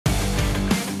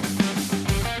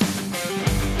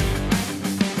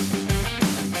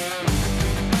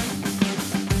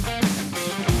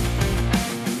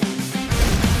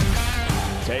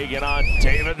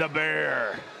David the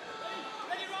Bear.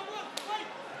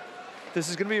 This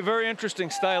is going to be a very interesting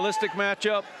stylistic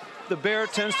matchup. The Bear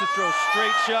tends to throw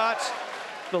straight shots.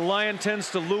 The Lion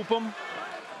tends to loop them.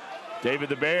 David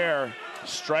the Bear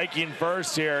striking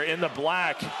first here in the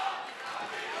black.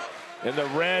 In the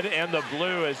red and the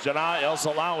blue is Jarrah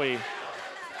Al-Silawi.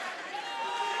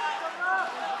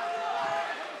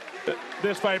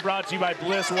 This fight brought to you by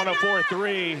Bliss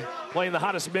 104.3, playing the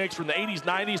hottest mix from the 80s,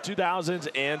 90s, 2000s,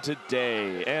 and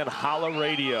today, and Holla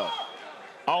Radio.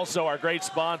 Also, our great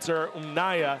sponsor,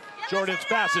 Umnaya, Jordan's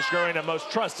fastest growing and most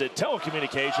trusted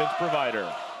telecommunications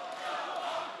provider.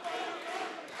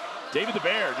 David the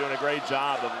Bear doing a great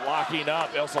job of locking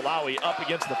up Al-Silawi up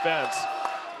against the fence.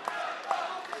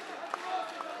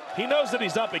 He knows that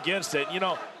he's up against it. You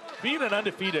know, being an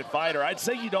undefeated fighter, I'd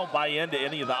say you don't buy into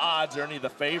any of the odds or any of the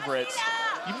favorites.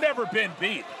 You've never been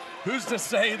beat. Who's to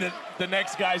say that the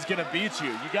next guy's gonna beat you?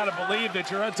 You gotta believe that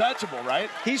you're untouchable,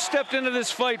 right? He stepped into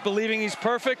this fight believing he's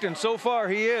perfect, and so far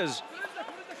he is.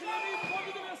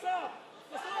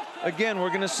 Again, we're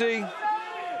gonna see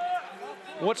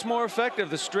what's more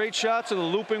effective, the straight shots or the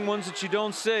looping ones that you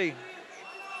don't see.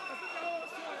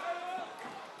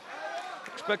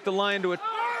 Expect the Lion to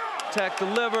attack the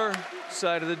liver,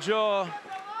 side of the jaw.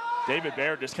 David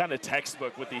Bear just kind of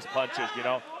textbook with these punches, you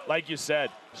know. Like you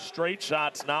said, straight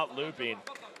shots, not looping.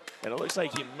 And it looks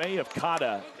like he may have caught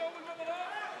a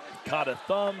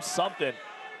thumb, something.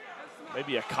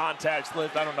 Maybe a contact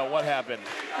slip, I don't know what happened.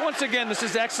 Once again, this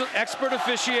is expert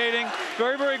officiating.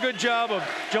 Very, very good job of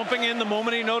jumping in the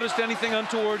moment he noticed anything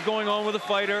untoward going on with a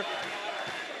fighter.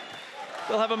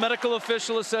 They'll have a medical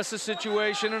official assess the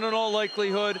situation, and in all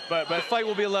likelihood, the fight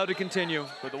will be allowed to continue.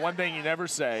 But the one thing you never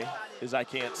say is, I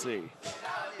can't see.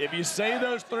 If you say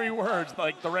those three words,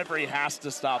 like, the referee has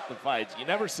to stop the fight. You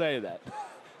never say that.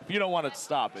 If you don't want it to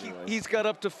stop anyway. He's got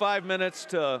up to 5 minutes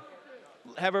to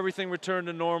have everything return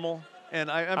to normal,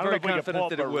 and I'm very confident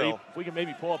that it will. If we can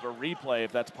maybe pull up a replay,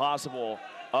 if that's possible,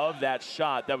 of that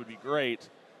shot, that would be great,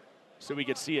 so we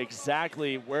could see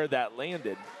exactly where that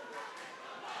landed.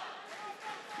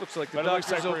 Looks like the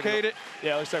doctor's okayed it.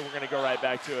 Yeah, it looks like we're going to go right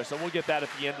back to it. So we'll get that at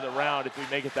the end of the round if we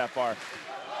make it that far.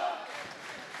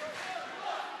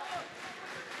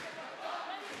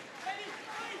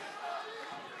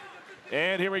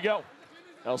 And here we go.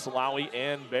 Al-Silawi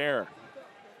and Bear.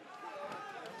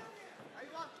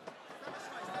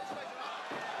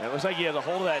 And it looks like he has a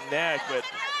hold of that neck, but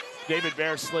David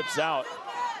Bear slips out.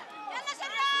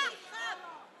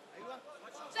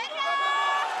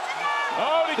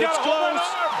 Oh, he got a hold of that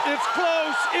arm. It's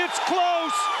close. It's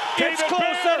close. It's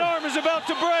close. That arm is about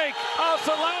to break.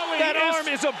 Al-Silawi. That arm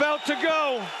is about to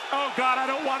go. Oh, God, I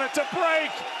don't want it to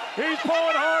break. He's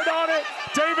pulling hard on it.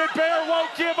 David Bear won't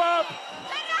give up.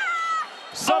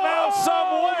 Somehow,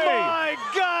 some way. Oh, my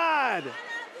God.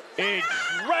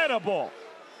 Incredible.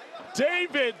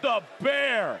 David the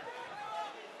Bear.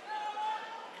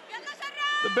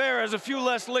 The Bear has a few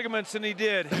less ligaments than he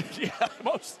did. Yeah,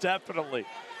 most definitely.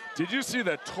 Did you see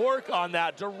the torque on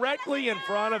that directly in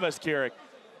front of us, Kirik?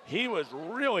 He was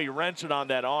really wrenching on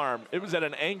that arm. It was at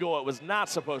an angle it was not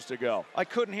supposed to go. I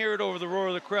couldn't hear it over the roar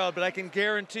of the crowd, but I can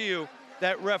guarantee you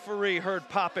that referee heard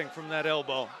popping from that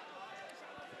elbow.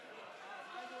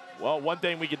 Well, one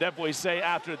thing we can definitely say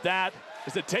after that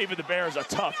is that David the Bear is a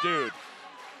tough dude.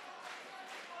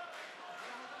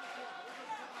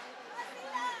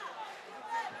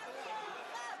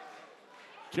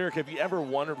 Kirik, have you ever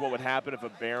wondered what would happen if a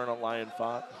bear and a lion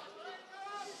fought?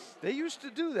 They used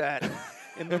to do that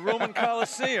in the Roman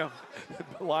Colosseum.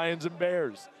 Lions and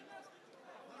bears.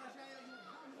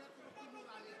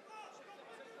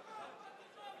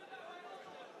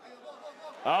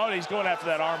 Oh, and he's going after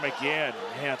that arm again.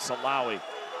 Man, Silawi.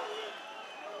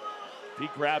 If he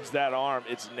grabs that arm,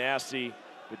 it's nasty.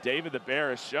 But David the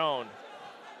Bear has shown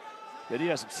that he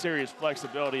has some serious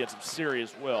flexibility and some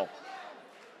serious will.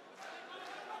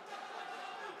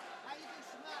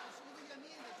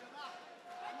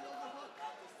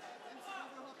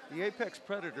 The apex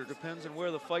predator depends on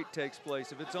where the fight takes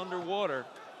place. If it's underwater,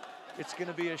 it's going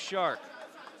to be a shark.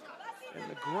 And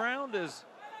the ground is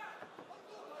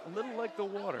a little like the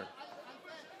water.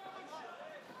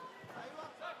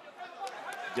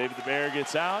 David the Bear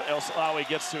gets out. Al-Silawi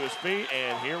gets to his feet,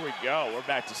 and here we go. We're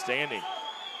back to standing.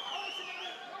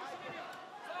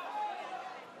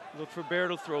 Look for Bear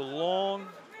to throw long,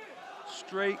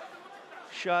 straight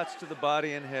shots to the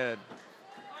body and head.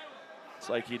 It's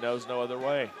like he knows no other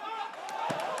way.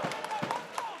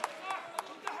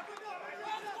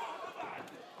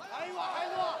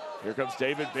 Here comes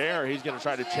David Baer. He's going to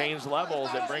try to change levels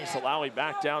and bring Silawi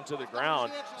back down to the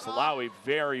ground. Silawi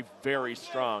very, very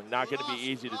strong. Not going to be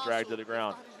easy to drag to the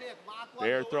ground.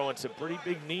 Baer throwing some pretty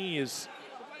big knees.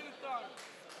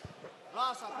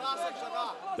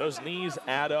 Those knees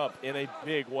add up in a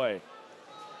big way.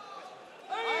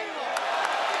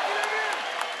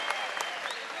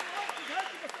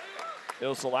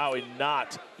 Al-Silawi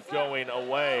not going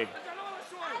away.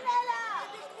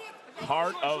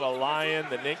 Heart of a lion,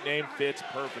 the nickname fits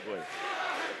perfectly.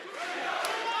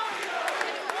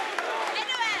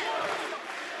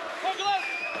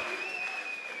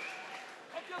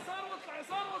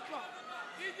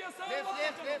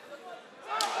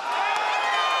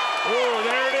 Oh,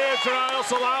 there it is, Jarrah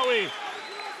Al-Silawi.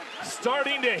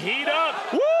 Starting to heat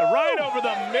up. Woo! Right over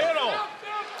the middle.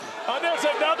 Oh, there's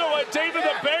another one, David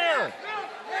the Bear.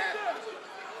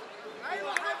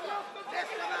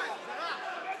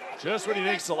 Just when you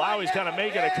think Silawi's kind of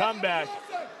making a comeback,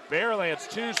 Baer lands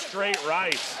 2 straight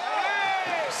rights.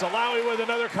 Silawi with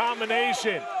another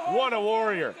combination. What a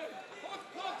warrior.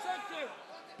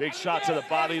 Big shot to the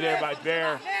body there by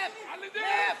Baer.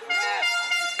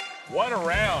 What a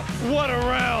round. What a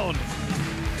round.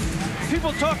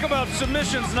 People talk about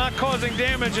submissions not causing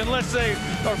damage unless they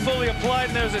are fully applied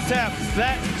and there's a tap.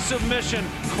 That submission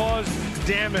caused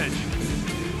damage.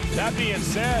 That being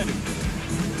said,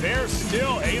 Baer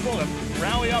still able to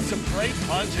rally up some great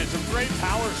punches, some great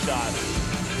power shots.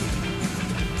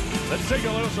 Let's take a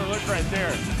closer look right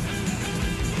there.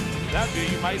 That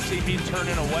you might see me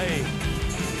turning away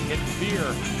in fear.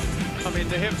 I mean,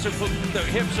 the hips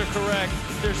are correct.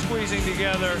 They're squeezing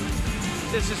together.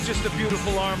 This is just a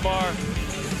beautiful armbar.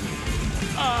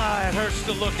 Ah, it hurts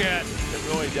to look at. It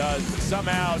really does.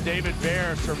 Somehow David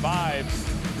Baer survives,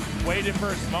 waited for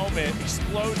his moment,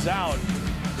 explodes out.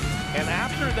 And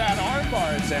after that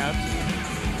armbar attempt,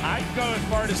 I'd go as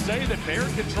far to say that Baer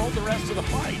controlled the rest of the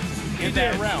fight in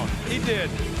that round. He did.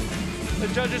 The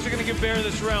judges are going to give Baer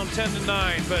this round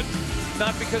 10-9, but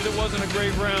not because it wasn't a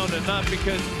great round and not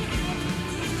because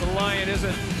the Lion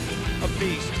isn't a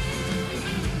beast.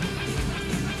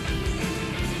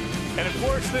 And of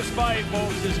course, this fight,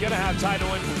 folks, is going to have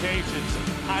title implications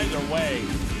either way.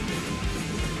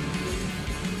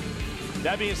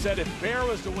 That being said, if Baer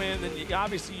was to win, then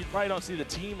obviously you probably don't see the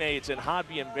teammates and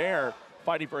Hadbi and Baer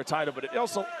fighting for a title. But if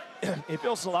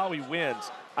Al-Silawi wins,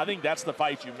 I think that's the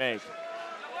fight you make.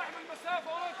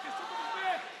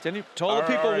 To all the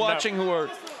people watching who are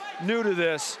new to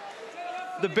this,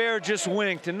 the Baer just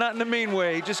winked, and not in a mean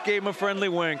way. He just gave him a friendly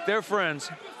wink. They're friends.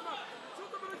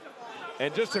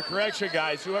 And just a correction,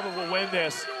 guys, whoever will win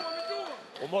this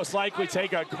will most likely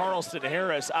take on Carlston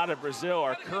Harris out of Brazil,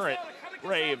 our current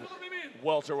Brave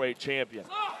welterweight champion.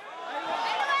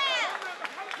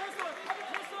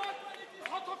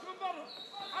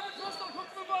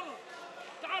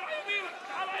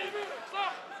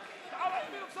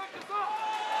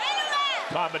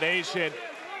 Combination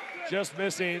just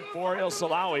missing for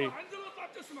Al-Silawi.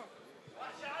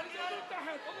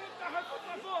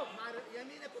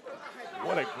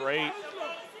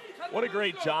 What a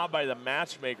great job by the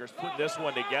matchmakers putting this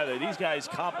one together. These guys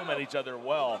complement each other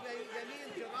well.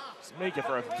 It's making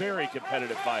for a very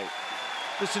competitive fight.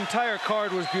 This entire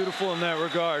card was beautiful in that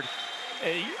regard.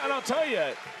 Hey, and I'll tell you,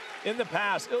 in the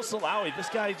past, Al-Silawi, this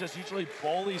guy just usually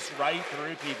bullies right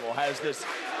through people, has this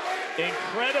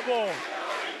incredible,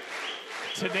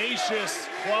 tenacious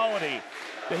quality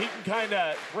that he can kind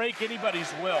of break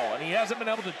anybody's will, and he hasn't been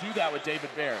able to do that with David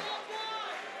Baer.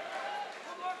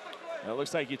 Now, it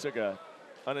looks like he took a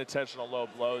unintentional low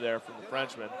blow there from the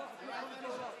Frenchman.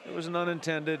 It was an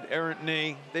unintended errant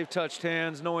knee. They've touched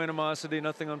hands, no animosity,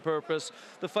 nothing on purpose.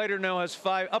 The fighter now has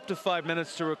up to 5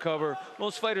 minutes to recover.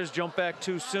 Most fighters jump back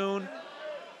too soon.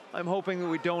 I'm hoping that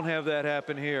we don't have that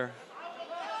happen here.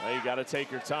 Well, you got to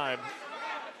take your time.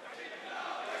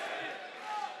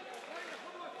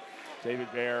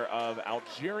 David Baer of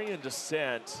Algerian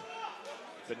descent,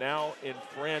 but now in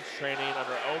France training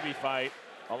under Obi fight,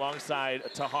 alongside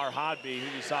Tahar Hadbi,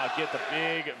 who you saw get the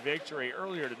big victory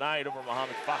earlier tonight over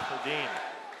Mohammed Fakhreddin.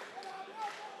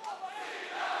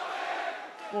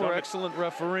 More excellent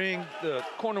refereeing. The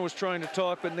corner was trying to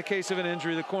talk, but in the case of an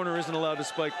injury, the corner isn't allowed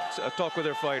to talk with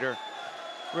their fighter.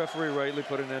 Referee rightly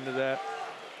put an end to that.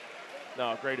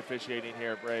 No, great officiating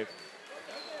here, Brave.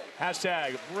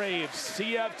 Hashtag Brave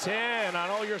CF10 on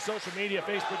all your social media,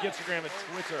 Facebook, Instagram, and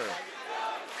Twitter.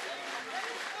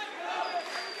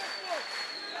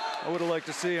 I would have liked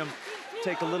to see him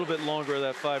take a little bit longer of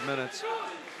that 5 minutes.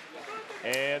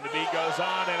 And the beat goes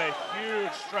on, and a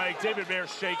huge strike. David Baer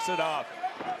shakes it off.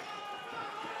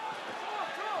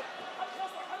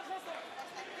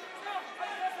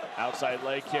 Outside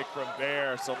leg kick from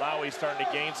Bear. Silawi starting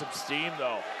to gain some steam,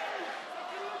 though.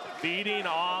 Feeding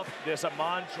off this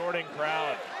Amon Jordan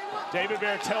crowd. David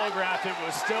Bear telegraphed it,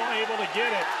 was still able to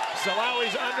get it.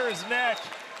 Silawi's under his neck,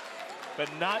 but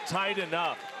not tight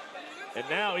enough. And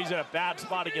now he's in a bad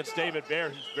spot against David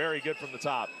Bear, who's very good from the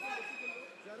top.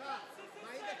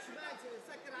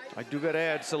 I do got to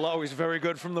add, Silawi's very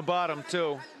good from the bottom,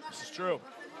 too. This is true.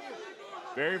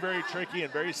 Very, very tricky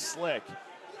and very slick.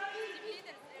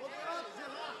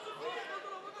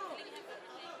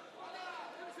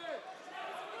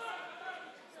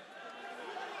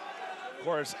 Of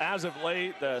course, as of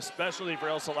late, the specialty for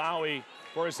Al-Silawi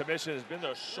for his submission has been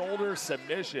those shoulder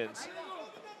submissions.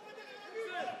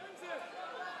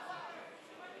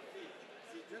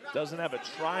 Doesn't have a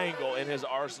triangle in his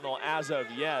arsenal as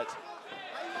of yet.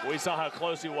 We saw how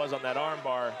close he was on that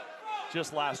armbar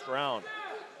just last round.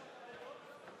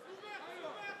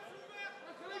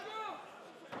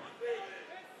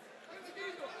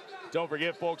 Don't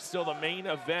forget, folks, still the main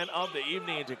event of the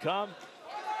evening to come,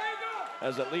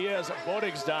 as Elias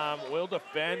Bodigsdam will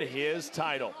defend his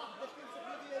title.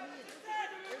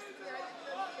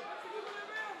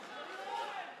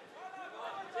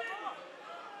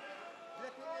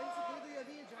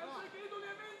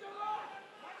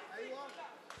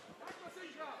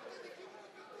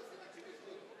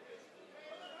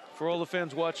 For all the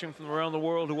fans watching from around the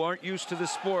world who aren't used to this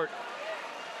sport.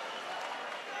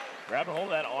 Grabbing hold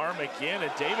of that arm again,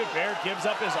 and David Bear gives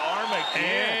up his arm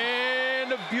again.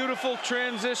 And a beautiful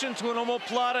transition to an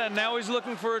omoplata, and now he's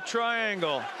looking for a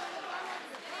triangle.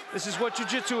 This is what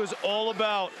jiu-jitsu is all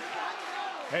about.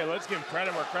 Hey, let's give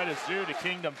credit where credit's due to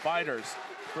Kingdom Fighters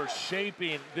for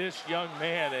shaping this young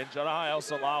man and Jarrah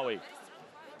Al-Silawi.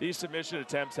 These submission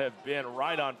attempts have been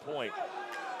right on point.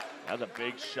 That's a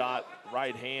big shot,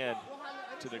 right hand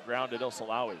to the ground at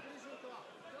Al-Silawi.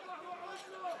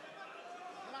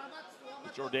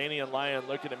 The Jordanian Lion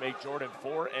looking to make Jordan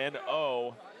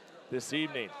 4-0 this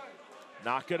evening.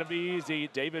 Not going to be easy.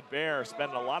 David Bear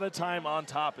spending a lot of time on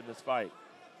top in this fight.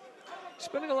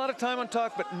 Spending a lot of time on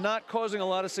top, but not causing a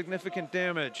lot of significant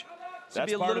damage.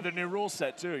 That's part of the new rule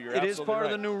set, too. You're absolutely right. It is part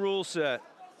of the new rule set.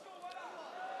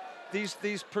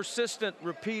 These persistent,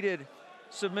 repeated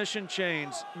submission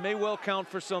chains may well count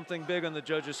for something big on the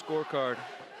judges' scorecard.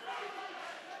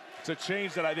 It's a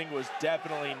change that I think was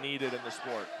definitely needed in the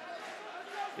sport.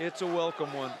 It's a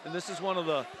welcome one. And this is one of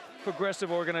the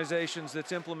progressive organizations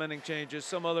that's implementing changes.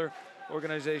 Some other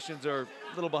organizations are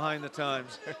a little behind the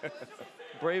times.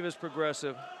 Brave is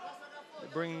progressive. They're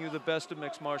bringing you the best of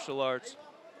mixed martial arts.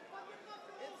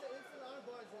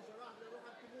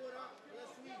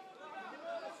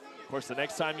 Of course, the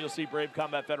next time you'll see Brave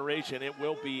Combat Federation, it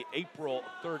will be April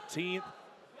 13th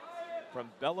from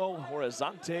Belo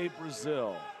Horizonte,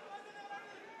 Brazil.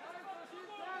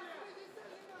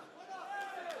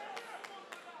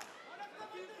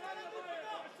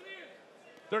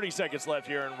 "30 seconds left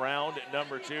here in round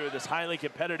number 2. This highly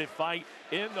competitive fight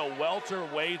in the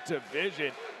welterweight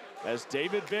division, as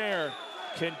David Bear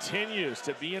continues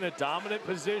to be in a dominant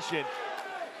position.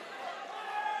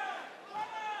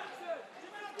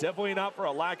 Definitely not for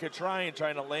a lack of trying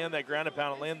to land that ground and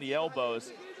pound and land the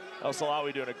elbows.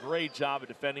 Al-Silawi doing a great job of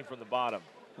defending from the bottom.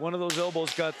 One of those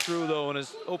elbows got through, though, and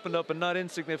has opened up a not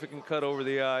insignificant cut over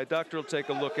the eye. Doctor will take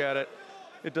a look at it.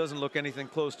 It doesn't look anything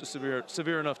close to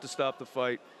severe enough to stop the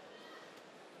fight.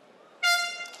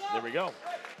 There we go.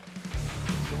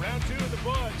 So round 2 of the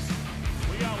books.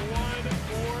 We got 1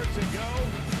 more to go.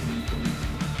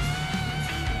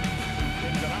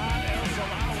 And Jarrah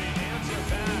Al-Silawi answer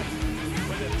back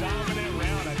with a dominant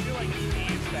round. I feel like he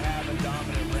needs to have a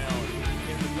dominant round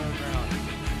in the 3rd round.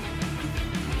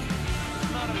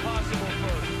 It's not impossible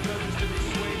for judges to be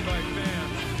swayed by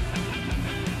fans.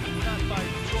 Not by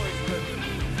choice, but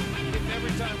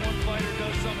every time one fighter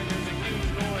does something, there's a huge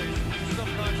noise.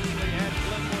 Subconsciously adds a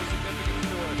little more significance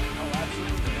to it. Oh,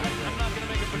 absolutely. I'm not going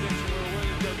to make a prediction where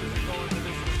the judges are going for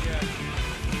this one yet.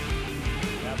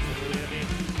 Absolutely. I mean,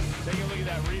 take a look at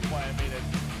that replay. I mean, it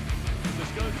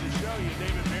just goes to show you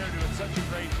David Bear doing such a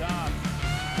great job.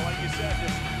 But like you said,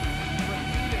 just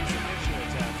repeated submission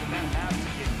attempts, and that has to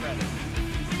get credit.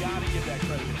 You got to give that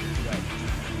credit to your judge.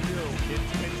 You do.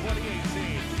 In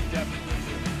 2018, you definitely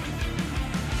do.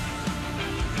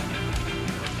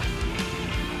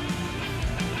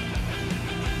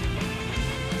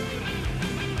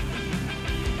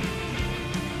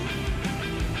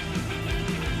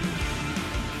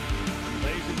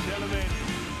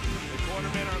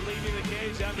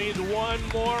 That means 1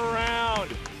 more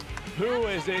round. Who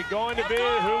is it going to be?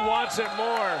 Who wants it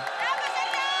more?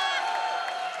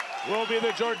 Will be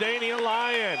the Jordanian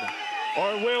Lion,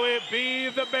 Or will it be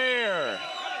the bear?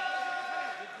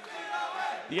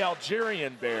 The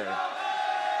Algerian bear.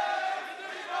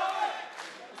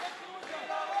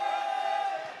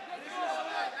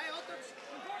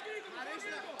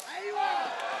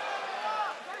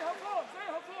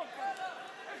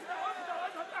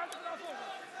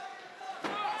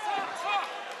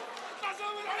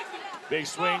 Big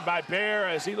swing by Bear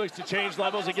as he looks to change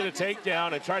levels and get a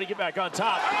takedown and try to get back on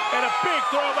top. And a big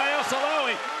throw by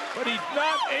Al-Silawi, but he's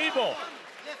not able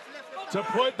to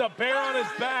put the bear on his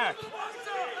back.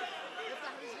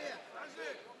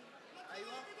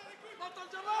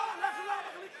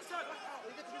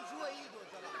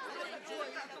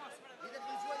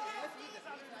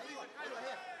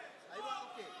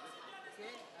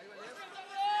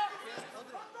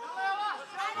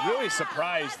 Really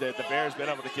surprised that the Bear's been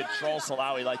able to control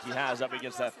Silawi like he has up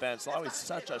against that fence. Silawi's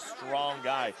such a strong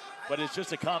guy, but it's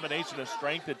just a combination of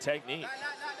strength and technique.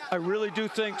 I really do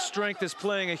think strength is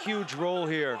playing a huge role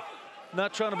here.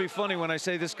 Not trying to be funny when I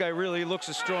say this guy really looks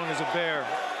as strong as a bear.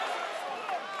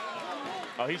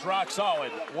 Oh, he's rock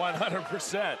solid,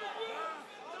 100%.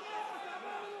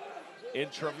 In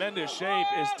tremendous shape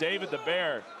is David the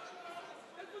Bear.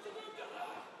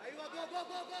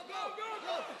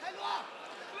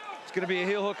 It's going to be a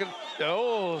heel hook and,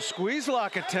 oh, squeeze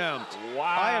lock attempt. Wow.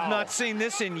 I have not seen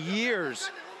this in years.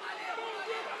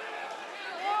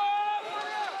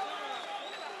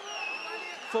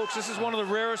 Folks, this is one of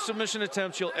the rarest submission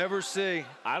attempts you'll ever see.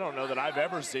 I don't know that I've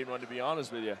ever seen one, to be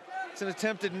honest with you. It's an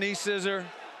attempted knee scissor.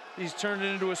 He's turned it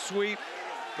into a sweep,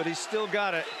 but he's still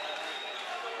got it.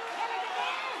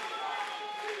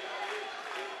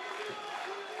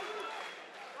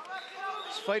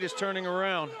 This fight is turning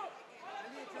around.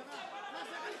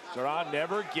 Jarrah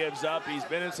never gives up. He's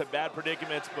been in some bad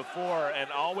predicaments before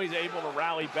and always able to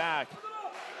rally back.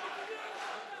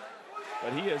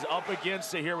 But he is up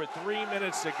against it here with 3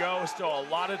 minutes to go. Still a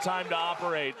lot of time to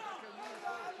operate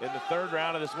in the third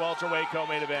round of this welterweight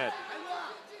co-main event.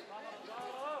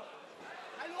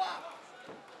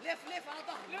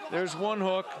 There's one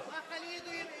hook.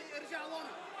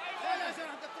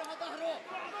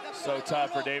 So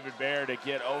tough for David Bear to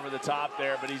get over the top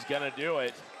there, but he's gonna do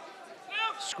it.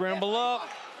 Scramble up.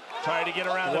 Trying to get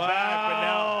around the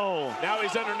back, but now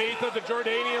he's underneath of the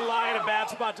Jordanian line, a bad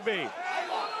spot to be.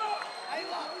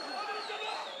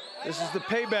 This is the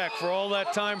payback for all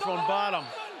that time from bottom.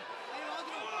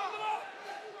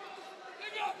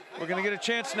 We're gonna get a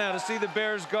chance now to see the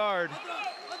Bears guard.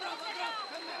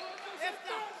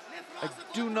 I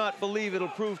do not believe it'll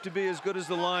prove to be as good as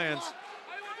the Lions.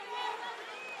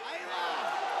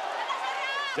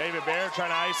 David Bear trying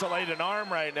to isolate an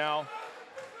arm right now.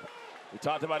 We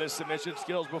talked about his submission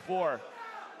skills before.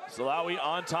 Silawi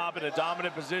on top in a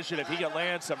dominant position. If he can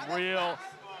land some real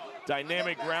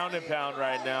dynamic ground and pound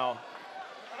right now.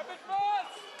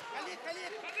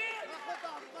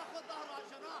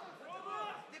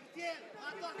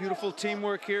 Beautiful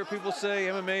teamwork here. People say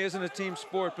MMA isn't a team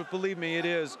sport, but believe me, it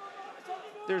is.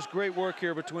 There's great work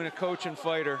here between a coach and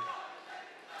fighter.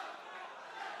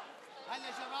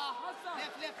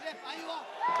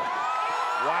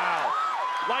 Wow,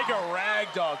 like a rag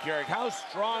doll, Garrick. How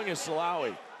strong is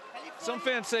Silawi? Some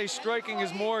fans say striking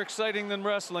is more exciting than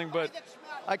wrestling, but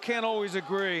I can't always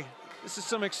agree. This is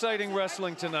some exciting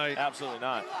wrestling tonight. Absolutely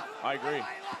not. I agree.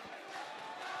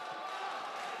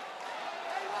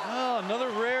 Oh, another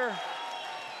rare.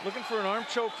 Looking for an arm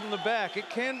choke from the back. It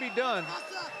can be done.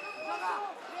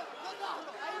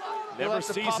 Never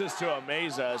ceases to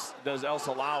amaze us, does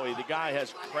Al-Silawi. The guy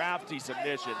has crafty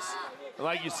submissions. And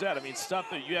like you said, I mean, stuff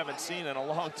that you haven't seen in a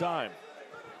long time.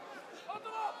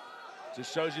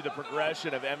 Just shows you the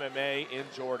progression of MMA in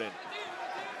Jordan.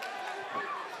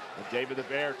 And David the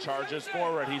Bear charges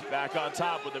forward. He's back on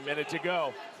top with a minute to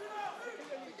go.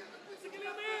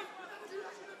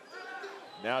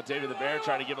 Now David the Bear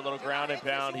trying to give a little ground and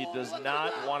pound. He does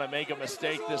not want to make a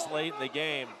mistake this late in the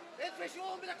game.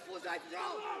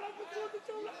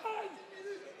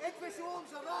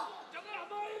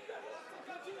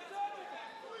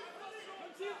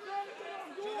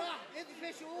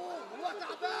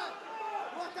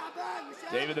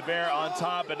 David the Bear on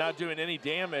top but not doing any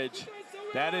damage.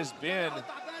 That has been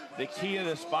the key to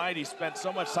this fight. He spent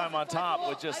so much time on top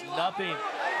with just nothing,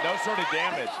 no sort of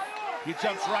damage. He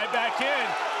jumps right back in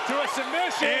to a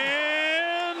submission.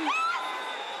 And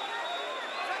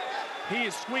he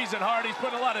is squeezing hard. He's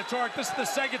putting a lot of torque. This is the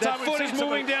second time we've seen that foot is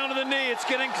moving down to the knee. It's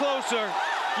getting closer.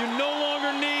 You no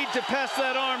longer need to pass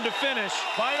that arm to finish.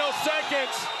 Final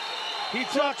seconds. He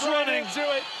jumps right into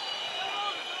it.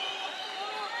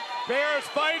 Bear's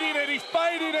fighting it. He's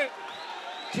fighting it.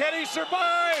 Can he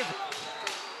survive?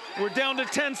 We're down to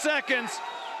 10 seconds.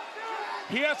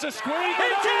 He has to squeeze. He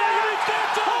did it!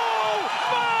 Oh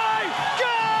my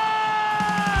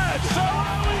God!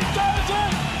 Silawi does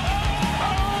it!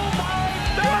 Oh my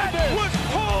That goodness! was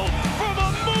pulled from a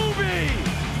movie!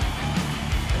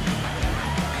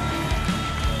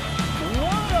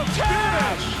 What a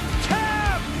finish!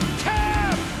 Tap!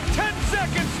 10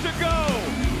 seconds to go!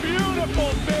 Beautiful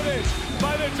finish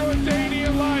by the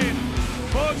Jordanian Lion.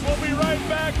 Folks, we'll be right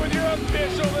back with your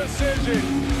official decision.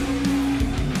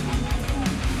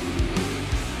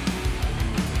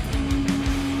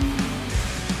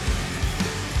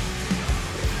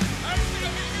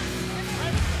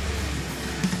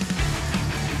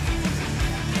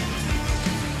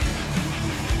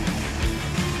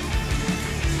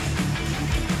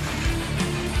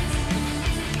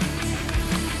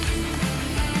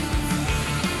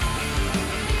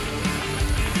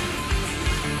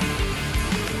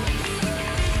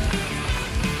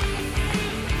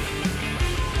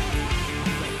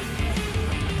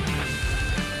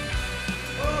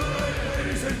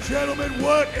 Gentlemen,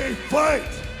 what a fight!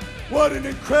 What an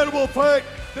incredible fight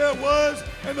that was,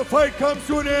 and the fight comes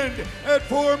to an end at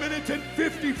 4 minutes and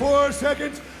 54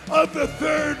 seconds of the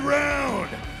third round.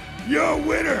 Your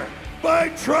winner by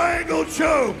triangle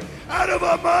choke out of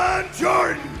Amman,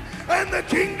 Jordan, and the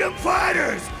Kingdom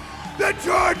Fighters, the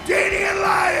Jordanian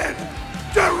Lion,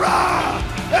 Jarrah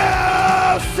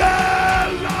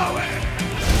Al-Silawi.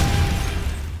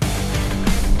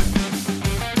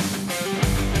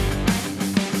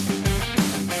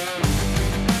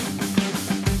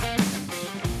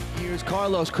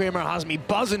 Carlos Kramer has me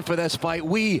buzzing for this fight.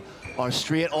 We are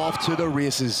straight off to the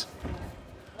races.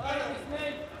 Amin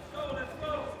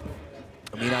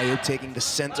Ayub taking the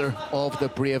center of the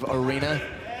Brave Arena.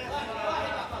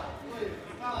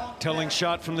 Telling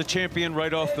shot from the champion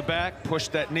right off the back.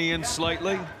 Pushed that knee in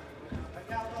slightly.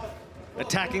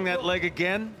 Attacking that leg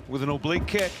again with an oblique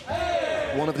kick.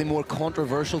 One of the more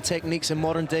controversial techniques in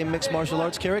modern day mixed martial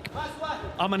arts, Carrick.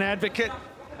 I'm an advocate.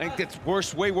 I think it's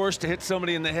worse, way worse to hit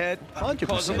somebody in the head, 100%.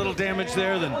 cause a little damage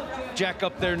there than jack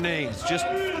up their knee. It's just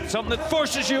something that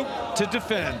forces you to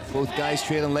defend. Both guys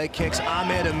trading leg kicks.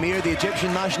 Ahmed Amir, the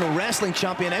Egyptian national wrestling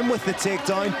champion, in with the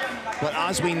takedown. But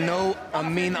as we know,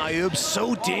 Amin Ayub,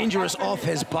 so dangerous off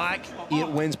his back. 8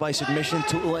 wins by submission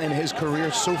total in his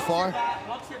career so far.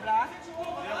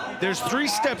 There's 3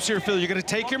 steps here, Phil. You're going to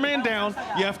take your man down.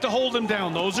 You have to hold him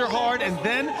down. Those are hard. And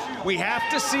then we have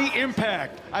to see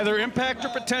impact. Either impact or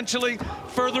potentially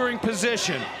furthering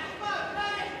position.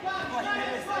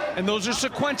 And those are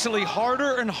sequentially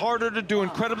harder and harder to do.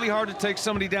 Incredibly hard to take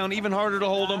somebody down, even harder to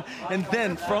hold them. And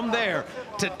then from there,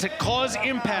 to cause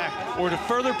impact or to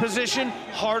further position,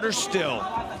 harder still.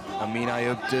 Amin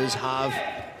Ayub does have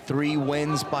 3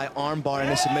 wins by armbar in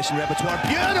his submission repertoire.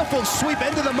 Beautiful sweep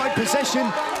into the mount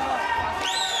position.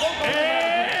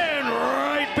 And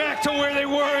right back to where they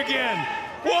were again.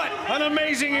 What an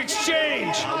amazing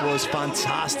exchange. That was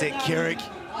fantastic, Carrick.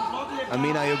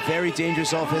 Amin Ayub very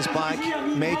dangerous off his back.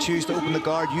 May choose to open the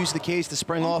guard, use the cage to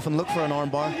spring off and look for an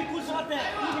armbar.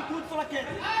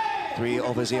 3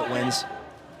 of his 8 wins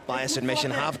by a submission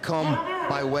have come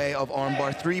by way of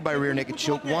armbar. 3 by rear naked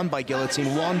choke, 1 by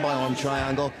guillotine, 1 by arm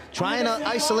triangle. Trying to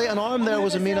isolate an arm there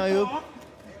was Amin Ayub.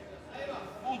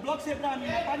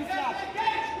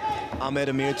 Ahmed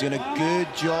Amir doing a good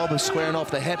job of squaring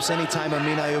off the hips anytime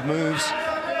Amin Ayub moves.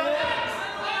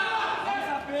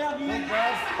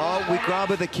 Oh, we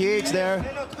grab at the cage there.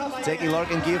 Dickie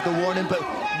Larkin gave the warning, but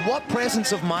what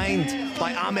presence of mind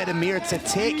by Ahmed Amir to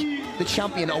take the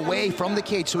champion away from the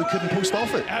cage so he couldn't post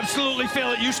off it. Absolutely,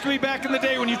 Phil. It used to be back in the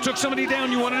day when you took somebody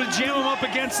down, you wanted to jam them up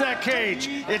against that cage.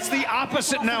 It's the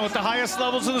opposite now at the highest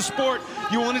levels of the sport.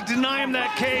 You want to deny them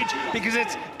that cage because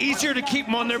it's easier to keep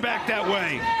them on their back that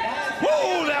way.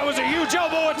 Whoa, that was a huge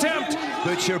elbow attempt.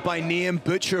 Butcher by name,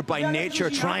 butcher by nature,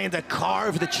 trying to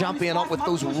carve the champion up with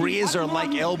those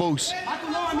razor-like elbows.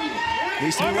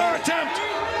 One more attempt.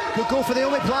 Could go for the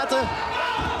omoplata.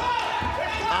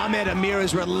 Ahmed Amir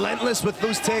is relentless with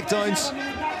those takedowns.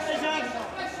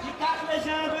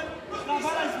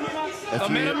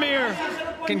 Ahmed Amir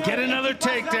can get another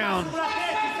takedown.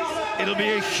 It'll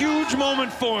be a huge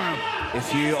moment for him.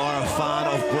 If you are a fan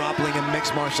of grappling and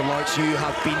mixed martial arts, you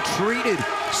have been treated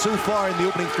so far in the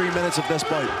opening 3 minutes of this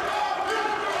bout.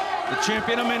 The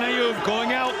champion Amin Ayub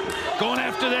going out, going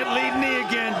after that lead knee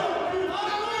again.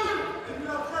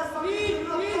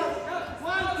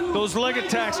 Those leg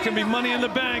attacks can be money in the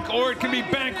bank, or it can be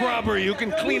bank robbery. You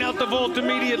can clean out the vault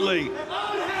immediately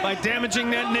by damaging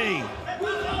that knee.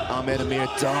 Ahmed Amir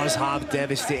does have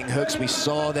devastating hooks. We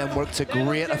saw them work to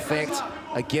great effect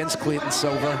against Clayton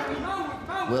Silver.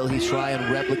 Will he try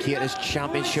and replicate his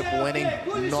championship-winning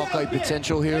knockout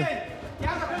potential here?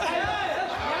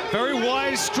 Very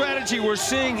wise strategy we're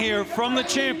seeing here from the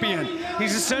champion.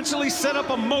 He's essentially set up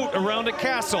a moat around a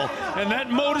castle, and that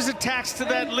moat is attached to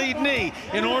that lead knee.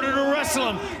 In order to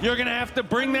wrestle him, you're gonna have to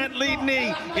bring that lead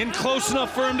knee in close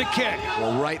enough for him to kick.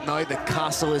 Well, right now the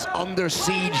castle is under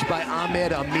siege by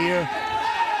Ahmed Amir.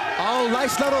 Oh,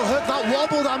 nice little hook. That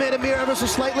wobbled Ahmed Amir ever so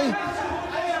slightly.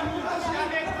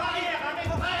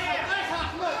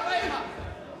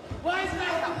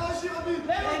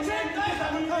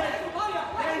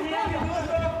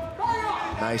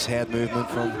 Nice head movement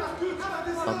from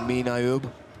Amin Ayub.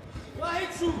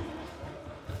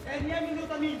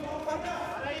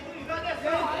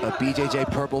 A BJJ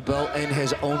purple belt in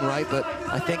his own right, but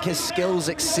I think his skills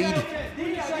exceed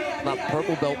that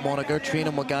purple belt moniker.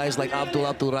 Training with guys like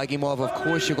Abdul Ragimov, of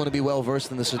course you're going to be well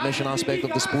versed in the submission aspect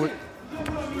of the sport.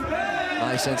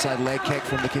 Nice inside leg kick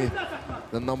from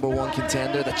the #1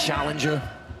 contender, the challenger.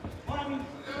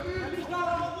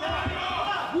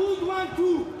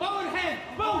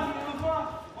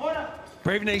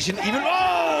 Brave Nation even,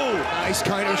 oh! Nice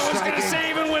counter striking. I was gonna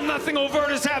say, even when nothing overt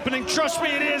is happening, trust me,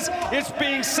 it is. It's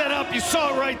being set up. You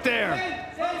saw it right there.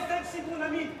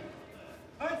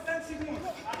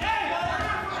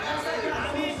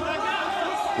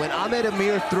 When Ahmed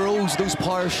Amir throws those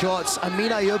power shots,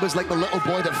 Amin Ayub is like the little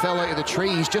boy that fell out of the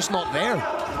tree. He's just not there.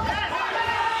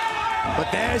 But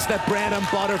there's the bread and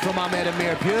butter from Ahmed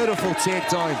Amir. Beautiful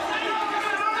takedown.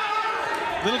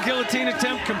 Little guillotine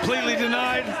attempt completely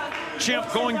denied.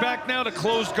 Champ going back now to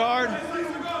closed guard.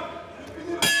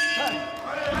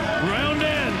 Round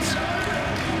ends.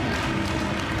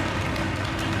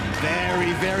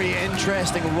 Very, very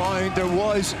interesting round. There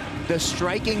was the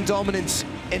striking dominance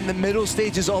in the middle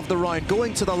stages of the round,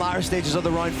 going to the latter stages of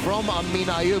the round from Amin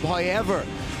Ayub. However,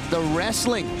 the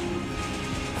wrestling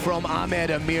from Ahmed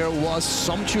Amir was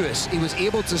sumptuous. He was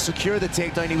able to secure the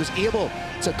takedown. He was able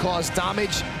to cause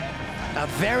damage. A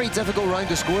very difficult round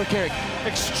to score, Carrick.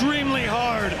 Extremely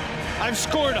hard. I've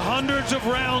scored hundreds of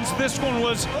rounds. This one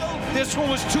was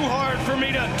too hard for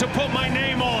me to put my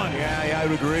name on. Yeah, I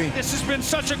would agree. This has been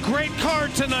such a great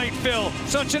card tonight, Phil.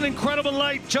 Such an incredible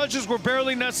night. Judges were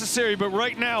barely necessary, but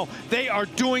right now they are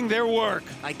doing their work.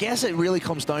 I guess it really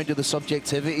comes down to the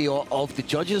subjectivity of the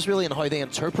judges, really, and how they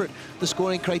interpret the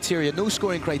scoring criteria. No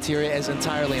scoring criteria is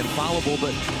entirely infallible,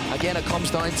 but again, it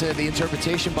comes down to the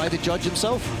interpretation by the judge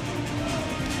himself.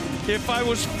 If I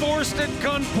was forced at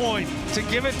gunpoint to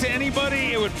give it to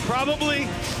anybody, it would probably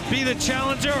be the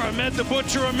challenger, Ahmed the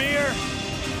Butcher Amir.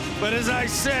 But as I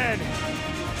said,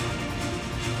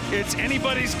 it's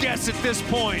anybody's guess at this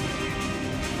point.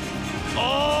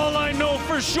 All I know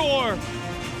for sure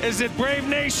is that Brave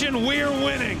Nation, we're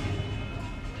winning.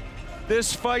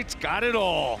 This fight's got it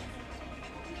all.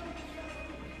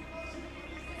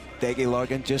 Dougie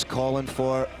Larkin just calling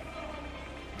for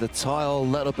the towel, a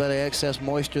little bit of excess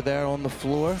moisture there on the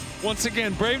floor. Once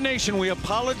again, Brave Nation, we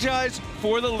apologize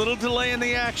for the little delay in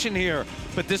the action here,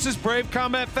 but this is Brave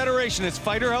Combat Federation. It's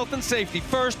fighter health and safety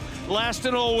first, last,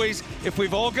 and always. If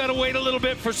we've all got to wait a little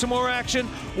bit for some more action,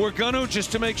 we're gonna,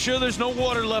 just to make sure there's no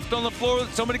water left on the floor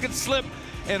that somebody could slip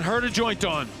and hurt a joint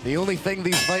on. The only thing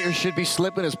these fighters should be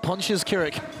slipping is punches,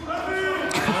 Carrick.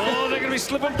 Oh, they're gonna be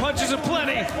slipping punches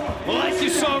aplenty, like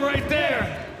you saw right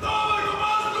there.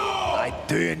 I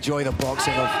do enjoy the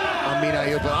boxing of Amin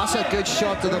Ayub, but that's a good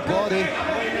shot to the body.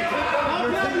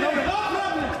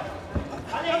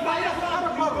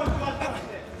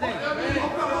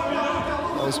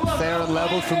 That was fair and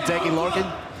level from Dougie Larkin.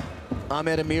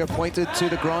 Ahmed Amir pointed to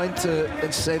the ground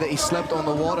and say that he slipped on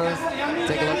the water.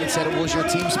 Dougie Larkin said it was your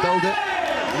team spilled it.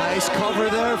 Nice cover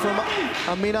there from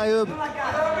Amin Ayub.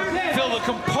 Phil, the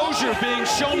composure being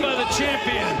shown by the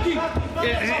champion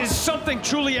is something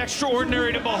truly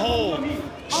extraordinary to behold.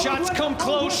 Shots come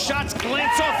close, shots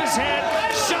glance off his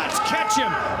head, shots catch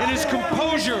him, and his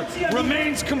composure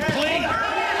remains complete.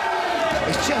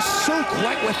 He's just so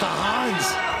quick with the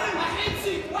hands.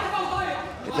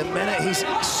 At the minute, he's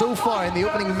so far in the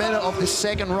opening minute of the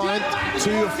second round,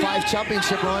 2 of 5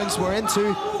 championship rounds we're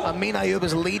into. Amin Ayub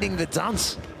is leading the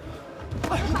dance.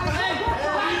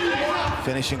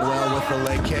 Finishing well with the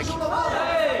leg kick.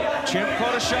 Champ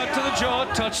caught a shot to the jaw,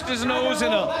 touched his nose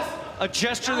in a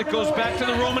gesture that goes back to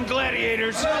the Roman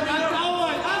gladiators.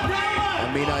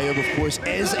 Amin Ayub, of course,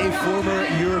 is a former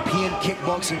European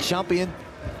kickboxing champion.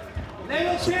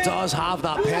 So does have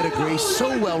that pedigree,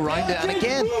 so well-rounded. And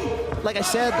again, like I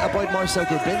said about Marcel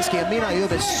Grabinski, Amin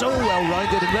Ayub is so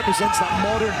well-rounded and represents that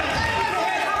modern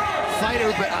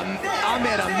fighter. But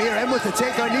Ahmed Amir in with the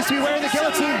takedown, needs to be wearing the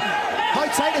guillotine. How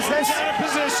tight is this? Out of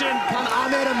position. Can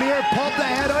Ahmed Amir pop the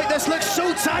head out? This looks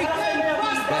so tight.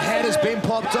 The head has been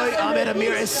popped out. Ahmed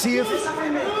Amir is safe.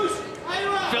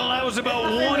 Phil, that was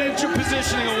about 1 inch of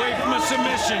positioning away from a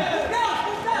submission.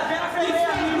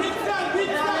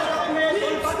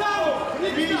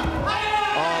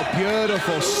 Oh,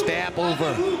 beautiful step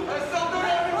over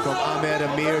from Ahmed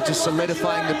Amir, just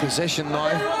solidifying the position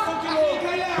now.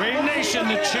 Brave Nation,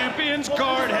 the champion's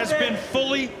guard has been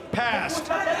fully passed.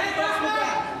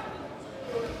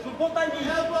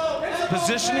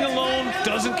 Positioning alone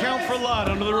doesn't count for a lot.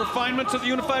 Under the refinements of the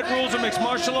unified rules of mixed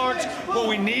martial arts, what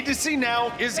we need to see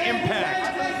now is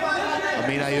impact. I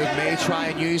mean, Ayub may try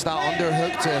and use that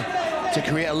underhook to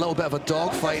create a little bit of a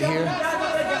dogfight here,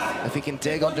 if he can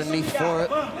dig underneath for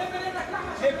it.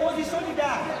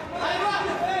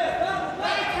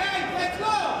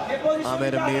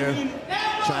 Ahmed Amir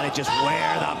trying to just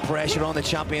wear that pressure on the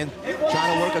champion,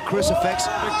 trying to work a crucifix.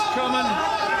 It's coming.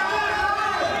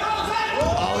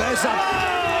 Oh, that's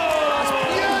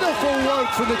beautiful work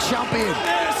from the champion.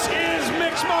 This is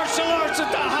mixed martial arts at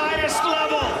the highest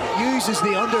level. Uses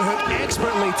the underhook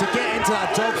expertly to get into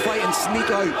that dogfight and sneak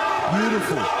out.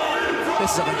 Beautiful.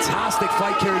 This is a fantastic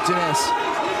fight, Kerry Janess.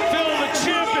 Phil, the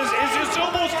champ is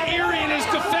almost eerie in his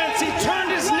defense. He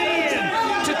turned his knee in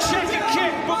to check a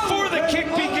kick before the kick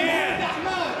began.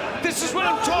 This is what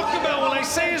I'm talking about when I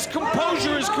say his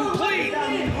composure is complete.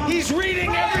 He's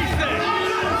reading everything.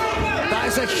 That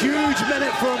is a huge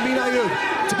minute for Amin Ayub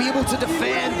to be able to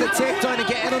defend the takedown and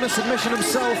get in on a submission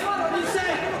himself.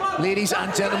 Ladies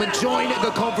and gentlemen, join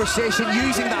the conversation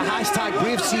using the hashtag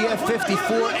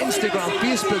BraveCF54, Instagram,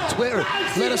 Facebook, Twitter.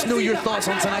 Let us know your thoughts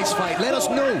on tonight's fight. Let us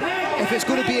know if it's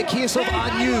going to be a case of I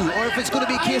knew or if it's going to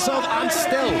be a case of I'm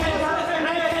still.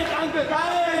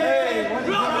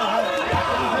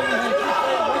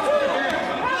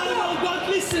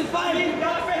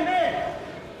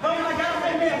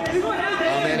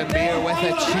 Ahmed Amir with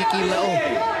a cheeky little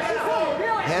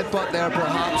headbutt there,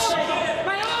 perhaps.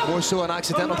 More so an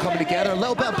accidental coming together. A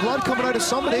little bit of blood coming out of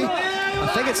somebody. I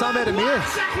think it's Ahmed Amir.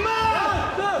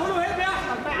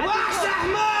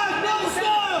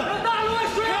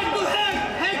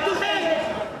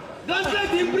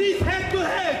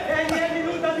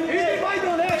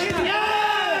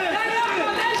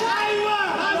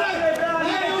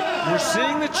 We're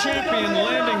seeing the champion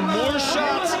landing more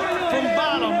shots from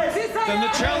bottom than the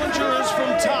challenger is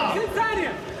from top.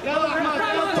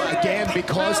 But again,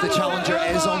 because the challenger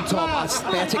is on top,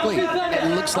 aesthetically,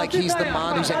 it looks like he's the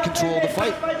man who's in control of the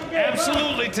fight.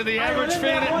 Absolutely. To the average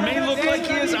fan, it may look like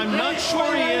he is. I'm not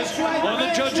sure he is on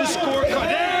the judges' scorecard.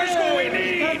 There's what we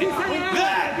need.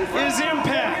 That is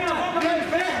impact.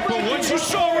 But what you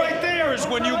saw right there is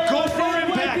when you go for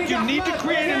impact, you need to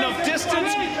create enough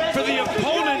distance for the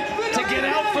opponent to get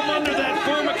out from under that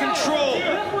firm of control.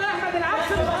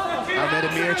 Ahmed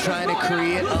Amir trying to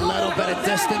create a little bit of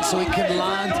distance so he can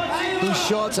land those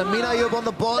shots. Amin Ayub on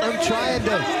the bottom trying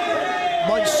to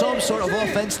mount some sort of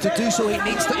offense. To do so, he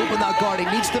needs to open that guard. He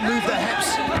needs to move the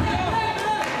hips.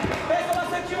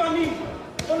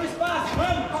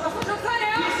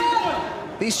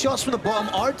 These shots from the bottom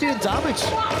are doing damage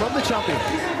from the champion.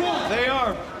 They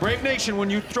are. Brave Nation, when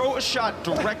you throw a shot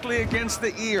directly against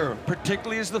the ear,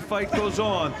 particularly as the fight goes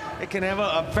on, it can have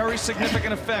a very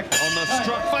significant effect on the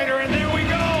struck fighter, and there we go!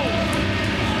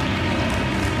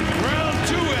 Round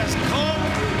 2 has come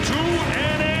to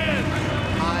an end.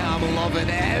 I am loving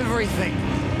everything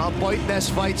about this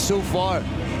fight so far.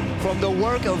 From the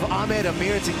work of Ahmed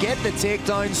Amir to get the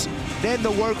takedowns, then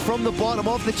the work from the bottom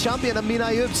of the champion, Amin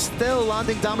Ayub, still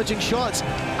landing damaging shots.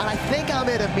 And I think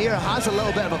Ahmed Amir has a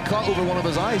little bit of a cut over one of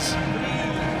his eyes.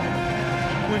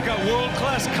 We've got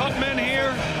world-class cut men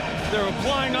here. They're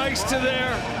applying ice to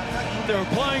there. They're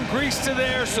applying grease to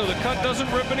there so the cut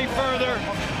doesn't rip any further.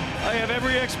 I have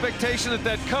every expectation that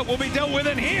that cut will be dealt with,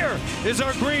 and here is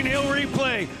our Green Hill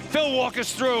replay. Phil, walk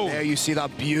us through. There you see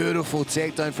that beautiful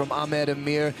takedown from Ahmed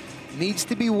Amir. Needs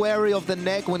to be wary of the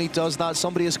neck when he does that.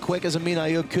 Somebody as quick as Amin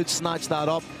Ayub could snatch that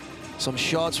up. Some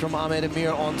shots from Ahmed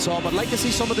Amir on top. I'd like to see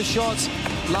some of the shots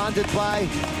landed by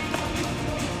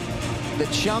the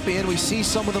champion. We see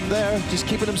some of them there, just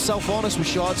keeping himself honest with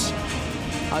shots.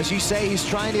 As you say, he's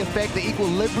trying to affect the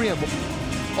equilibrium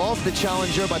of the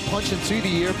challenger by punching to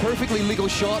the ear. Perfectly legal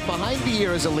shot. Behind the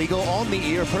ear is illegal. On the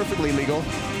ear, perfectly legal.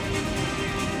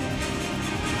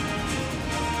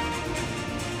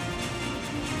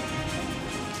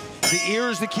 The ear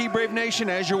is the key, Brave Nation.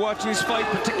 As you're watching this fight,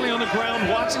 particularly on the ground,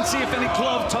 watch and see if any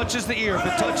glove touches the ear. If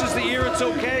it touches the ear, it's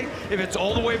okay. If it's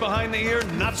all the way behind the ear,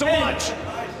 not so much.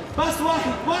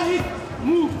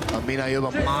 Amin Ayoub,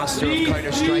 a master of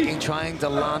counter-striking, trying to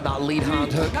land that lead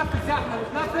hand hook.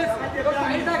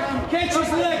 Catch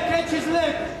his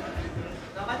leg.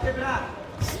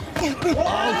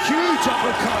 Oh, huge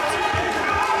uppercut.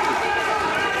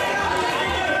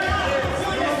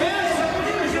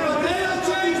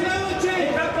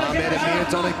 Ahmed Amir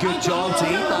done a good job to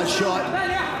eat that shot.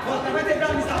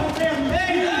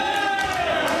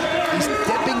 He's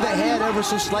dipping the head ever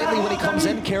so slightly when he comes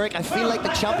in, Carrick. I feel like the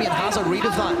champion has a read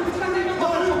of that.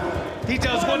 He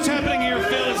does. What's happening here,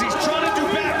 Phil, is he's trying to do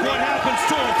back what happens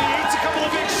to him. If he eats a couple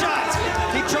of big shots,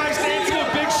 he tries to answer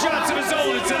with big shots of his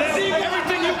own. It's an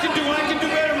everything you can do, I can do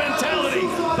better mentality.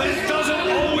 But it doesn't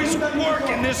always work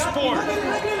in this sport.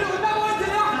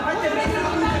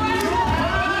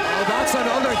 Oh, that's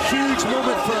another huge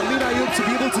moment for Amin Ayoub to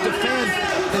be able to defend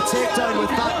the takedown with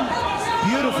that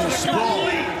beautiful sprawl.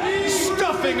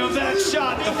 Stuffing of that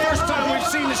shot. The first time we've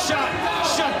seen the shot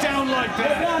shut down like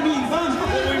that. What we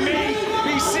may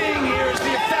be seeing here is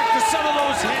the effect of some of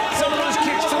those hits, some of those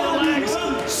kicks to the legs,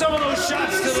 some of those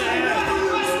shots to the head.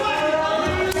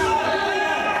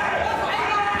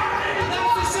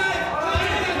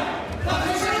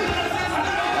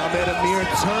 Ahmed Amir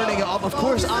turning it up. Of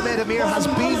course, Ahmed Amir has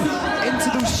been into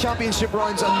those championship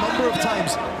rounds a number of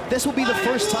times. This will be the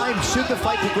first time, should the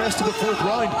fight progress to the fourth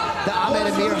round, that Ahmed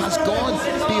Amir has gone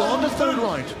beyond the third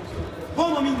round.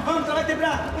 Vamos, amigo, vamos, você vai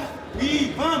quebrar.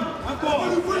 Ih, vamos, agora.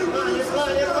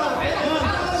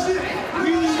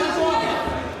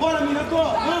 Bora, amigo,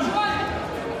 agora, vamos.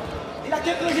 Ele aqui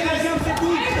é pra reagir, você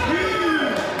tudo.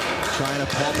 Trying to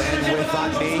pop in with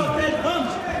that knee.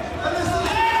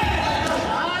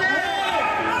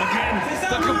 Again,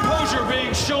 the composure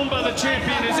being shown by the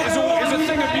champion is a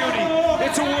thing of beauty.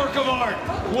 It's a work of art.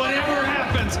 Whatever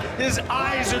happens, his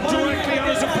eyes are directly on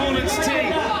his opponent's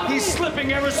tee. He's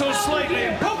slipping ever so slightly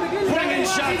and bringing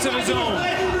shots of his own.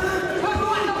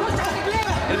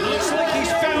 It looks like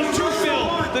he's found to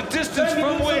fill the distance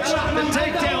from which the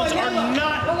takedowns are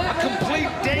not a complete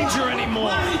danger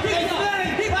anymore.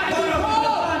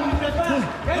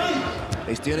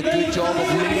 He's doing a good job of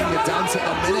leading the dance at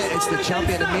the minute. It's the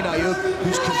champion Amin Ayoub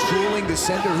who's controlling the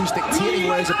center, who's dictating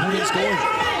where his opponent's going.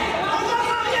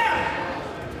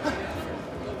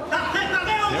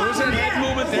 There was that head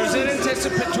movement, there's an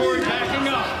anticipatory backing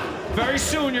up. Very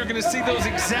soon you're going to see those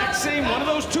exact same, one of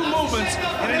those two movements,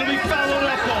 and it'll be followed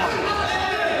up on.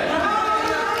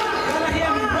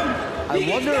 I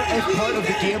wonder if part of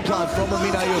the game plan from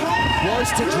Amin Ayoub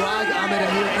was to drag Ahmed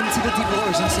Amir into the deep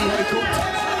waters and see how he coped.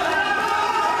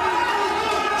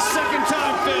 Second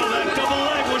time, Phil, that double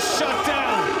leg was shut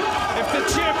down. If the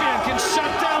champion can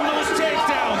shut down those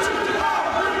takedowns,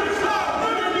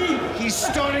 he's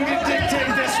starting to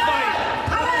dictate this fight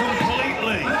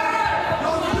completely.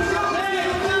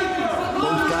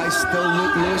 Both guys still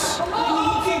look loose.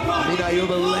 Amin Ayoub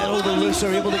a little bit looser,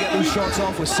 able to get those shots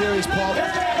off with serious pop.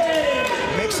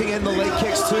 Mixing in the leg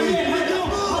kicks too.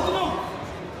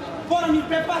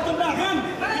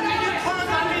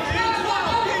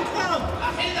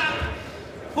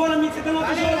 Phil,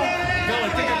 I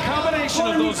think a combination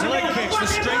of those leg kicks, the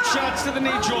straight shots to the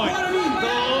knee joint, the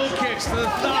low kicks to the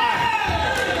thigh,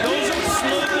 those have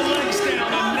slowed the legs down,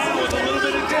 and now with a little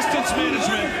bit of distance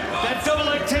management, that double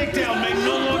leg takedown may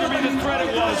no longer be the threat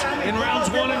it was in rounds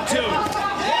 1 and 2.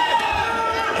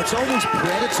 It's almost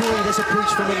predatory, this approach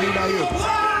from Amin Ayoub.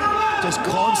 Just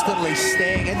constantly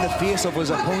staying in the face of his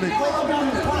opponent,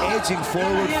 edging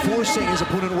forward, forcing his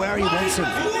opponent where he wants him.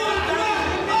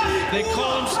 They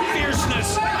call him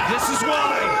fierceness. This is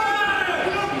why.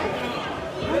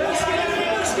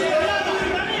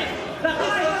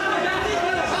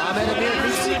 Ahmed Amir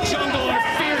needs to jungle or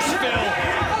fierce, Phil,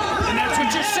 and that's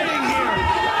what you're saying here.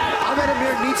 Ahmed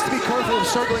Amir needs to be careful of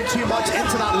circling too much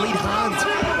into that lead hand,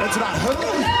 into that hook.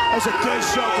 That's a good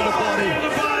shot to the body.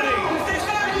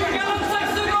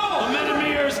 Ahmed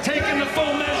Amir is taking the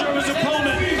full measure of his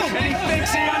opponent, and he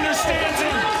thinks he understands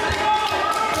him.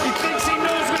 He thinks he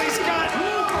knows what he's got,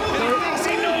 and he thinks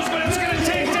he knows what it's going to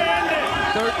take to end it.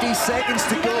 30 seconds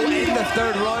to go in the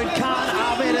third round. Can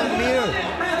Ahmed Amir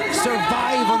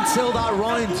survive until that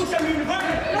round?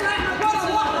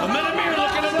 Ahmed Amir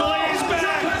looking to blaze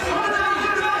back.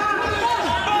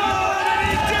 Oh, and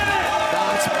he did it!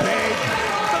 That's big.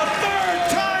 The third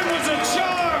time was a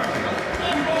charm.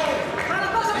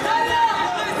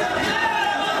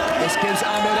 This gives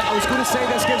Ahmed, I was going to say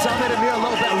this gives Ahmed Amir a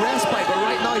little bit of respite, but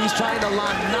right now he's trying to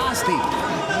land nasty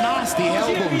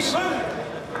elbows.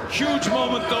 Huge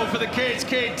moment, though, for the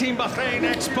KHK Team Bahrain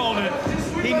exponent.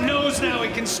 He knows now he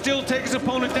can still take his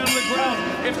opponent down to the ground.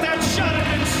 If that shot had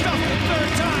been stuffed the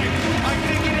third time, I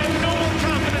think he'd have no more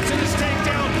confidence in his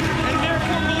takedown, and there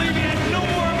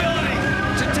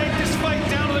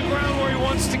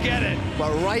wants to get it.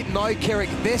 But right now, Carrick,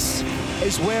 this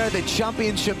is where the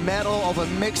championship medal of a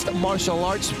mixed martial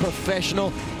arts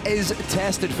professional is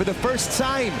tested. For the first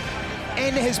time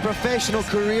in his professional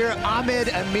career, Ahmed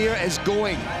Amir is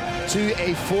going to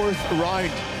a 4th round.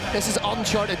 This is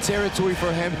uncharted territory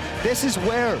for him. This is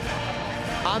where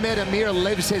Ahmed Amir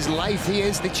lives his life. He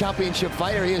is the championship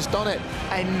fighter. He has done it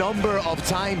a number of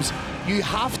times. You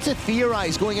have to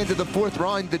theorize going into the 4th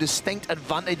round, the distinct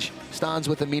advantage stands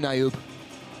with Amin Ayub.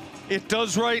 It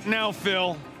does right now,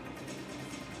 Phil.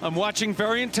 I'm watching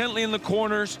very intently in the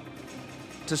corners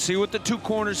to see what the 2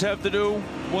 corners have to do.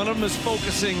 One of them is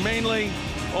focusing mainly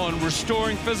on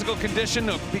restoring physical condition,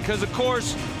 because of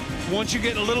course, once you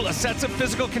get a sense of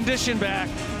physical condition back,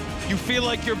 you feel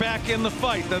like you're back in the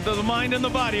fight. The mind and the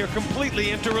body are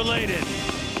completely interrelated.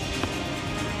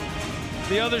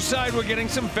 The other side, we're getting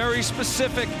some very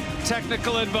specific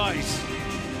technical advice.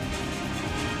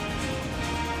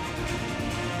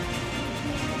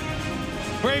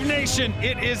 Brave Nation,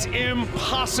 it is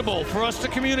impossible for us to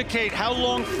communicate how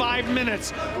long 5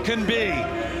 minutes can be.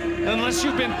 Unless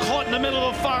you've been caught in the middle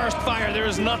of a forest fire, there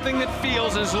is nothing that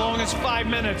feels as long as 5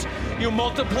 minutes. You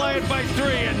multiply it by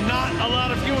 3, and not a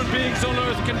lot of human beings on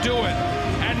earth can do it.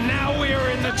 And now we are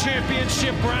in the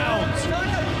championship rounds.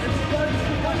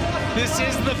 This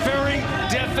is the very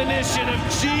definition of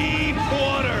deep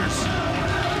waters.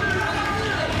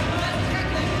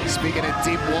 Speaking of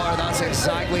deep water, that's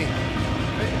exactly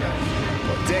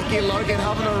what Dickie Larkin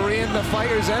having to rein the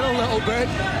fighters in a little bit.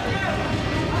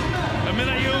 Amin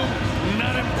Ayub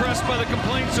not impressed by the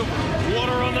complaints of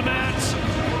water on the mats.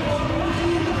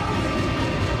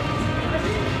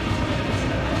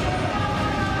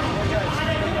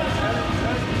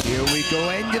 Here we go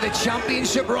into the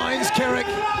championship rounds, Carrick.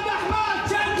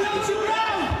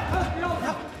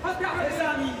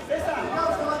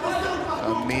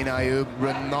 Amin Ayub,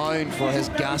 renowned for his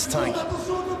gas tank,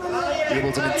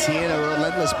 able to maintain a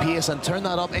relentless pace and turn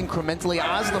that up incrementally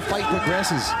as the fight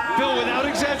progresses. Phil, without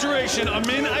exaggeration,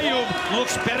 Amin Ayub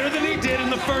looks better than he did in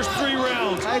the first 3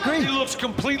 rounds. I agree. He looks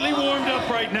completely warmed up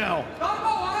right now.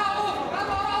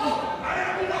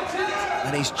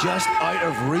 And he's just out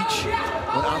of reach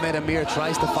when Ahmed Amir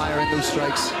tries to fire in those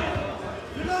strikes.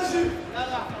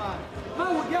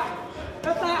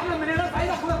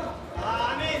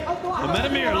 Ahmed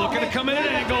Amir looking to come in at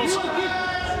angles,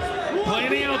 playing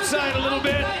the outside a little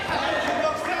bit.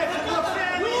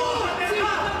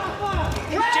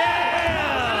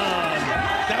 Jam!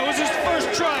 That was his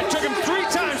first try. It took him 3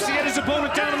 times to get his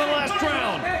opponent down in the last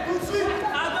round.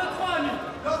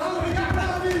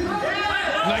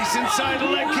 Nice inside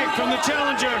leg kick from the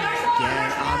challenger.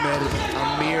 Again, Ahmed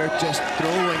Amir just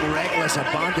throwing reckless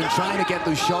abandon, trying to get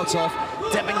those shots off,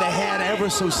 dipping the head ever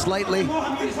so slightly.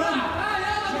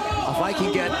 If I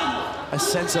can get a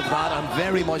sense of that, I'm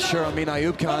very much sure Amin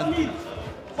Ayub can.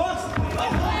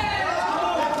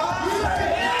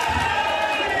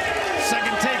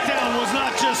 Second takedown was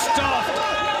not just stopped.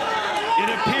 It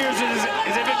appears as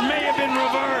if it may have been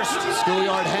reversed.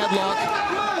 Schoolyard headlock.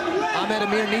 Ahmed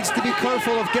Amir needs to be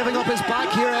careful of giving up his back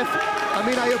here if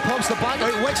Amin Ayub pumps the back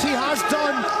out, which he has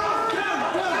done.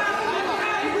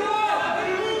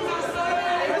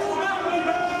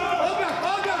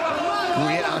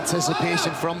 Great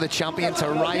anticipation from the champion to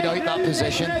ride out that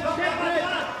position.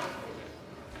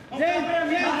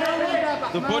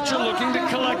 The Butcher looking to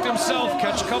collect himself,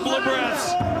 catch a couple of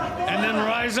breaths, and then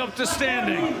rise up to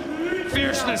standing.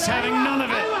 Fierceness, having none of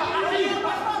it.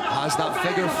 Has that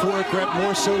figure 4 grip,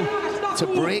 more so to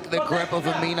break the grip of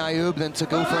Amin Ayub than to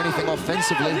go for anything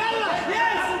offensively.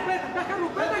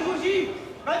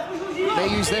 They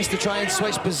use this to try and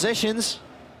switch positions.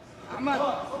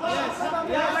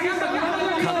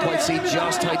 Can't quite see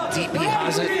just how deep he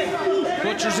has it.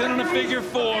 Butcher's in a figure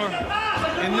 4.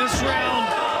 In this round,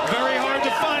 very hard to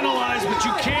finalize, but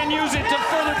you can use it to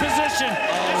further position,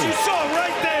 as you saw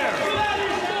right there.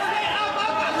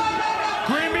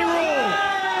 Grammy roll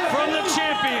from the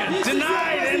champion.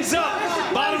 Denied, ends up.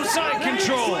 Bottom side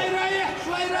control.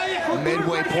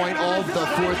 Midway point of the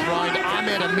 4th round.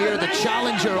 Ahmed Amir, the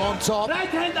challenger, on top.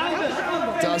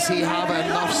 Does he have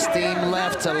enough steam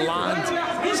left to land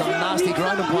some nasty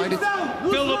ground and pound?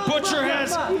 Bill the Butcher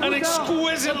has an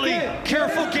exquisitely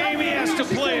careful game he has to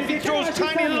play. If he throws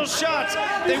tiny little shots,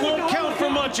 they won't count for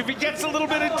much. If he gets a little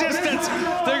bit of distance,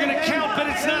 they're going to count, but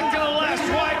it's not going to last.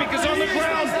 Why? Because on the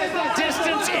ground,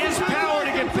 distance is power.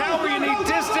 To get power, you need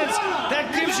distance.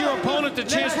 That gives your opponent the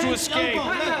chance to escape.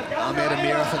 Ahmed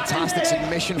Amir, a fantastic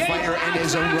submission fighter in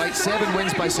his own right. 7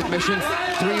 wins by submission,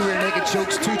 3 rear naked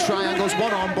chokes, 2 triangles,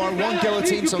 1 armbar, 1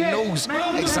 guillotine, so knows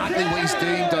exactly what he's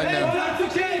doing down there.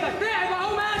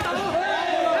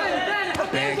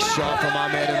 shot from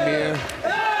Ahmed Amir.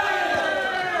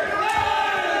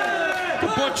 The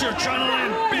Butcher trying to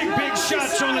land big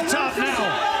shots from the top now.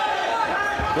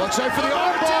 Watch out for the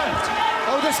armbar.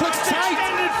 Oh, this looks tight.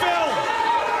 Extended, Phil.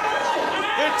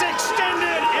 It's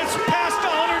extended. It's past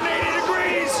 180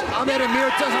 degrees. Ahmed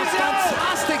Amir does a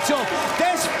fantastic job.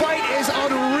 This fight is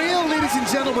unreal, ladies and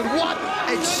gentlemen. What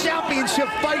a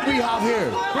championship fight we have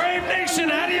here. Brave Nation,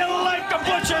 how do you like the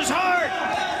Butcher's heart?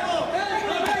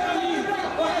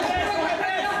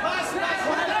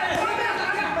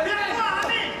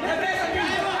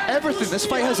 Everything. This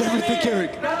fight has everything,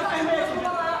 Eric.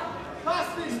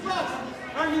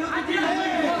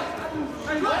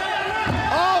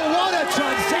 Oh, what a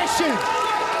transition!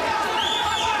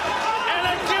 And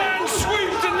again,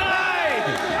 sweep denied.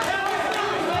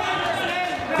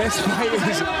 This fight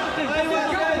is...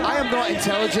 I am not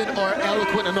intelligent or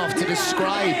eloquent enough to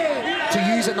describe, to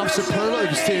use enough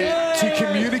superlatives to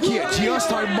communicate just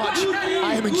how much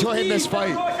I am enjoying this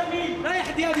fight.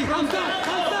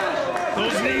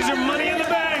 Those knees are money in the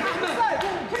bank.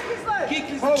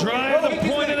 Drive the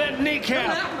point of that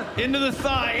kneecap into the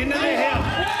thigh, into the hip.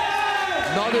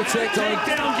 Another takedown.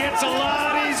 Takedown gets a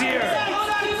lot easier.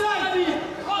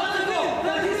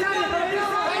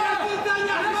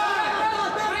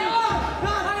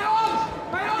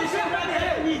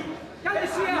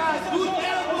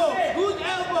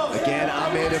 Again,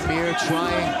 Ahmed Amir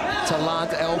trying to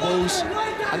land elbows.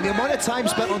 And the amount of time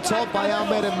spent on top by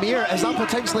Ahmed Amir, is that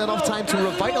potentially enough time to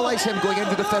revitalize him going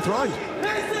into the 5th round?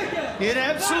 It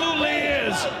absolutely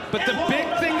is. But the big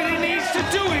thing that he needs to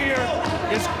do here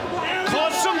is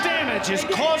cause some damage, is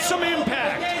cause some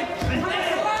impact.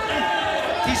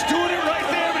 He's doing it right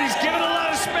there, but he's giving a lot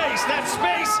of space. That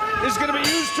space is going to be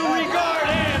used to regard,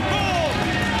 and boom!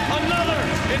 Another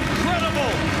incredible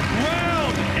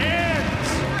round ends.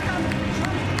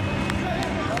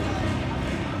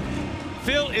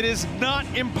 Phil, it is not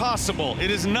impossible. It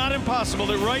is not impossible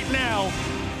that right now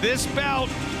this bout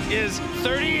is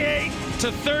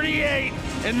 38-38,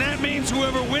 and that means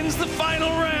whoever wins the final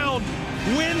round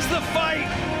wins the fight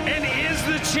and is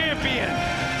the champion.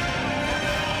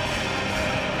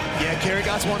 Yeah, Kerry,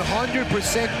 that's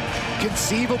 100%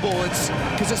 conceivable. It's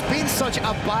because it's been such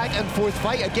a back and forth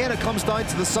fight. Again, it comes down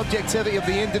to the subjectivity of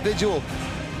the individual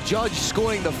judge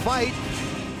scoring the fight.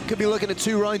 Could be looking at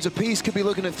 2 rounds apiece, could be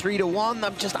looking at 3-1.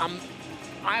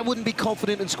 I wouldn't be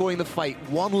confident in scoring the fight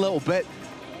one little bit.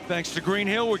 Thanks to Green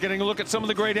Hill, we're getting a look at some of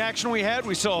the great action we had.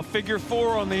 We saw a figure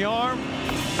 4 on the arm.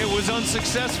 It was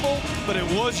unsuccessful, but it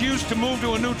was used to move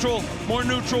to a neutral, more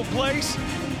neutral place.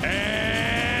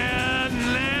 And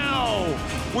now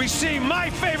we see my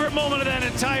favorite moment of that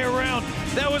entire round.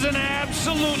 That was an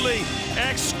absolutely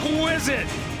exquisite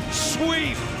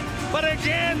sweep. But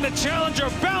again, the challenger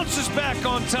bounces back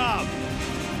on top,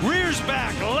 rears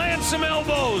back, lands some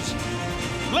elbows.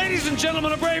 Ladies and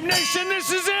gentlemen of Brave Nation,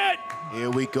 this is it. Here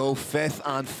we go, 5th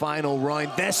and final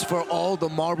round. This for all the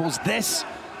marbles. This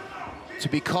to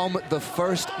become the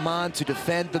first man to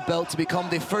defend the belt, to become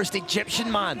the first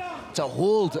Egyptian man to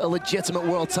hold a legitimate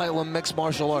world title in mixed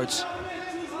martial arts.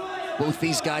 Both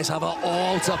these guys have it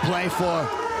all to play for.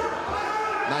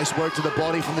 Nice work to the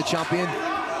body from the champion.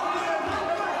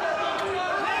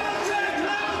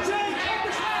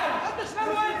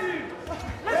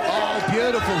 Oh,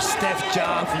 beautiful stiff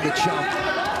jab from the champ.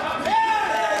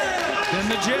 Then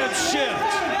the jab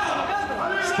shift.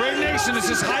 Brave Nation, this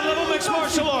is high-level mixed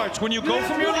martial arts. When you go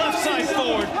from your left side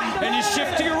forward and you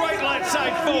shift to your right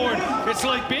side forward, it's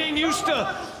like being used to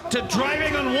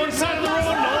driving on one side of the road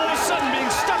and all of a sudden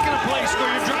being stuck in a place where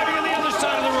you're driving on the other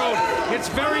side of the road. It's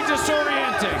very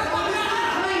disorienting.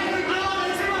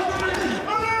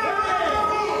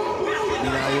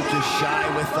 He's just shy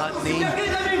with that knee.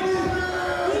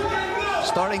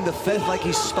 Starting the 5th like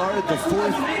he started the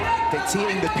 4th,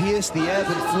 dictating the pace, the ebb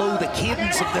and flow, the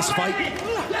cadence of this fight.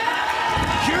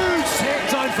 Huge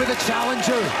takedown for the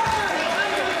challenger.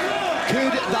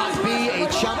 Could that be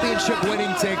a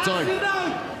championship-winning takedown?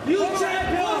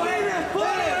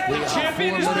 The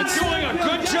champion has been doing a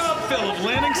good job, Phil, of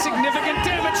landing significant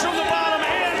damage from the bottom,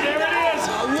 and there it is.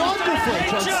 A wonderful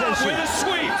transition. With the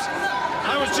sweeps.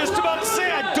 I was just about to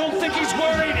say, I don't think he's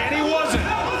worried, and he wasn't.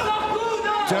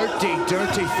 Dirty,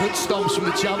 dirty foot stomps from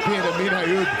the champion,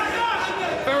 MENA.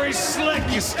 Very slick.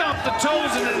 You stomp the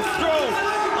toes and then throw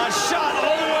a shot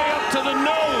all the way up to the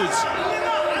nose,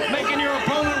 making your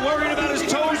opponent worried about his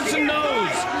toes and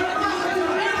nose.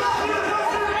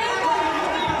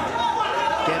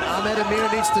 Again, Ahmed Amir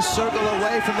needs to circle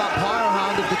away from that power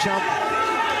hand of the champ.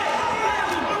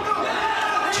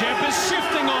 Champ is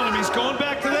shifting on him. He's going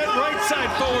back to that right side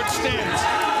forward stance.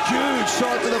 Huge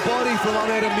shot to the body from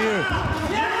Ahmed Amir.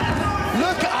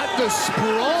 Look at the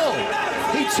sprawl.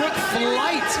 He took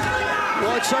flight.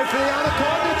 Watch out for the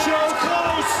anaconda choke.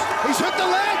 Close. He's hooked the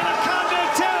leg. Anaconda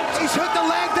attempt. He's hooked the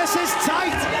leg. This is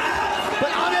tight.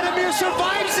 But Ahmed Amir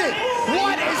survives it.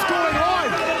 What is going on?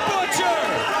 Butcher.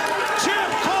 Chip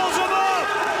calls him up.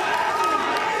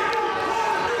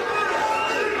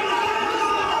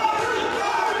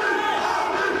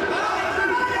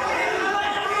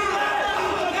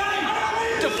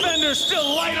 Defender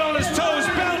still light on his toes,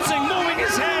 bouncing, moving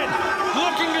his head,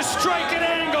 looking to strike at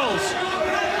angles,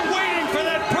 waiting for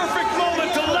that perfect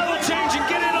moment to level change and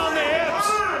get in on the hips.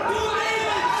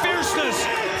 Fierceness,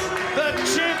 the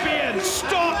champion,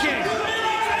 stalking.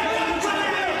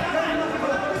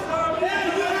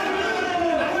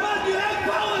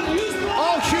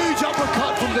 Oh, huge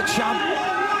uppercut from the champ.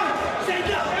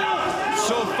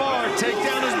 So far,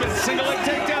 takedown has been, single leg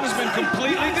takedown has been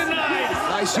completely denied.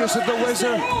 Nice use of the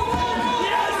whizzer. Oh,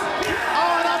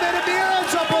 and Ahmed Amir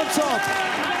ends up on top.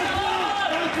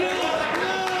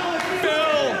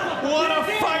 Bill, what a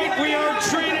fight we are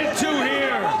treated to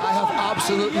here. I have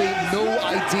absolutely no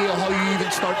idea how you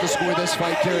even start to score this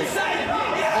fight, Kerry.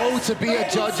 Oh, to be a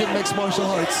judge in mixed martial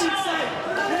arts.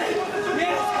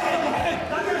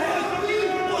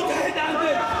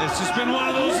 This has been one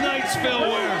of those nights, Phil,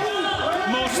 where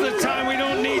most of the time we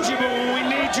don't need you, but when we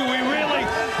need you, we really,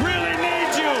 really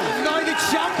need you. Now the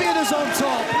champion is on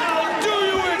top.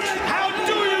 How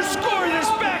do you score this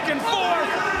back and forth?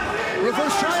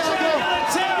 Reverse triangle.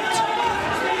 Attempt.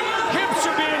 Hips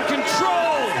are being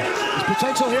controlled. There's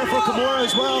potential here for Kimura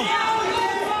as well.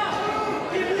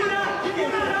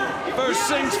 First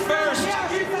things first.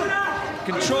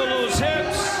 Control those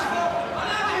hips.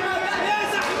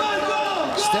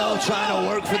 Still trying to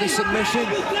work for the submission.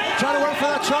 Trying to work for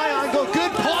that triangle.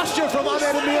 Good posture from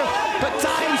Ahmed Amir, but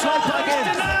dives right back in.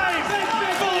 Denied.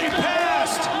 Fully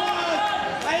passed.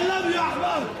 I love you,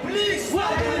 Ahmed. Please.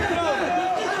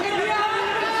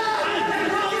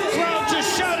 Crowd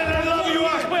just shouted, I love you,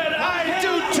 Ahmed. I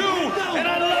do too, and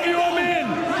I love you, Amin.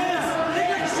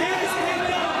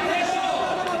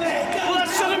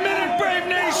 Less than a minute, Brave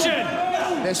Nation.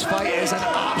 This fight is an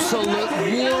absolute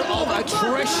war of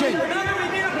attrition.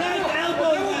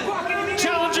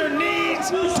 Challenger needs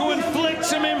to inflict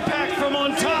some impact from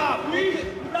on top.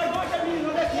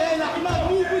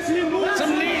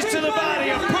 Some knees to the body,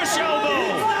 a push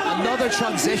elbow. Another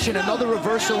transition, another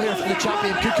reversal here from the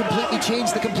champion could completely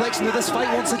change the complexion of this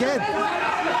fight once again.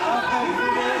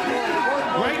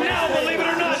 Right now, believe it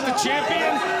or not, the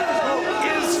champion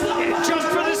is, just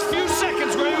for this few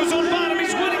seconds where he was on bottom,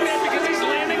 he's winning that because he's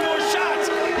landing more shots.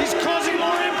 He's causing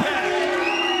more impact.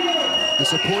 The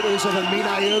supporters of Amin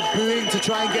Ayub booing to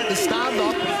try and get the stand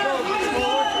up.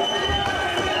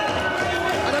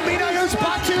 And Amin Ayub's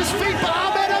back to his feet, but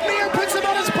Ahmed Amir puts him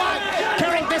on his back.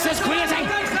 Kerry, this is crazy.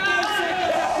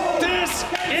 This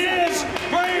is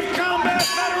Brave Combat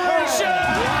Federation.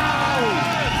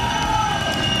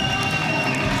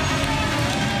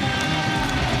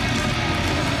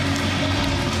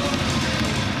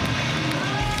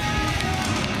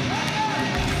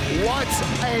 What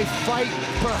a fight.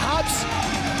 Perhaps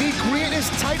the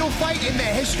greatest title fight in the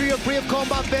history of Brave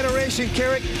Combat Federation,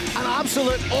 Carrick. An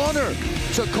absolute honor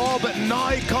to call, but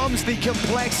now comes the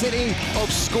complexity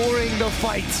of scoring the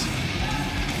fight.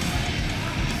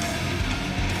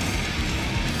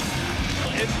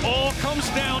 It all comes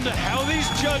down to how these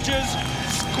judges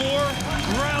score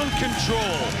ground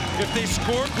control. If they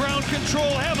score ground control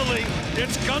heavily,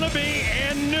 it's gonna be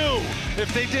and new.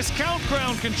 If they discount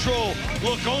ground control,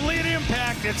 look only at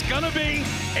impact, it's gonna be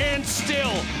and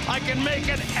still. I can make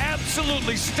an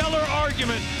absolutely stellar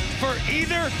argument for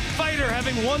either fighter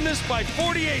having won this by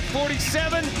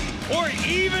 48-47 or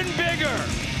even bigger.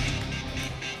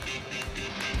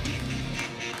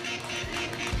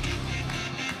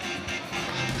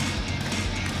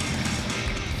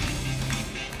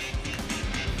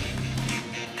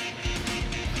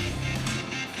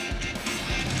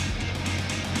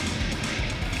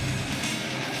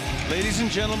 Ladies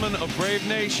and gentlemen of Brave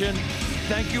Nation,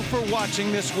 thank you for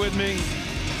watching this with me.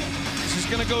 This is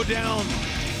gonna go down,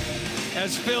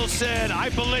 as Phil said, I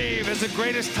believe, as the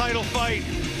greatest title fight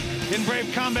in Brave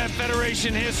Combat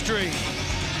Federation history.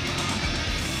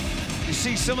 You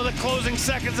see some of the closing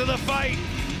seconds of the fight.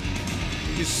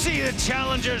 You see the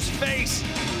challenger's face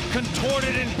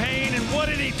contorted in pain, and what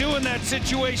did he do in that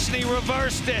situation? He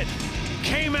reversed it,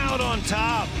 came out on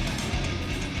top.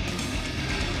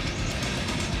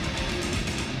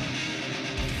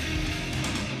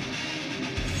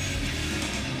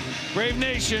 Brave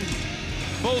Nation,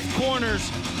 both corners,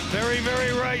 very,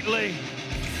 very rightly,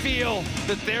 feel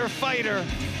that their fighter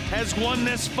has won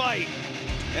this fight.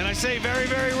 And I say very,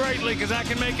 very rightly, because I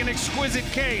can make an exquisite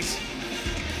case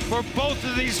for both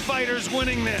of these fighters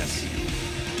winning this.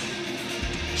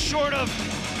 Short of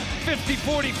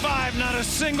 50-45, not a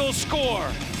single score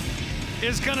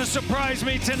is gonna surprise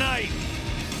me tonight.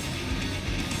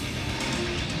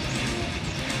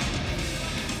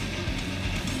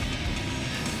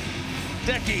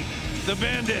 Decky, the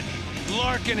Bandit,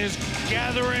 Larkin is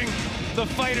gathering the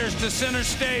fighters to center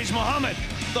stage. Muhammad,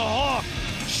 the Hawk,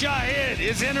 Shahid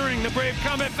is entering the Brave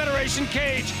Combat Federation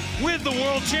cage with the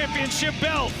World Championship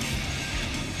belt.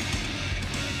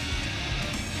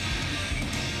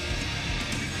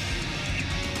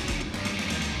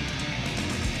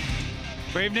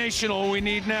 Brave Nation, all we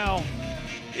need now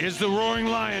is the Roaring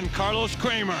Lion, Carlos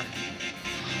Kramer.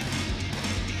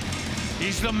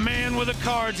 He's the man with the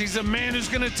cards. He's the man who's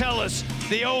going to tell us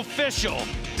the official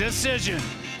decision.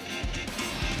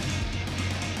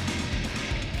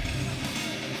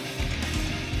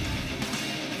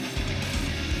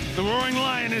 The Roaring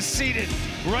Lion is seated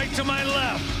right to my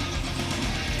left.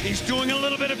 He's doing a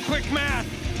little bit of quick math.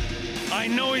 I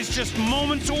know he's just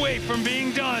moments away from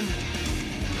being done.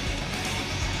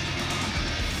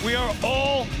 We are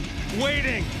all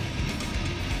waiting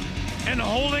and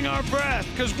holding our breath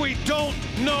because we don't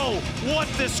know what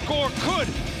this score could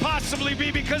possibly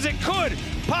be, because it could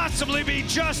possibly be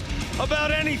just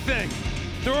about anything.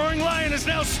 The Roaring Lion is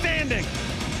now standing,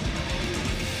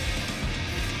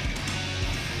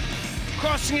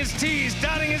 crossing his T's,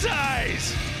 dotting his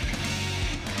I's.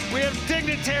 We have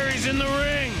dignitaries in the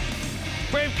ring.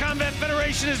 Brave Combat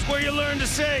Federation is where you learn to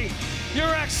say,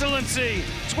 Your Excellency.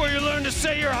 It's where you learn to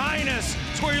say, Your Highness.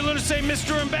 It's where you learn to say,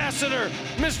 Mr. Ambassador,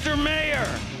 Mr. Mayor.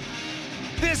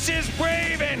 This is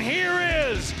Brave, and here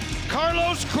is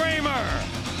Carlos Kramer.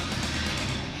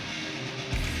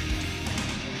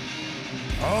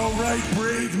 All right,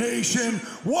 Brave Nation,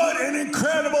 what an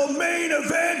incredible main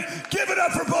event. Give it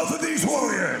up for both of these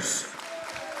warriors.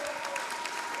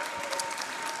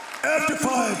 After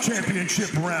 5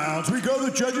 championship rounds, we go to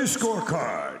the judges'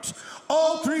 scorecards.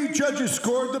 All 3 judges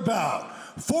scored the bout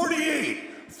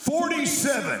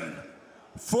 48-47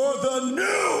 for the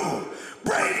new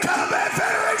Brave Combat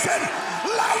Federation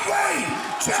Lightweight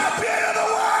Champion of the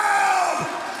World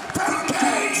from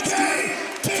Cage K,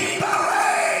 Team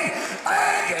Bahrain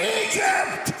and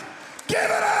Egypt. Give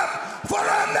it up for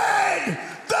Ahmed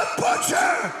the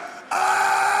Butcher Amir.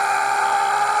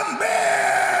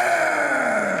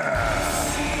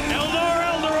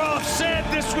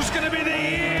 This was going to be the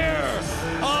year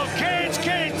of Cage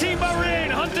K, Team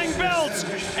Bahrain, hunting belts,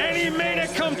 and he made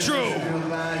it come true.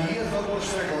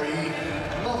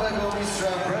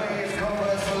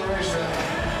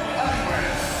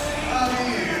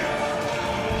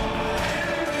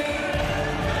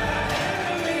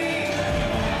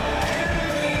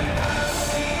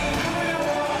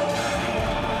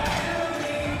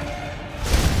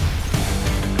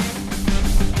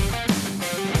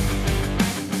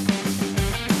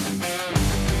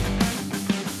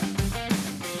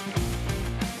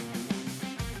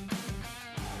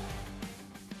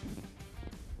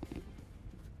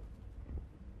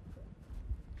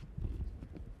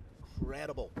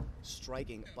 Incredible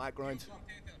striking background.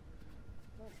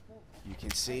 You can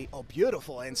see, oh,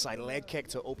 beautiful inside leg kick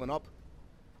to open up.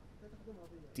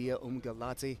 Dia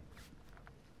Galati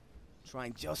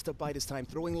trying just to bide his time,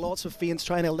 throwing lots of feints,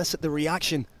 trying to elicit the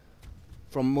reaction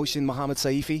from Mohsen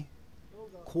Mohammedseifi.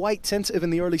 Quite tentative in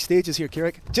the early stages here,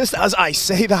 Kirik. Just as I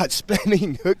say that,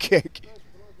 spinning hook kick.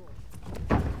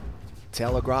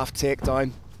 Telegraph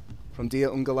takedown from Dia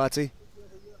Galati.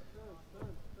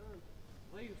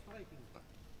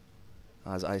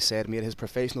 As I said, made his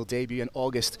professional debut in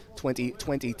August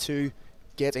 2022,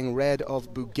 getting rid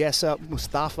of Bugessa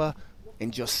Mustafa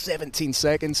in just 17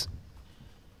 seconds.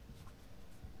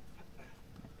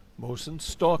 Mohsen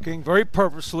stalking very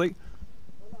purposely.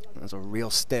 There's a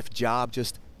real stiff jab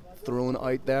just thrown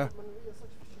out there.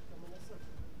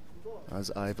 As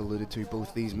I've alluded to,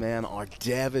 both these men are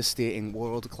devastating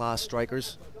world-class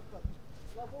strikers.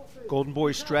 Golden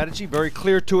Boy's strategy very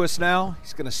clear to us now.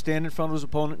 He's going to stand in front of his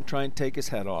opponent and try and take his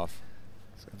head off.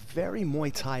 It's a very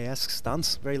Muay Thai-esque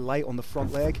stance, very light on the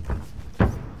front leg.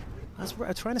 That's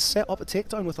trying to set up a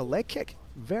takedown with a leg kick.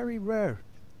 Very rare.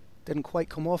 Didn't quite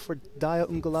come off for Dia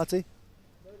Galati.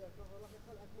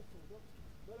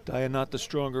 Dia not the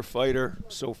stronger fighter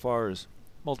so far, as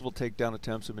multiple takedown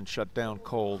attempts have been shut down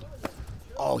cold.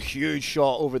 Oh, huge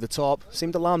shot over the top.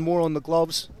 Seemed to land more on the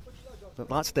gloves. But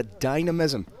that's the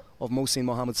dynamism of Mohsen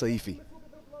Mohammedseifi.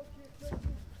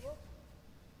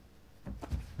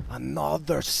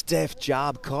 Another stiff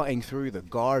jab cutting through the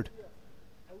guard.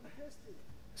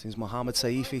 Seems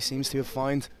Mohammedseifi seems to have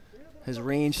found his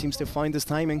range, seems to have found his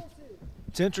timing.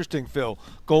 It's interesting, Phil.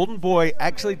 Golden Boy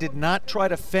actually did not try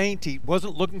to feint. He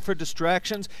wasn't looking for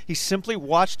distractions. He simply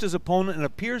watched his opponent and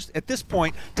appears at this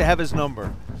point to have his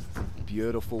number.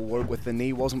 Beautiful work with the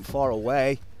knee, wasn't far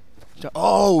away.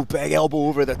 Oh, big elbow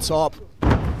over the top.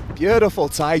 Beautiful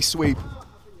tie sweep.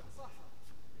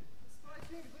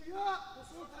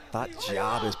 That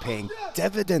jab is paying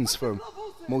dividends for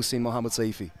Mohsen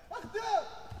Mohammedseifi.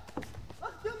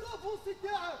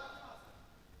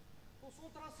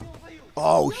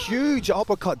 Oh, huge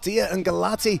uppercut. Dia and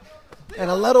Galati in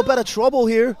a little bit of trouble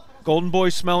here. Golden Boy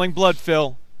smelling blood,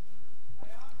 Phil.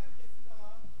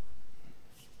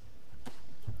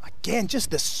 Again,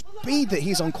 just the speed that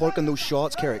he's uncorking those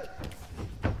shots, Carrick.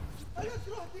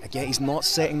 Again, he's not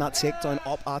setting that takedown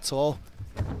up at all.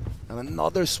 And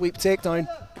another sweep takedown.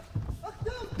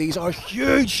 These are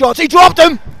huge shots. He dropped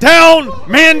him! Down,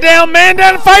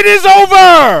 fight is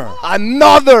over!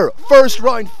 Another first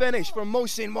round finish for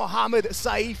Mohsen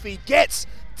Mohammedseifi. Gets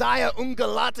Dia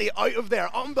Ungalati out of there.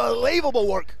 Unbelievable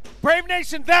work. Brave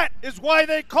Nation, that is why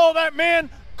they call that man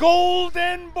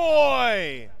Golden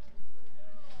Boy.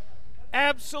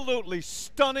 Absolutely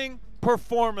stunning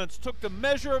performance. Took the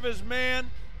measure of his man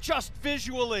just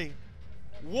visually.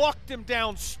 Walked him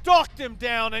down, stalked him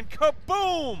down, and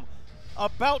kaboom!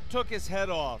 About took his head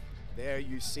off. There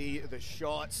you see the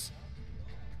shots.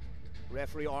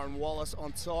 Referee Aaron Wallace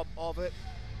on top of it.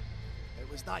 It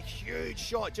was that huge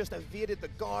shot, just evaded the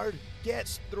guard,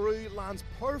 gets through, lands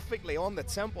perfectly on the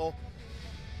temple.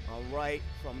 All right,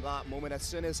 from that moment, as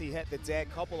soon as he hit the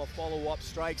deck, couple of follow-up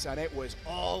strikes, and it was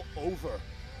all over.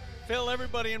 Phil,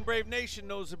 everybody in Brave Nation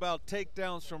knows about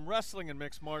takedowns from wrestling and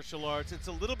mixed martial arts. It's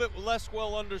a little bit less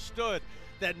well understood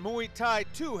that Muay Thai,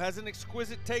 too, has an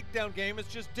exquisite takedown game.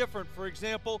 It's just different. For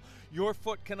example, your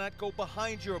foot cannot go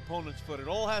behind your opponent's foot. It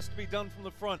all has to be done from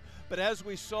the front. But as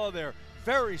we saw there,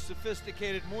 very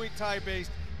sophisticated Muay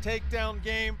Thai-based takedown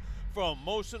game from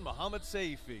Mohsen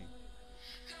Mohammedseifi.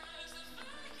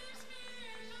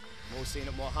 Mohsen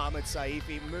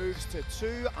Mohammedseifi moves to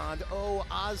 2-0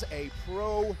 as a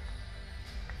pro.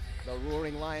 The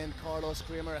Roaring Lion, Carlos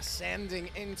Kramer, ascending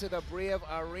into the Brave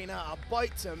Arena,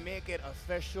 about to make it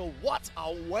official. What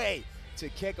a way to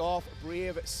kick off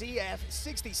Brave CF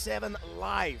 67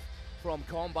 live from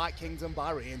Combat Kingdom,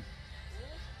 Bahrain.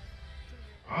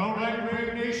 All right,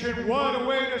 Brave Nation, what a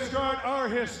way to start our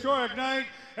historic night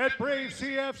at Brave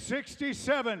CF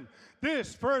 67.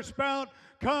 This first bout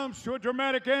comes to a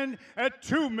dramatic end at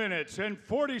 2 minutes and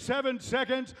 47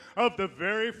 seconds of the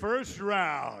very first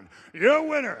round. Your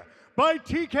winner by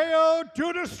TKO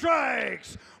due to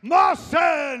strikes,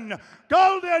 Mohsen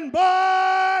Golden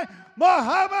Boy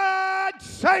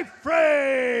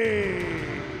Mohammedseifi.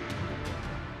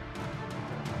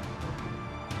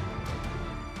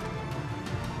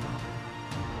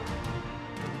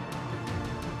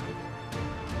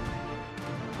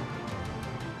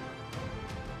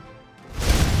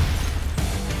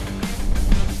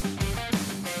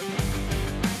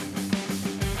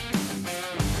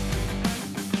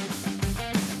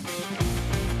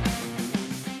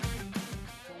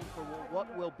 What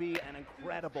will be an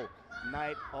incredible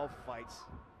night of fights.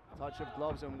 Touch of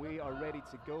gloves and we are ready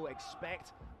to go.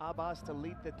 Expect Abbas to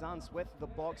lead the dance with the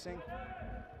boxing.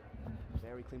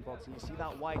 Very clean boxing. You see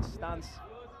that wide stance.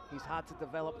 He's had to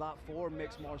develop that for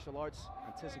mixed martial arts.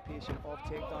 Anticipation of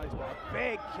takedowns, but a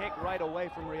big kick right away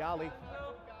from Reali.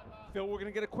 Phil, we're going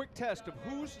to get a quick test of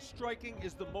whose striking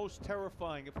is the most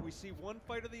terrifying. If we see one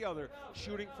fight or the other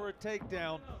shooting for a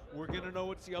takedown, we're going to know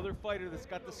it's the other fighter that's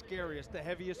got the scariest, the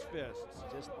heaviest fists.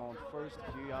 Just on first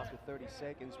cue after 30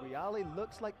 seconds, Reali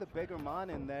looks like the bigger man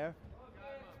in there.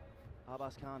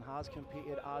 Abbas Khan has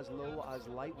competed as low as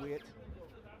lightweight.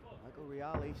 Michael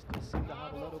Reali still seems to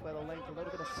have a little bit of length, a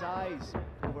little bit of size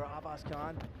over Abbas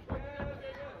Khan.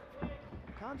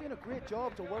 Khan doing a great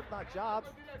job to work that jab.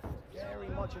 Very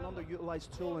much an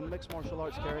underutilized tool in mixed martial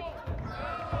arts, Carrick.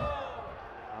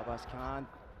 Abbas Khan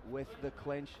with the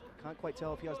clinch. Can't quite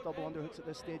tell if he has double underhooks at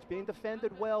this stage. Being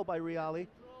defended well by Reali.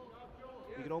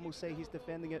 You could almost say he's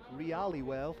defending it Reali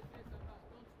well.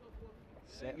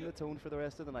 Setting the tone for the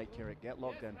rest of the night, Carrick. Get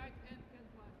locked in.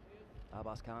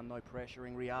 Abbas Khan now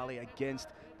pressuring Reali against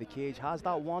the cage. Has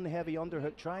that one heavy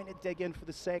underhook, trying to dig in for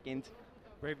the second.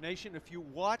 Brave Nation, if you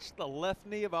watch the left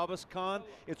knee of Abbas Khan,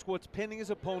 it's what's pinning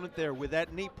his opponent there. With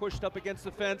that knee pushed up against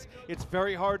the fence, it's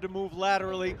very hard to move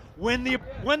laterally. When the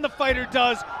fighter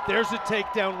does, there's a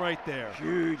takedown right there.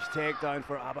 Huge takedown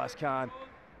for Abbas Khan.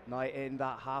 Now in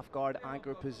that half guard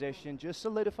anchor position, just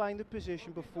solidifying the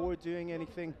position before doing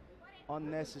anything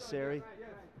unnecessary.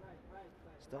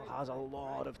 Still has a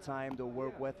lot of time to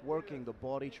work with, working the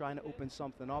body, trying to open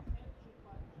something up.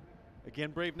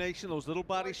 Again, Brave Nation, those little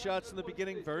body shots in the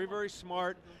beginning, very, very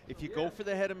smart. If you go for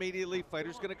the head immediately,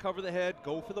 fighter's going to cover the head,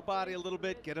 go for the body a little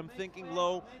bit, get him thinking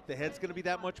low, the head's going to be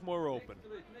that much more open.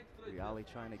 Riali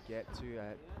trying to get to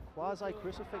a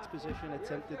quasi-crucifix position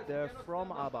attempted there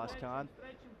from Abbas Khan.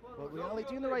 But Riali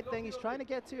doing the right thing. He's trying to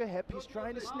get to a hip. He's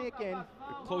trying to sneak in.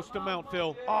 Get close to mount,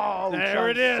 Phil. Oh, there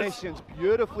it is. Transitions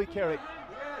beautifully, Carrick.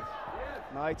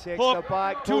 Now he takes Hook. the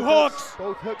back. Two hooks.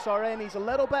 Both hooks are in. He's a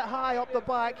little bit high up the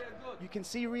back. You can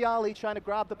see Riali trying to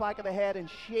grab the back of the head and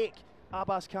shake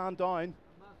Abbas Khan down.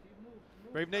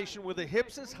 Brave Nation, with the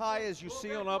hips as high as you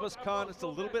see on Abbas Khan, it's a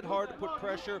little bit hard to put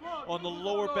pressure on the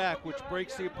lower back, which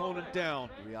breaks the opponent down.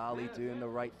 Riali doing the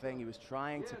right thing. He was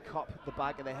trying to cup the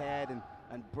back of the head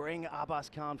and bring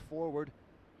Abbas Khan forward.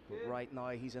 But right now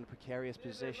he's in a precarious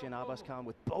position. Abbas Khan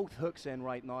with both hooks in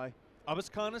right now. Abbas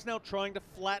Khan is now trying to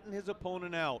flatten his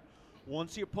opponent out.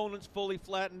 Once the opponent's fully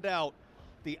flattened out,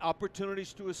 the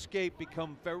opportunities to escape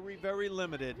become very, very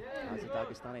limited. As the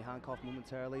Dagestani handcuffed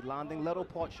momentarily, landing little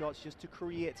pot shots just to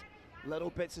create little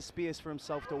bits of space for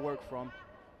himself to work from.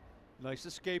 Nice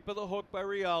escape of the hook by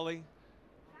Riali.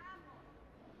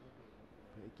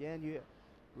 But again,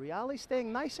 Riali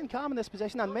staying nice and calm in this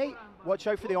position. And mate, watch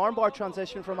out for the armbar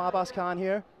transition from Abbas Khan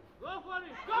here. Go for it!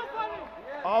 Go for it!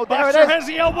 Oh, there Boxer it is. has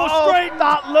the elbow straight.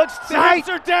 That looks The tight. hips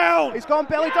are down. He's gone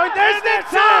belly down. There's the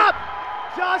tap!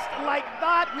 Just like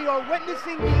that, we are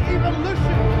witnessing the evolution.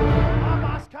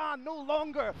 Abbas Khan no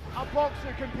longer a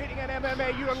boxer competing in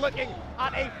MMA. You are looking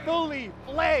at a fully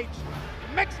fledged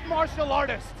mixed martial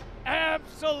artist.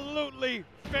 Absolutely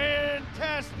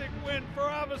fantastic win for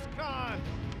Abbas Khan.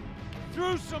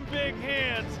 Threw some big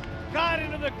hands, got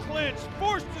into the clinch,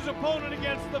 forced his opponent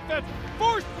against the fence,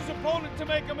 forced his opponent to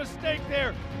make a mistake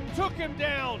there, took him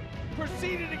down,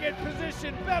 proceeded to get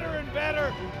positioned better and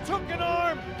better, took an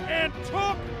arm and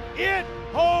took it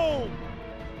home.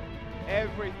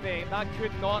 Everything that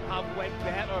could not have went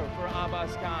better for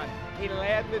Abbas Khan. He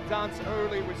led the dance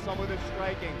early with some of the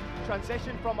striking.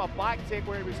 Transitioned from a back take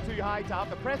where he was too high to have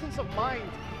the presence of mind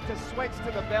to switch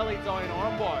to the belly down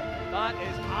armbar. That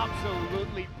is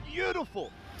absolutely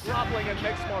beautiful grappling in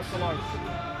mixed martial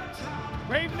arts.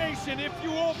 Brave Nation, if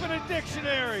you open a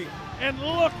dictionary and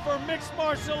look for mixed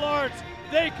martial arts,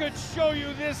 they could show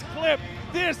you this clip.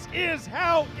 This is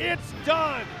how it's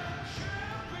done.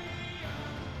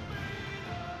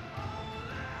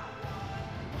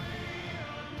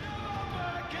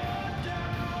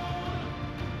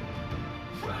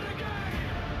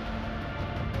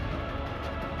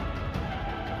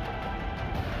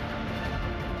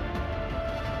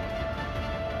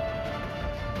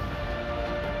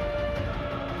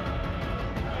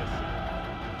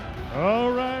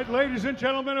 All right, ladies and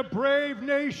gentlemen of Brave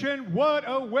Nation, what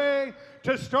a way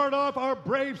to start off our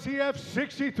Brave CF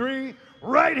 63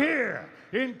 right here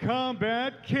in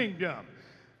Combat Kingdom.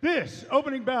 This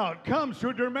opening bout comes to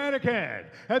a dramatic end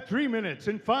at 3 minutes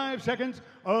and 5 seconds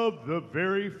of the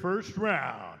very first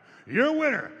round. Your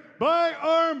winner by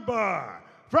armbar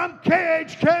from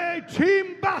KHK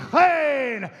Team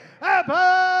Bahrain,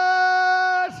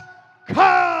 Abbas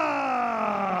Khan.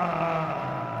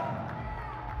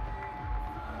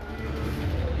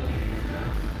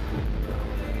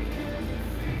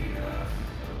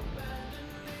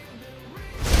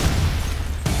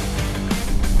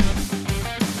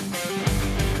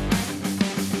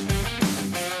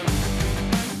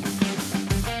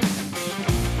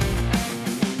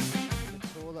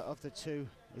 Of the two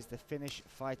is the Finnish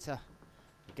fighter.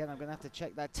 Again, I'm going to have to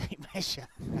check that tape measure.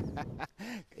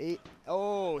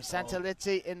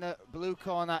 Santalitti in the blue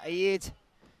corner, Aid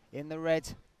in the red.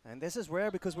 And this is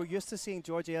rare because we're used to seeing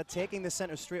Georgia taking the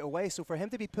center straight away, so for him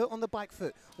to be put on the back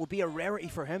foot will be a rarity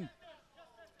for him.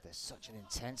 There's such an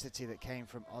intensity that came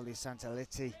from Olli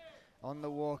Santalitti on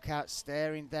the walkout,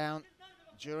 staring down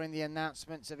during the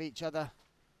announcements of each other.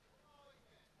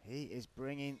 He is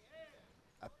bringing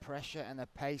a pressure and a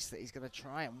pace that he's going to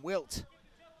try and wilt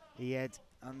Ied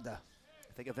under.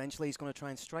 I think eventually he's going to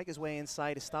try and strike his way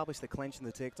inside, establish the clinch and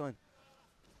the takedown.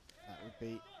 That would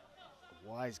be a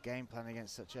wise game plan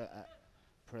against such a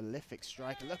prolific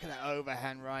striker. Look at that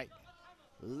overhand right,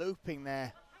 looping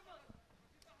there.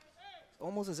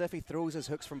 Almost as if he throws his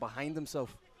hooks from behind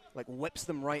himself, like whips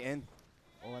them right in.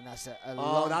 Oh, and that's a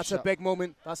long that's shot. a big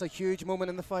moment. That's a huge moment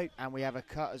in the fight. And we have a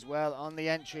cut as well on the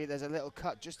entry. There's a little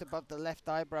cut just above the left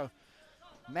eyebrow.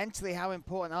 Mentally, how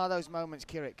important are those moments,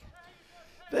 Kirik?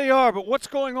 They are, but what's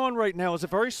going on right now is a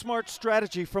very smart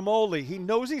strategy from Olli. He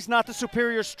knows he's not the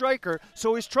superior striker,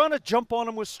 so he's trying to jump on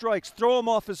him with strikes, throw him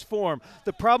off his form.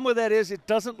 The problem with that is it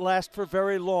doesn't last for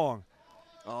very long.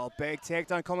 Oh, big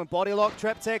takedown coming. Body lock,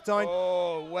 trip takedown.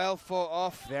 Oh, well fought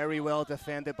off. Very well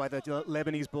defended by the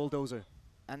Lebanese bulldozer.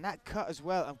 And that cut as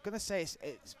well, I'm going to say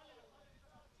it's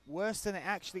worse than it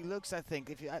actually looks, I think.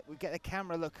 If we get the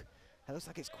camera look, it looks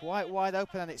like it's quite wide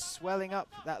open and it's swelling up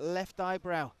that left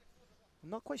eyebrow. I'm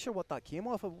not quite sure what that came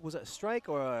off of. Was it a strike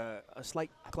or a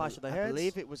slight clash of the heads? I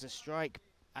believe it was a strike.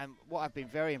 And what I've been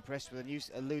very impressed with, and you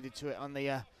alluded to it on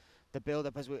the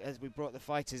build-up as we brought the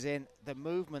fighters in, the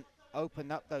movement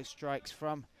opened up those strikes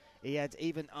from Iyad,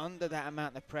 even under that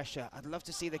amount of pressure. I'd love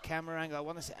to see the camera angle. I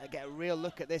want to get a real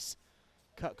look at this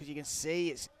cut because you can see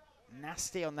it's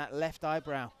nasty on that left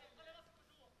eyebrow.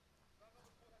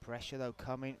 Pressure, though,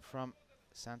 coming from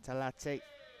Santalati.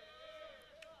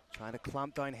 Trying to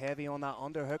clamp down heavy on that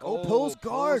underhook. Oh, pulls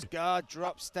guard. Pulls guard,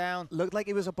 drops down. Looked like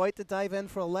he was about to dive in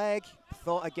for a leg.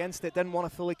 Thought against it, didn't want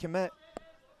to fully commit.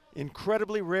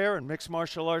 Incredibly rare in mixed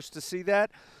martial arts to see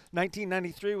that.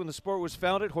 1993, when the sport was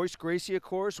founded, Royce Gracie, of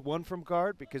course, won from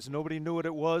guard because nobody knew what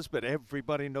it was, but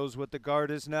everybody knows what the guard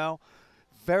is now.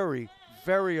 Very,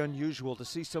 very unusual to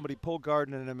see somebody pull guard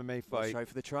in an MMA fight. Try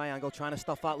for the triangle, trying to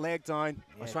stuff that leg down.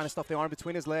 Yeah, trying to stuff the arm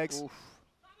between his legs. Oof.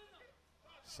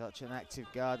 Such an active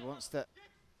guard, wants to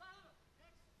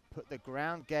put the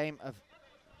ground game of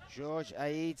George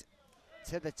Aid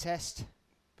to the test.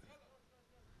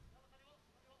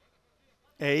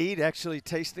 Aid actually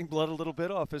tasting blood a little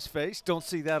bit off his face. Don't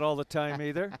see that all the time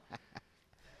either.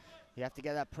 You have to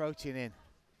get that protein in.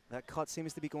 That cut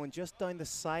seems to be going just down the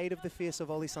side of the face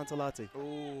of Ali Santalati.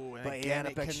 Oh, and but again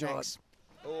a big shot.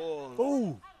 Oh,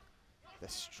 ooh. The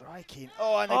striking.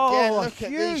 Oh, and again, look a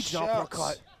at these huge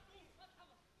uppercut.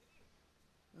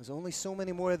 There's only so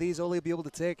many more of these Oli will be able to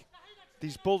take.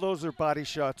 These bulldozer body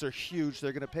shots are huge.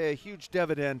 They're going to pay a huge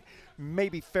dividend,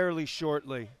 maybe fairly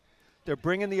shortly. They're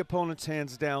bringing the opponent's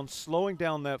hands down, slowing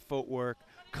down that footwork,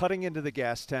 cutting into the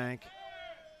gas tank.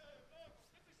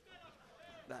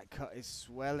 That cut is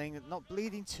swelling, not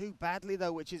bleeding too badly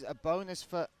though, which is a bonus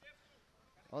for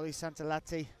Oli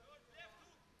Santalati.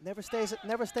 Never stays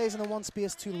in the one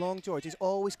space too long, George. He's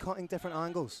always cutting different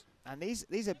angles. And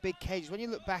these are big cages. When you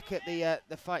look back at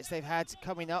the fights they've had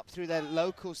coming up through their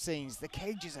local scenes, the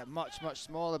cages are much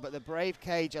smaller, but the Brave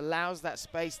cage allows that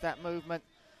space, that movement.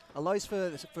 Allows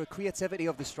for creativity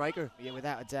of the striker. Yeah,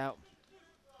 without a doubt.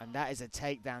 And that is a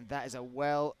takedown. That is a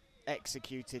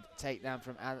well-executed takedown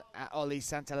from Oli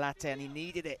Santalati, and he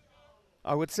needed it.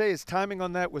 I would say his timing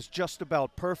on that was just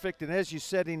about perfect, and as you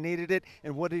said, he needed it,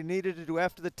 and what he needed to do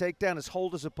after the takedown is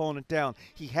hold his opponent down.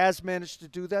 He has managed to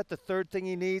do that. The third thing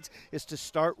he needs is to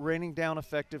start raining down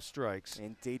effective strikes.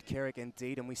 Indeed, Carrick,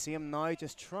 indeed, and we see him now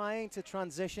just trying to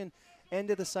transition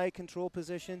into the side control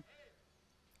position.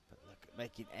 But look,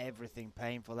 making everything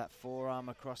painful. That forearm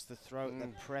across the throat, the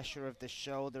pressure of the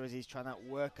shoulder as he's trying to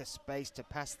work a space to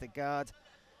pass the guard.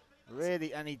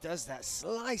 Really, and he does that,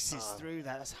 slices through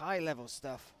that. That's high-level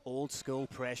stuff. Old school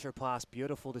pressure pass,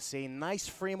 beautiful to see. Nice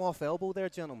frame off elbow there,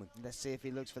 gentlemen. Let's see if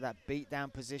he looks for that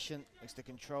beat-down position. Looks to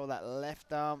control that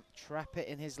left arm, trap it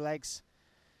in his legs.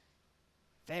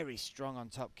 Very strong on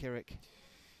top, Kirik.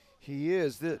 He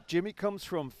is. Jimmy comes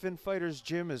from Finn Fighters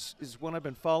Gym, is one I've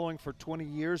been following for 20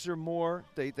 years or more.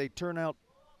 They turn out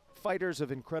fighters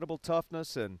of incredible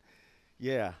toughness and,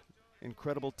 yeah,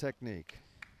 incredible technique.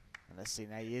 And let's see,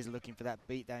 now he is looking for that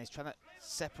beatdown. He's trying to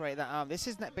separate that arm. This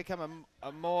has become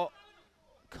a more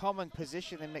common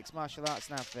position in mixed martial arts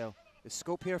now, Phil. The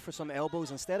scope here for some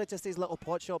elbows. Instead of just these little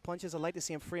pot shot punches, I'd like to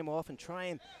see him frame off and try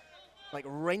and like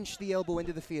wrench the elbow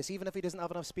into the face. Even if he doesn't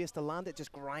have enough space to land it,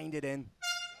 just grind it in.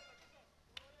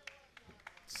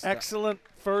 Excellent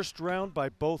first round by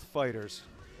both fighters.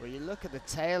 Well, you look at the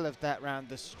tail of that round,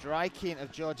 the striking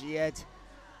of George Ed,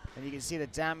 and you can see the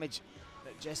damage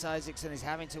that Jess Isaacson is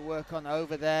having to work on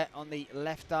over there on the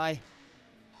left eye.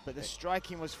 But the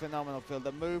striking was phenomenal, Phil.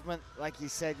 The movement, like you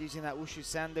said, using that Wushu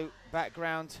Sandu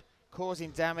background, causing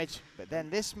damage. But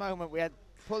then this moment, we had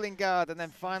pulling guard, and then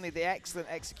finally the excellent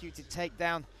executed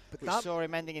takedown, but we saw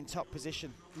him ending in top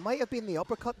position. Might have been the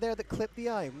uppercut there that clipped the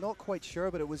eye. I'm not quite sure,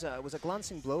 but it was a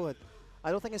glancing blow.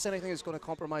 I don't think it's anything that's going to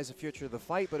compromise the future of the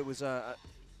fight, but it was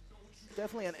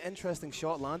definitely an interesting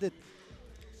shot landed.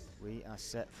 We are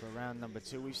set for round number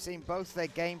 2. We've seen both their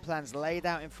game plans laid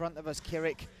out in front of us,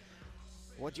 Kirik.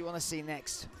 What do you want to see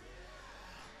next?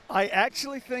 I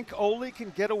actually think Oli can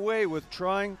get away with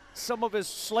trying some of his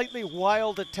slightly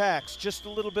wild attacks just a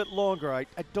little bit longer. I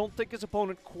don't think his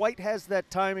opponent quite has that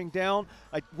timing down.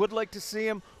 I would like to see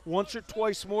him once or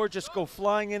twice more just go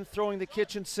flying in, throwing the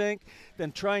kitchen sink,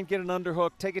 then try and get an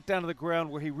underhook, take it down to the ground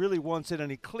where he really wants it,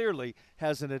 and he clearly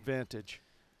has an advantage.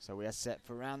 So we are set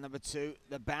for round number 2.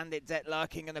 The Bandit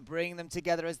deadlocking, going to bring them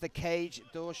together as the cage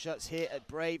door shuts here at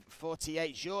Brave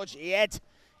 48. George Ied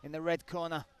in the red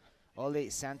corner. Oli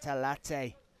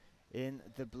Santalate in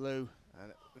the blue.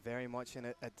 And very much in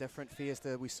a different phase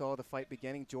that we saw the fight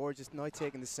beginning. George is now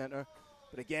taking the center.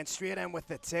 But again, straight in with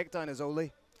the takedown is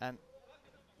Oli. And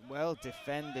well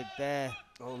defended there.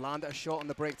 Oh, landed a shot on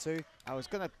the break too. I was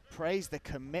going to praise the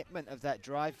commitment of that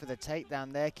drive for the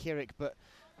takedown there, Kirik, but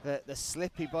the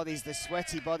slippy bodies, the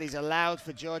sweaty bodies allowed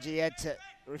for Georgie Ed to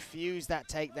refuse that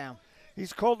takedown.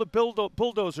 He's called a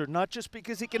bulldozer, not just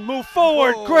because he can move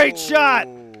forward. Oh. Great shot!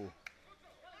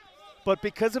 But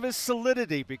because of his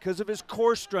solidity, because of his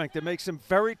core strength, it makes him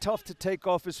very tough to take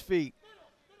off his feet.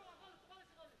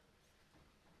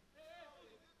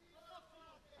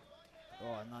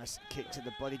 Oh, a nice kick to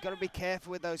the body. Got to be careful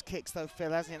with those kicks, though,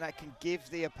 Phil, hasn't it? That can give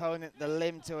the opponent the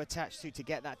limb to attach to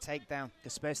get that takedown.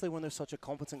 Especially when there's such a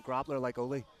competent grappler like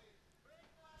Oli.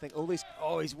 I think Oli's...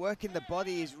 Oh, he's working the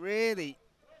body. He's really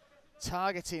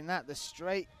targeting that. The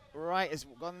straight right has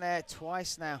gone there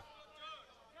twice now.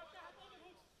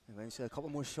 Eventually, a couple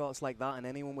more shots like that, and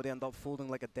anyone would end up folding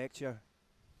like a deck chair.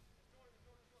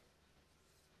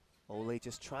 Oli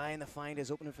just trying to find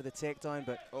his opening for the takedown,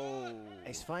 but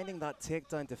he's finding that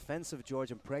takedown defensive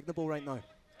George impregnable right now.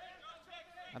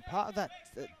 And part of that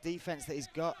defense that he's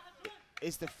got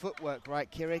is the footwork, right,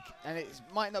 Kirik? And it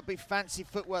might not be fancy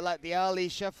footwork like the Ali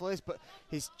shuffle is, but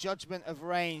his judgment of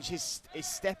range, his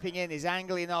stepping in, his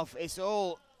angling off, it's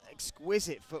all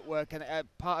exquisite footwork and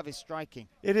part of his striking.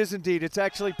 It is indeed. It's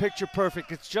actually picture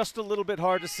perfect. It's just a little bit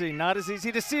hard to see. Not as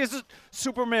easy to see as a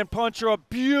Superman punch or a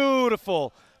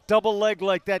beautiful double leg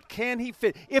like that. Can he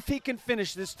fit? If he can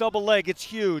finish this double leg, it's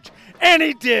huge. And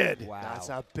he did. Wow. That's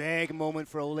a big moment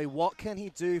for Oli. What can he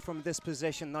do from this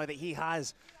position now that he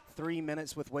has 3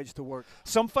 minutes with which to work?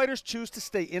 Some fighters choose to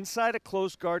stay inside a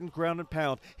closed guard and ground and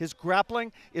pound. His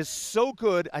grappling is so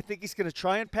good, I think he's going to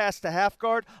try and pass to half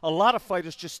guard. A lot of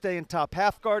fighters just stay in top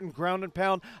half guard and ground and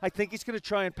pound. I think he's going to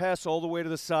try and pass all the way to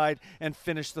the side and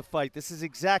finish the fight. This is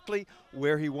exactly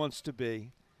where he wants to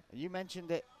be. You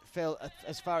mentioned it, Phil,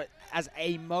 as far as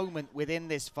a moment within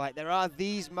this fight. There are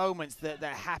these moments that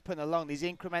happen along, these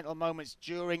incremental moments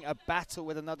during a battle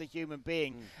with another human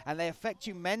being, and they affect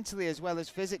you mentally as well as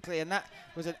physically, and that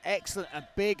was an excellent, a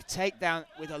big takedown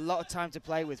with a lot of time to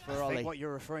play with for Oli. I think what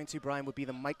you're referring to, Brian, would be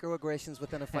the microaggressions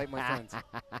within a fight, my friend.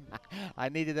 I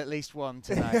needed at least one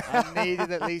tonight. I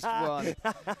needed at least one.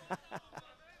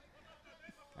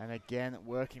 And again,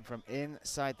 working from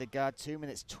inside the guard. 2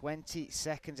 minutes, 20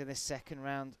 seconds in this second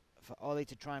round for Oli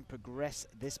to try and progress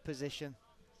this position.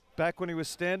 Back when he was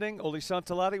standing, Oli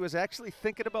Santalati was actually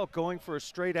thinking about going for a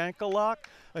straight ankle lock.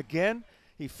 Again,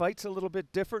 he fights a little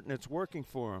bit different, and it's working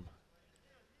for him.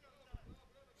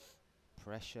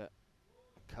 Pressure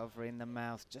covering the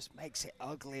mouth just makes it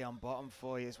ugly on bottom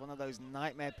for you. It's one of those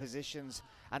nightmare positions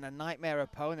and a nightmare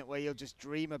opponent where you'll just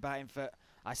dream about him for,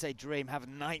 I say dream, have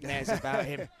nightmares about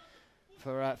him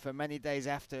for many days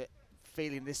after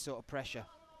feeling this sort of pressure.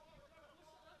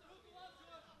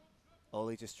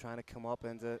 Oli just trying to come up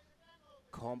into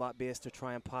combat base to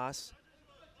try and pass.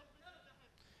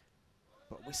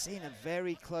 But we're seeing a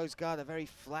very close guard, a very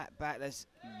flat back. There's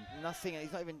nothing,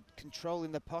 he's not even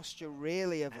controlling the posture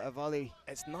really of Oli.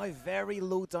 It's now very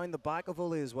low down the back of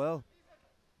Oli as well.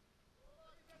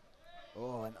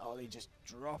 Oh, and Oli just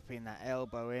dropping that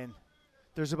elbow in.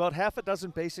 There's about half a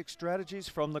dozen basic strategies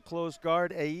from the closed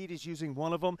guard. Aid is using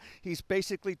one of them. He's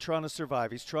basically trying to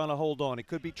survive. He's trying to hold on. He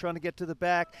could be trying to get to the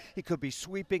back. He could be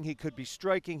sweeping. He could be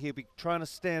striking. He'll be trying to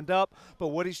stand up. But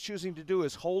what he's choosing to do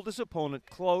is hold his opponent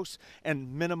close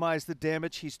and minimize the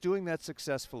damage. He's doing that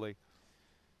successfully.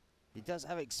 He does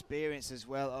have experience as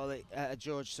well, Oli,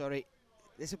 George, sorry.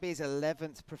 This will be his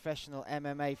 11th professional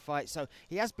MMA fight. So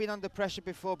he has been under pressure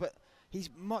before, but he's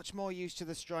much more used to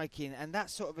the striking, and that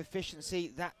sort of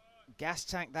efficiency, that gas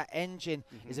tank, that engine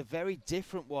is a very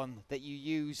different one that you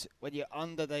use when you're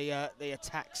under the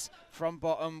attacks from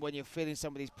bottom, when you're feeling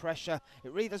somebody's pressure.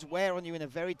 It really does wear on you in a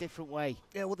very different way.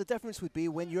 Yeah, well, the difference would be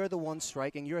when you're the one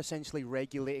striking, you're essentially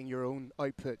regulating your own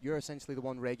output. You're essentially the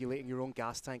one regulating your own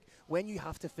gas tank. When you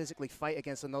have to physically fight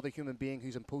against another human being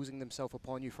who's imposing themselves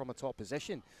upon you from a top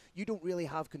position, you don't really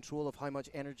have control of how much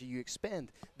energy you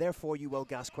expend. Therefore, you will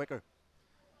gas quicker.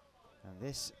 And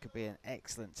this could be an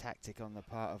excellent tactic on the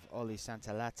part of Oli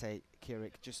Santalate,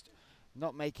 Kirik, just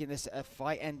not making this a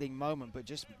fight-ending moment, but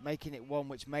just making it one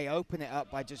which may open it up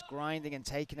by just grinding and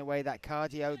taking away that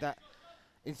cardio, that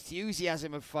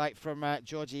enthusiasm of fight from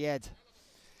Georgie Ed.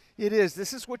 It is.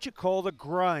 This is what you call the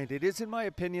grind. It is, in my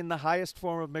opinion, the highest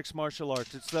form of mixed martial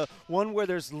arts. It's the one where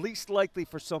there's least likely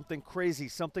for something crazy,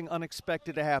 something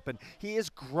unexpected to happen. He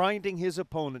is grinding his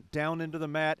opponent down into the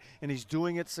mat, and he's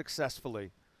doing it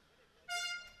successfully.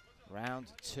 Round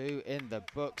 2 in the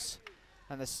books.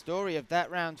 And the story of that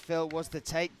round, Phil, was the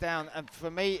takedown. And for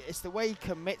me, it's the way he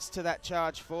commits to that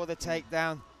charge for the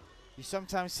takedown. You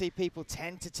sometimes see people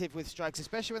tentative with strikes,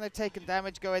 especially when they've taken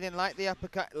damage going in, like the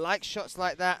uppercut, like shots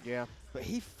like that. Yeah. But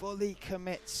he fully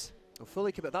commits. Well,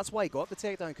 fully commit. That's why he got the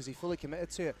takedown, because he fully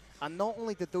committed to it. And not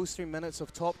only did those 3 minutes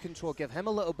of top control give him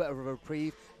a little bit of a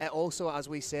reprieve, it also, as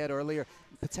we said earlier,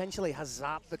 potentially has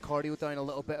zapped the cardio down a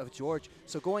little bit of George.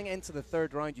 So going into the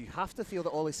third round, you have to feel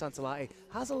that Oli Santalati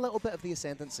has a little bit of the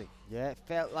ascendancy. Yeah, it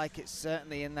felt like it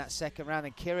certainly in that second round.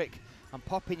 And Kirik, I'm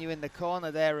popping you in the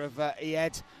corner there of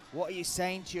Ed. What are you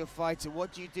saying to your fighter?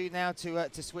 What do you do now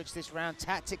to switch this round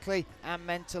tactically and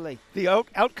mentally? The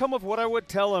outcome of what I would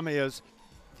tell him is,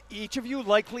 each of you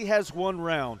likely has one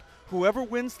round. Whoever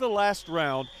wins the last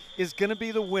round is going to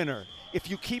be the winner. If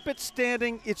you keep it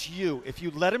standing, it's you. If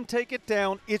you let him take it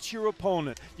down, it's your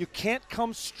opponent. You can't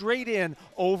come straight in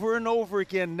over and over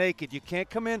again naked. You can't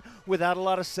come in without a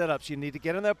lot of setups. You need to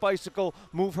get on that bicycle,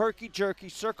 move herky-jerky,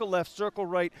 circle left, circle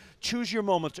right, choose your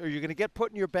moments, or you're going to get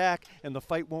put in your back and the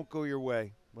fight won't go your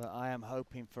way. Well, I am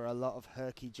hoping for a lot of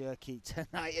herky-jerky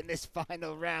tonight in this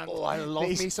final round. Oh, I love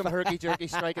me some herky-jerky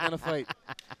striking in a fight.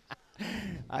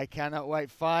 I cannot wait.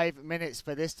 5 minutes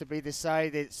for this to be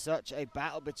decided. Such a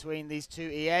battle between these two.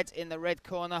 Ed in the red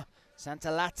corner,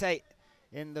 Santalati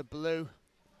in the blue.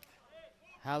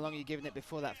 How long are you giving it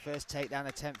before that first takedown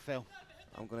attempt, Phil?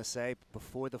 I'm going to say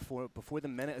before the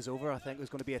minute is over, I think there's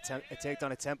going to be a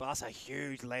takedown attempt. But that's a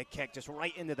huge leg kick, just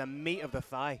right into the meat of the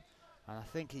thigh. And I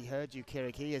think he heard you,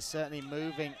 Kirik. He is certainly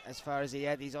moving as far as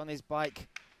Ed. He's on his bike,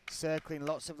 circling,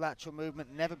 lots of lateral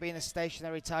movement, never being a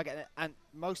stationary target, and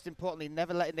most importantly,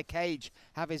 never letting the cage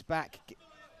have his back.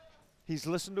 He's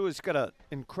listened to, he's got an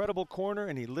incredible corner,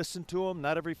 and he listened to him.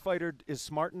 Not every fighter is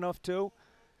smart enough to.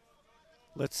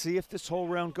 Let's see if this whole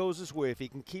round goes his way. If he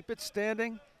can keep it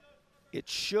standing, it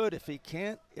should. If he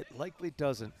can't, it likely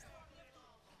doesn't.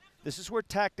 This is where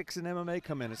tactics in MMA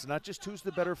come in. It's not just who's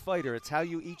the better fighter. It's how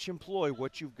you each employ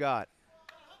what you've got.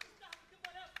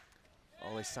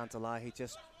 Oli Santalati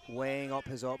just weighing up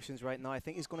his options right now. I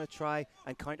think he's going to try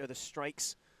and counter the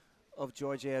strikes of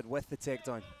George Ed with the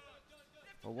takedown.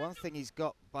 Well, one thing he's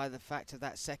got by the fact of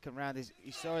that second round is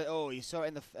you saw it. Oh, you saw it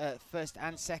in the first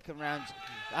and second round,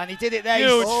 and he did it there.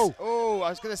 Huge. Oh,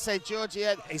 I was going to say George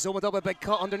Ed. He's opened up a big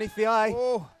cut underneath the eye.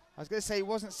 Oh, I was going to say he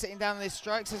wasn't sitting down on his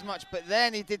strikes as much, but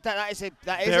then he did that.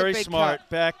 That is very a big smart. cut.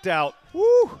 Backed out.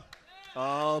 Woo!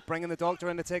 Oh, bringing the doctor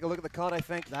in to take a look at the cut, I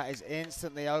think. That is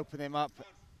instantly opening him up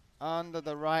under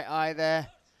the right eye there.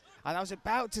 And I was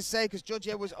about to say, because George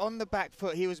Ed was on the back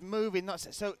foot, he was moving,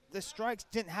 so the strikes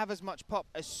didn't have as much pop.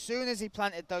 As soon as he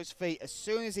planted those feet, as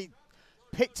soon as he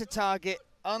picked a target,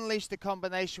 unleashed the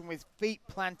combination with feet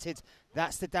planted,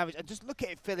 that's the damage. And just look at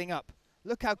it filling up.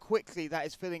 Look how quickly that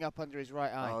is filling up under his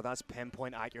right eye. Oh, that's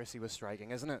pinpoint accuracy with striking,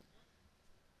 isn't it?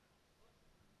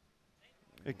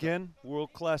 Again,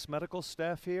 world-class medical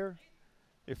staff here.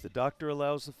 If the doctor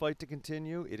allows the fight to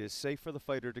continue, it is safe for the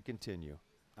fighter to continue.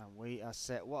 And we are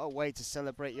set. What a way to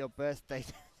celebrate your birthday,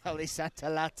 Oli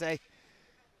Santalati.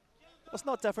 It's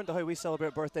not different to how we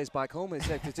celebrate birthdays back home. It's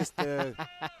just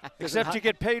except you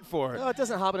get paid for it. No, it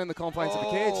doesn't happen in the confines of the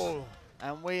cage.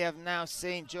 And we have now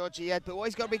seen Georgie Ed, but what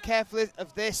he's got to be careful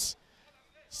of this.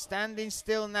 Standing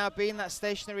still now, being that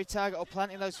stationary target or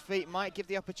planting those feet might give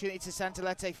the opportunity to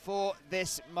Santalati for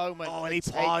this moment. Oh, and he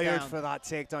powered for that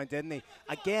takedown, didn't he?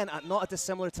 Again, at not a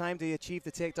dissimilar time to achieve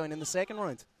the takedown in the second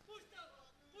round.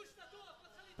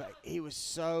 But he was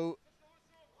so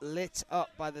lit up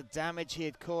by the damage he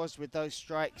had caused with those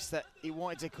strikes that he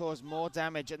wanted to cause more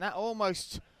damage. And that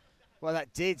almost, well,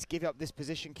 that did give up this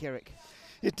position, Kirik.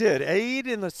 It did. Aid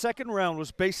in the second round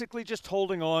was basically just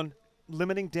holding on,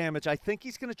 limiting damage. I think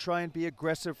he's going to try and be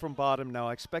aggressive from bottom now.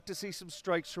 I expect to see some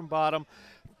strikes from bottom.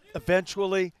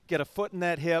 Eventually, get a foot in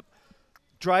that hip,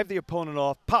 drive the opponent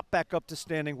off, pop back up to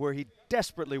standing where he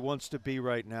desperately wants to be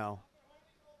right now.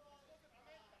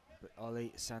 But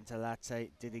Oli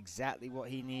Santalati did exactly what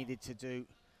he needed to do.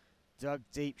 Dug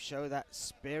deep, show that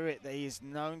spirit that he is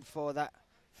known for, that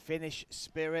finish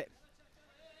spirit.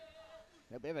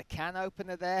 A bit of a can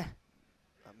opener there.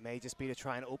 That may just be to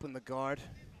try and open the guard,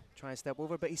 try and step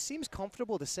over, but he seems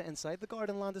comfortable to sit inside the guard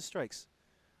and land his strikes.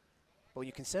 But when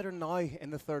you consider now in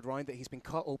the third round that he's been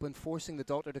cut open, forcing the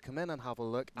doctor to come in and have a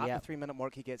look, at the 3-minute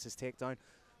mark he gets his takedown.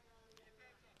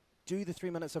 Do the 3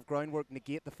 minutes of groundwork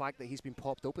negate the fact that he's been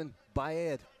popped open by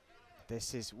Ed?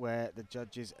 This is where the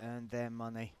judges earned their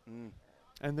money.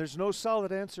 And there's no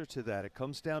solid answer to that. It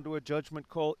comes down to a judgment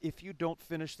call if you don't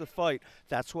finish the fight.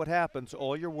 That's what happens.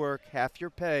 All your work, half your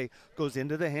pay, goes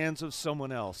into the hands of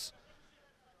someone else.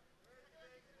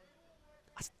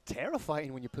 That's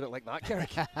terrifying when you put it like that,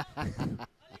 Garrick.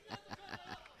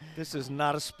 This is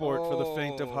not a sport for the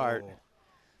faint of heart.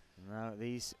 No,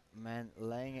 these men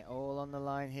laying it all on the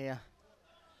line here.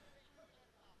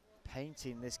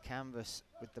 Painting this canvas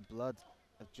with the blood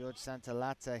of George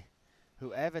Santolate.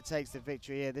 Whoever takes the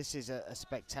victory here, this is a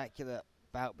spectacular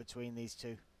bout between these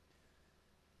two.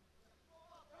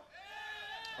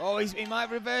 Oh, he might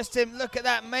have reversed him. Look at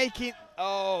that, making...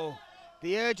 Oh,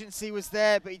 the urgency was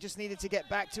there, but he just needed to get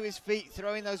back to his feet,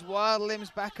 throwing those wild limbs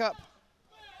back up.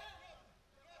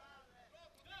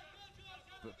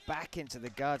 But back into the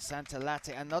guard,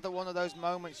 Santolate. Another one of those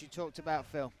moments you talked about,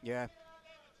 Phil. Yeah,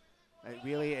 it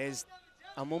really is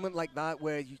a moment like that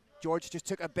where George just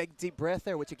took a big deep breath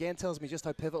there, which again tells me just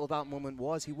how pivotal that moment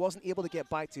was. He wasn't able to get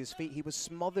back to his feet. He was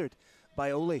smothered by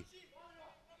Ole.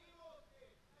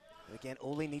 But again,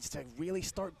 Ole needs to really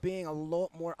start being a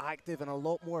lot more active and a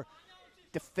lot more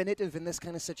definitive in this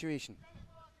kind of situation.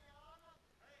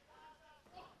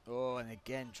 Oh, and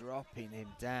again dropping him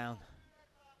down.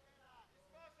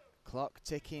 Clock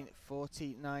ticking,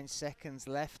 49 seconds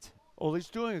left. Ole's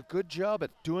doing a good job at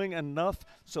doing enough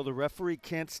so the referee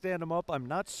can't stand him up. I'm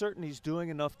not certain he's doing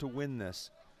enough to win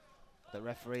this. The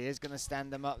referee is going to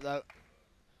stand him up, though.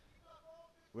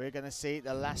 We're going to see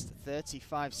the last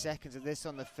 35 seconds of this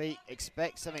on the feet.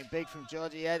 Expect something big from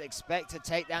Georgie Ed. Expect a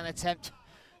takedown attempt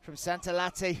from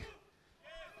Santolate.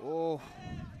 Oh,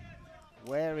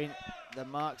 wearing the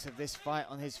marks of this fight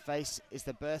on his face is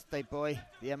the birthday boy,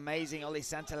 the amazing Ole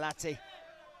Santolate.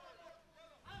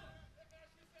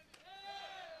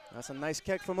 That's a nice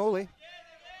kick from Ole.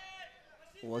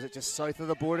 Was it just south of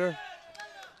the border?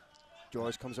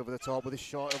 George comes over the top with a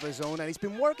shot of his own, and he's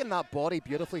been working that body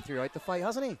beautifully throughout the fight,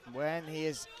 hasn't he? When he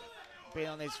has been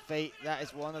on his feet, that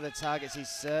is one of the targets he's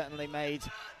certainly made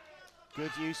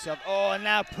good use of. Oh, and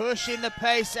now pushing the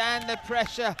pace and the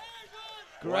pressure.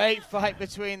 Great fight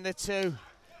between the two.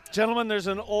 Gentlemen, there's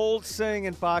an old saying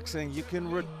in boxing. You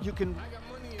can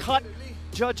cut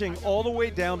judging all the way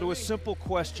down to a simple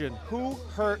question: who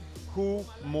hurt who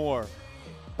more?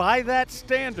 By that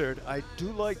standard, I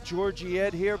do like Georgie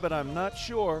Ed here, but I'm not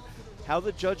sure how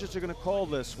the judges are going to call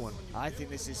this one. I think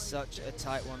this is such a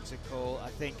tight one to call. I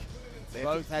think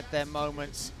both had their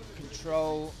moments.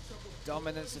 Control,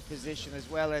 dominance of position, as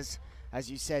well as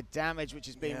you said, damage, which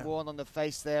is being worn on the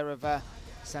face there of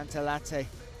Santolate.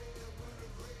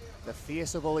 The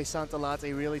face of Ole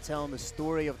Santolate really telling the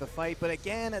story of the fight. But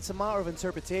again, it's a matter of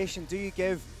interpretation. Do you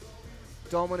give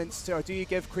dominance to, or do you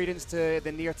give credence to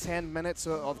the near 10 minutes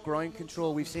of ground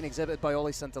control we've seen exhibited by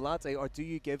Ole Santolate, or do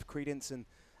you give credence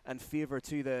and favour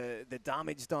to the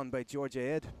damage done by George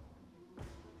Ed?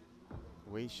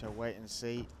 We shall wait and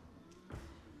see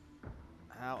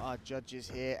how our judges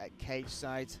here at cage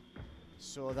side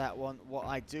saw that one. What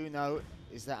I do know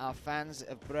is that our fans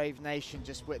of Brave Nation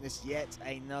just witnessed yet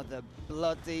another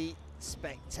bloody,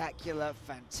 spectacular,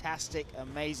 fantastic,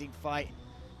 amazing fight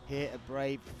here at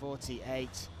Brave 48.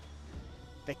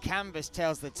 The canvas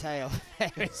tells the tale.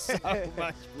 There is so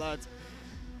much blood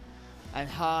and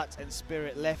heart and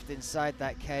spirit left inside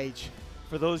that cage.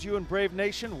 For those of you in Brave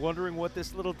Nation wondering what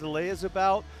this little delay is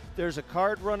about, there's a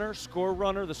card runner, score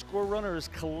runner. The score runner is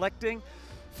collecting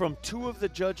from two of the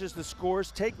judges the scores,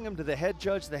 taking them to the head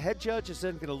judge. The head judge is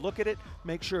then going to look at it,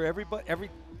 make sure every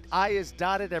I is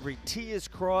dotted, every T is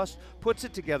crossed, puts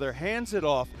it together, hands it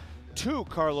off to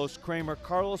Carlos Kramer.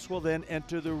 Carlos will then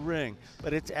enter the ring.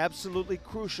 But it's absolutely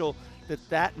crucial that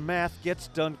that math gets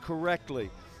done correctly.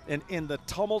 And in the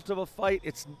tumult of a fight,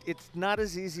 it's not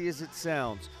as easy as it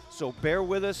sounds. So bear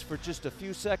with us for just a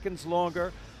few seconds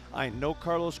longer. I know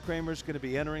Carlos Kramer is going to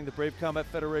be entering the Brave Combat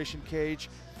Federation cage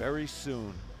very soon.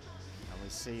 And we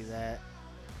see there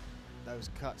those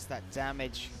cuts, that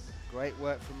damage. Great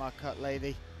work from our cut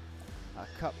lady, our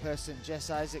cut person, Jess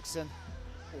Isaacson.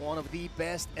 One of the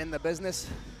best in the business.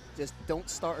 Just don't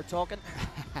start her talking.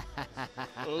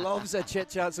 Loves a chit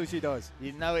chat, so she does.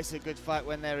 You know it's a good fight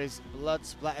when there is blood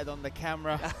splattered on the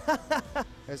camera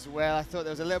as well. I thought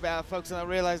there was a little bit out of focus, and I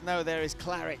realized no, there is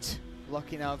claret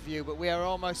blocking our view, but we are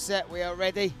almost set. We are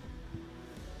ready.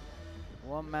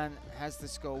 One man has the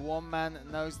score. One man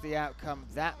knows the outcome.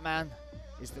 That man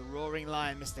is the Roaring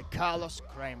Lion, Mr. Carlos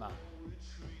Kramer.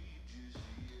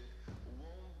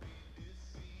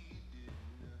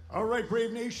 All right,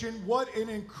 Brave Nation, what an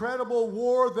incredible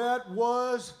war that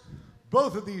was.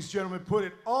 Both of these gentlemen put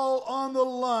it all on the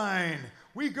line.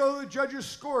 We go to the judges'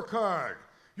 scorecard.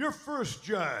 Your first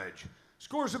judge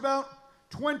scores about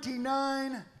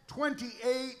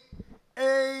 29-28,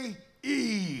 Eid.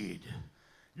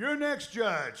 Your next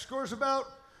judge scores about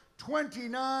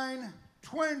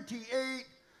 29-28,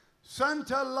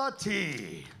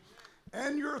 Santalati.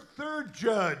 And your third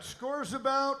judge scores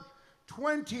about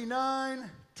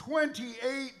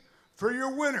 29-28 for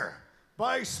your winner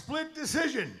by split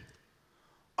decision.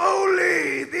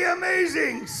 Oli, the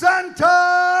amazing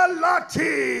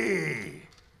Santalati.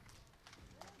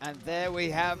 And there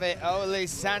we have it, Oli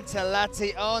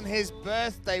Santalati on his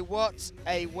birthday. What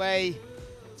a way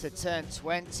to turn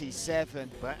 27.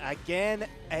 But again,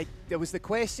 there was the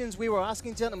questions we were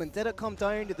asking, gentlemen. Did it come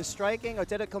down to the striking or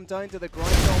did it come down to the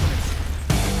ground dominance?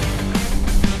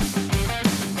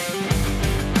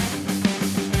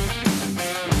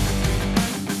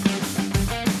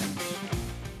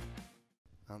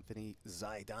 Anthony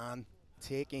Zaidan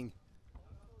taking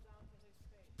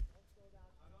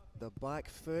the back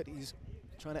foot. He's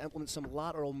trying to implement some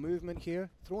lateral movement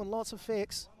here, throwing lots of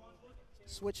fakes,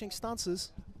 switching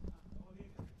stances.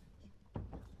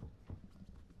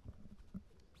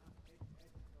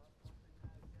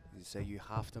 You say you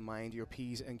have to mind your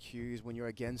P's and Q's when you're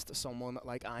against someone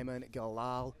like Ayman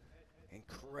Galal.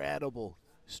 Incredible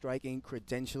striking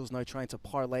credentials, now trying to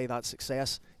parlay that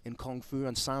success in Kung Fu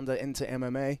and Sanda into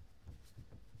MMA.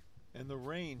 And the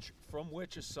range from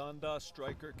which a Sanda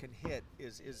striker can hit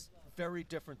is very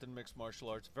different than mixed martial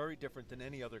arts, very different than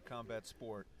any other combat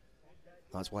sport.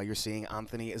 That's why you're seeing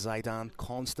Anthony Zaidan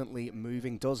constantly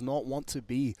moving, does not want to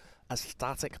be a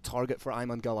static target for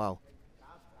Ayman Galal.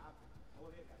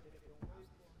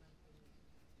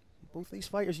 Both these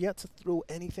fighters yet to throw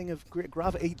anything of great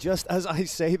gravity, just as I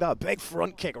say that. Big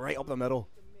front kick right up the middle.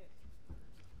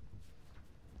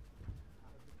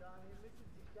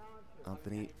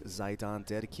 Anthony Zaidan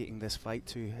dedicating this fight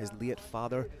to his late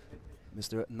father,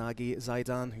 Mr. Nagi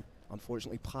Zaidan, who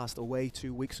unfortunately passed away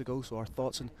 2 weeks ago, so our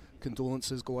thoughts and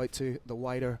condolences go out to the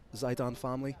wider Zaidan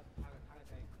family.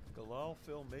 Galal,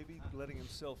 Phil, maybe letting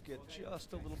himself get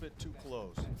just a little bit too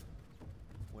close.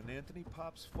 When Anthony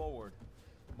pops forward,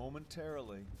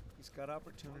 momentarily, he's got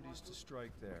opportunities to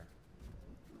strike there.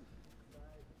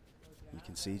 You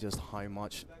can see just how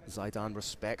much Zaidan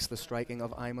respects the striking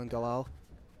of Ayman Galal.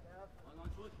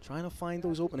 Trying to find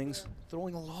those openings,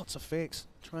 throwing lots of fakes,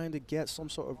 trying to get some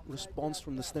sort of response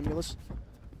from the stimulus.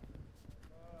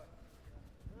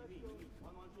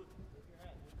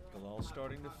 Galal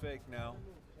starting to fake now.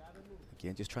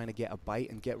 Again, just trying to get a bite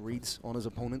and get reads on his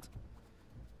opponent.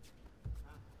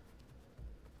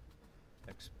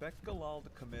 Expect Galal to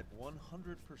commit 100%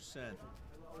 when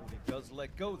he does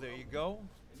let go. There you go.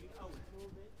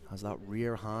 Has that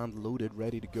rear hand loaded,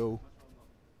 ready to go.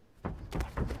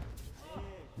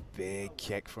 Big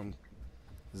kick from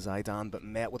Zaidan, but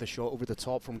met with a shot over the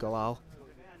top from Galal.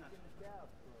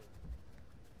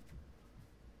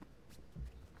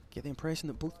 Get the impression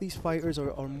that both these fighters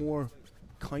are more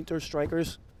counter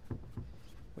strikers,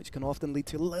 which can often lead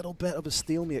to a little bit of a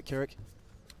stalemate, Kirk.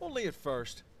 Only at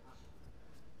first.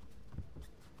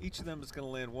 Each of them is going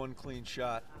to land one clean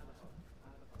shot.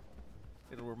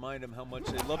 It'll remind them how much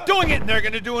they love doing it, and they're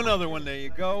going to do another one. There you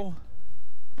go.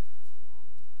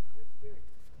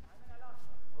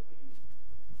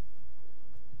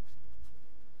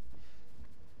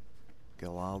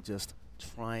 Galal just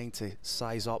trying to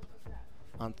size up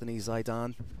Anthony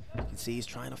Zaidan. You can see he's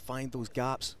trying to find those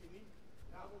gaps.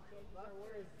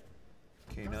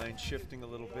 K9 shifting a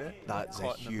little bit. That's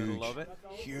a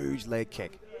huge leg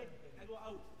kick.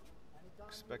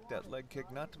 Expect that leg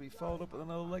kick not to be followed up with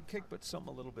another leg kick, but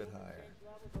something a little bit higher.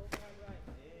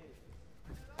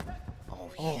 Oh,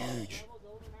 huge.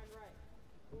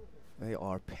 They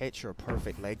are picture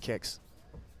perfect leg kicks.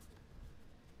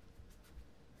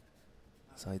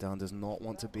 Zaidan does not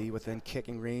want to be within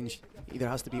kicking range. Either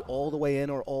has to be all the way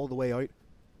in or all the way out.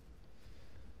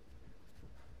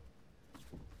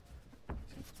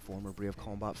 Former Brave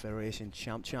Combat Federation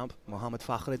champ Mohammed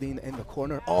Fakhreddin in the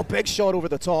corner. Oh, big shot over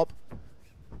the top.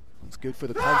 It's good for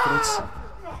the confidence.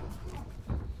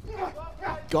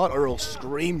 Guttural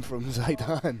scream from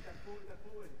Zaidan.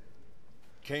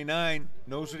 K9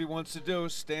 knows what he wants to do.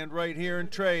 Stand right here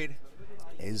and trade.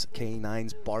 Is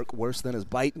K9's bark worse than his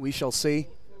bite? We shall see.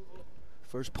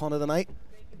 First punt of the night.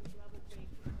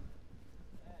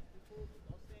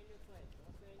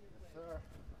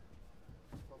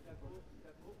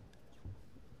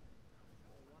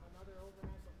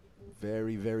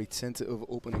 Very, very tentative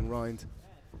opening round.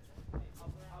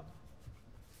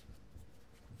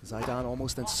 Zaidan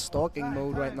almost in stalking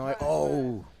mode right now.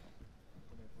 Oh!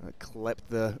 That clipped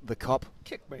the cup.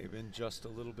 Kick may have been just a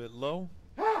little bit low.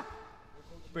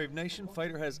 Brave Nation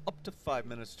fighter has up to 5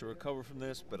 minutes to recover from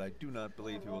this, but I do not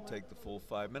believe he will take the full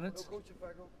 5 minutes.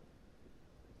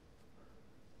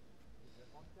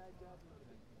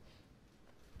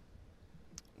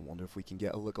 I wonder if we can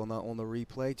get a look on that on the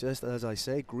replay. Just as I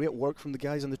say, great work from the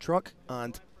guys in the truck,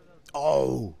 and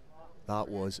oh, that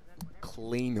was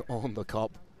clean on the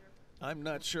cup. I'm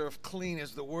not sure if clean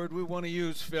is the word we want to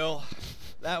use, Phil.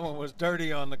 That one was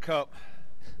dirty on the cup.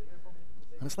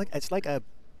 And it's like a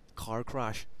car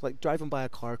crash. It's like driving by a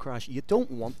car crash. You don't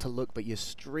want to look, but you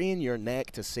strain your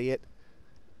neck to see it.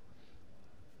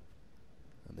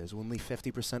 And there's only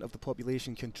 50% of the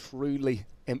population can truly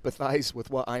empathize with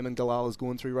what Ayman Galal is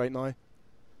going through right now.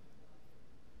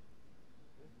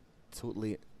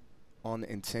 Totally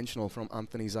unintentional from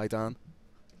Anthony Zaidan.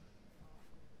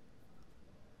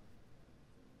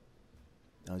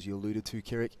 As you alluded to,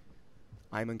 Kirik,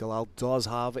 Ayman Galal does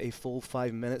have a full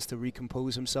 5 minutes to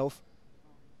recompose himself.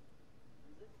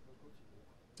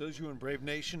 Those of you in Brave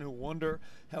Nation who wonder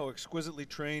how exquisitely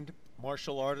trained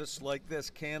martial artists like this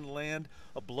can land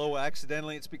a blow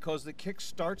accidentally, it's because the kick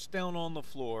starts down on the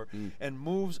floor and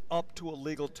moves up to a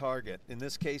legal target. In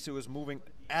this case, it was moving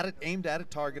at it, aimed at a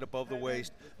target above the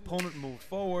waist. Opponent moved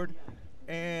forward,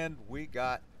 and we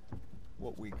got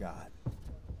what we got.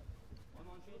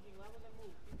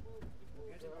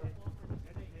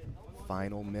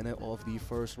 Final minute of the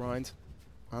first round.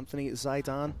 Anthony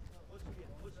Zaidan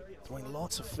throwing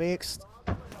lots of fakes.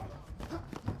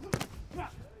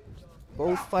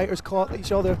 Both fighters caught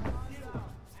each other.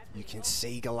 You can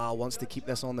see Galal wants to keep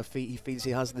this on the feet. He feels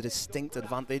he has the distinct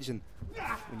advantage, and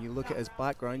when you look at his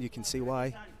background, you can see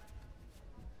why.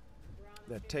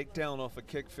 That takedown off a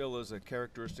kick, Phil, is a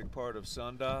characteristic part of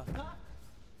Sanda.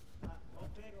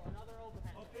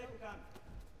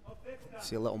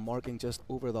 See a little marking just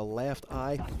over the left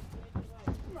eye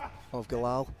of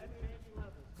Galal.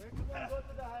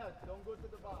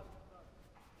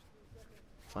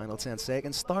 Final 10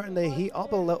 seconds, starting to heat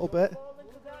up a little bit.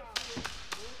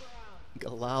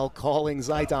 Galal calling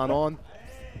Zaidan on.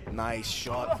 Nice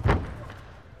shot.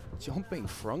 Jumping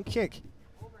front kick.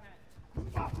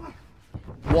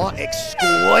 What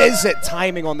exquisite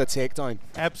timing on the takedown.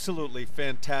 Absolutely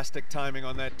fantastic timing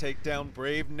on that takedown,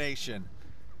 Brave Nation.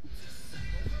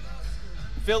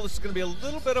 Phil, this is going to be a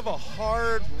little bit of a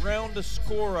hard round to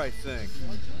score, I think.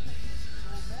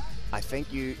 I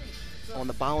think you, on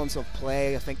the balance of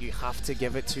play, I think you have to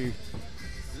give it to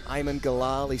Ayman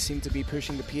Galal. He seemed to be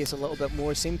pushing the pace a little bit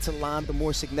more, seemed to land the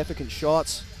more significant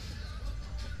shots.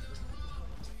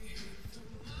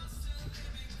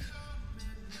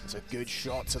 It's a good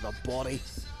shot to the body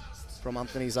from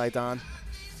Anthony Zaidan.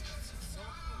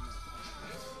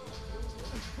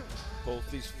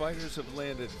 Both these fighters have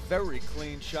landed very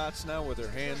clean shots now with their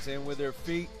hands and with their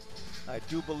feet. I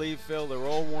do believe, Phil, they're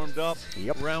all warmed up.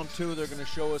 Yep. Round two, they're going to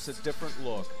show us a different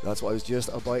look. That's what I was just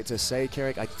about to say,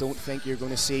 Kirik. I don't think you're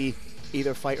going to see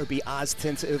either fighter be as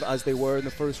tentative as they were in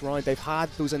the first round. They've had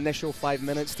those initial 5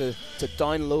 minutes to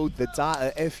download the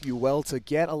data, if you will, to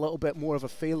get a little bit more of a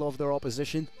feel of their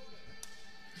opposition.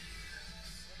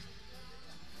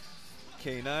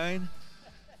 K9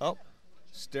 up,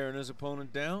 staring his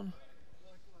opponent down.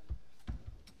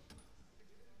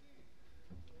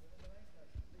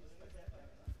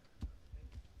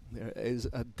 There is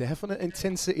a definite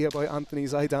intensity about Anthony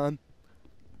Zaidan.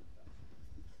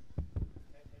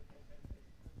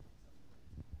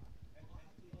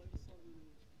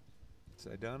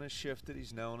 Zaidan has shifted.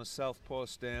 He's now in a southpaw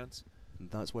stance.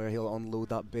 And that's where he'll unload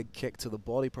that big kick to the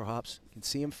body, perhaps. You can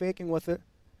see him faking with it.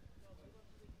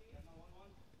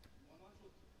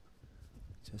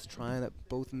 Just trying to,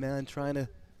 both men trying to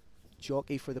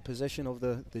jockey for the position of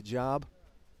the jab.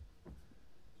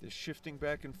 This shifting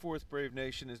back and forth, Brave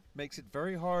Nation, makes it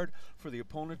very hard for the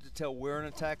opponent to tell where an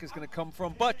attack is going to come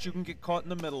from, but you can get caught in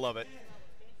the middle of it.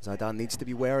 Zaidan needs to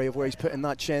be wary of where he's putting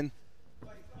that chin.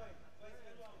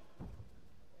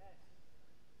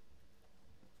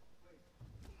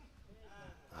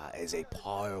 That is a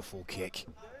powerful kick.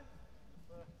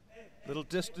 Little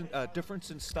difference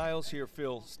in styles here,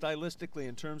 Phil, stylistically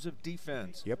in terms of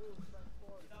defense. Yep.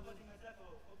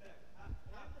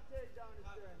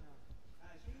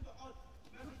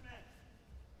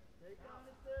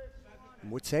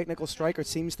 More technical striker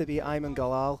seems to be Ayman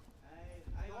Galal.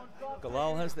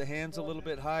 Galal has the hands a little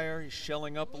bit higher. He's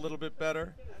shelling up a little bit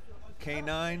better.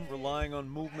 K9 relying on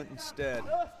movement instead.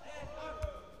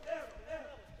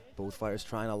 Both fighters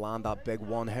trying to land that big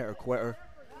one-hitter quitter.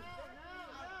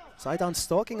 Zaidan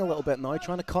stalking a little bit now,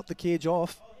 trying to cut the cage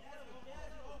off.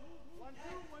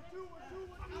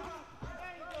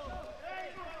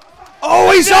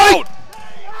 Oh, he's out!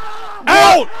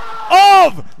 Out!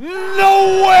 of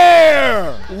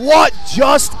nowhere! What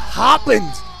just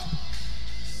happened?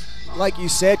 Like you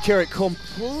said, Kieran,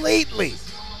 completely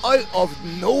out of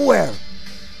nowhere.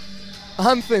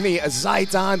 Anthony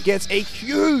Zaidan gets a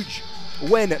huge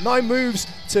win. It now moves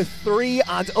to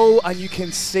 3-0, and you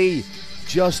can see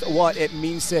just what it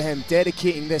means to him,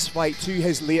 dedicating this fight to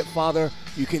his late father.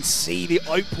 You can see the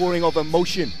outpouring of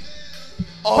emotion.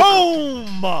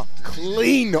 Boom!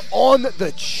 Clean on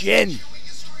the chin.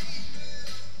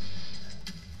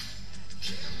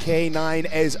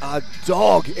 K9 is a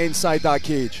dog inside that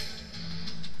cage.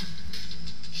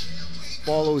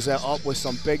 Follows it up with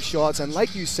some big shots, and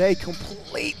like you say,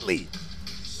 completely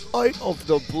out of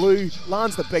the blue,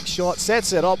 lands the big shot,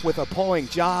 sets it up with a pawing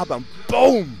jab, and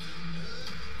boom!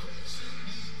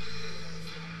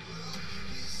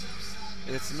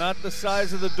 It's not the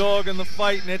size of the dog in the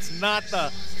fight, and it's not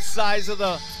the size of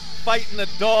the fight in the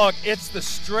dog. It's the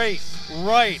straight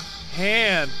right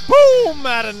hand. Boom!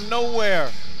 Out of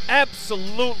nowhere.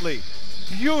 Absolutely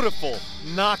beautiful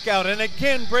knockout. And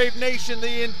again, Brave Nation,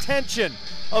 the intention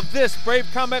of this Brave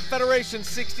Combat Federation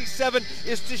 67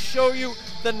 is to show you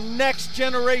the next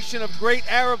generation of great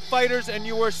Arab fighters, and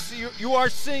you are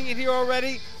seeing it here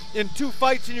already in 2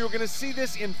 fights, and you're going to see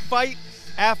this in fight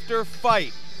after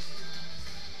fight.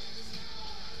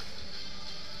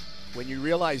 When you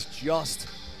realize just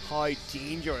how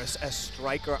dangerous a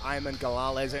striker Ayman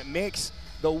Galal is, it makes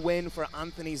the win for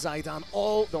Anthony Zaidan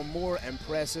all the more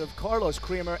impressive. Carlos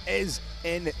Kramer is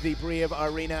in the Brave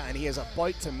Arena, and he is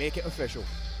about to make it official.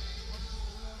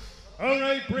 All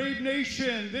right, Brave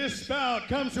Nation, this bout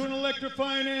comes to an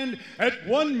electrifying end at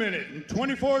 1 minute and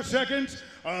 24 seconds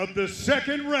of the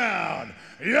second round.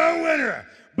 Your winner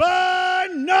by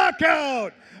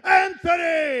knockout,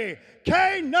 Anthony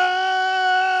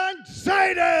K9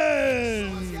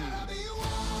 Zaidan.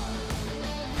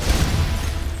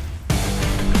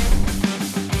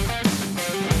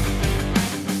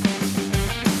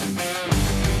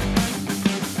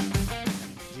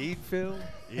 Indeed, Phil,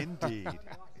 indeed.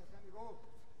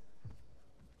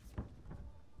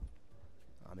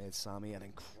 Ahmed Sami, an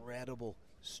incredible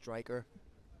striker.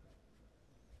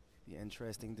 Be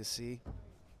interesting to see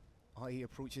how he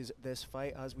approaches this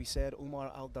fight. As we said,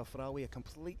 Omar Al-Dafrawi, a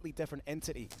completely different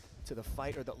entity to the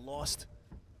fighter that lost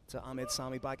to Ahmed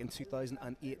Sami back in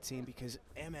 2018, because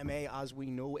MMA, as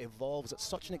we know, evolves at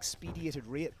such an expedited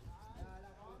rate.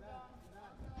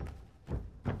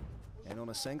 And on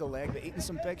a single leg, but eating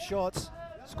some big shots.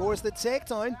 Scores the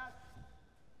takedown.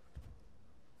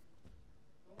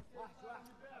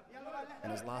 In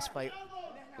his last fight,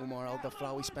 Omar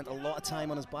Al-Dafrawi spent a lot of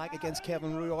time on his back against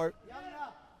Kevin Ruart.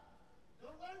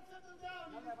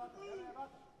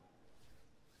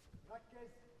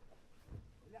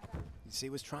 You see, he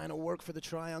was trying to work for the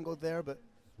triangle there, but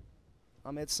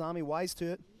Ahmed Sami wise to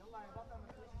it.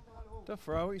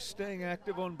 Dafrawi staying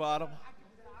active on bottom.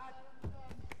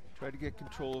 Tried to get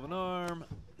control of an arm.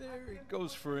 There he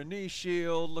goes for a knee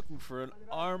shield, looking for an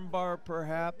arm bar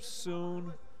perhaps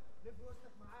soon.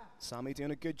 Sami doing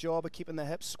a good job of keeping the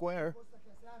hips square.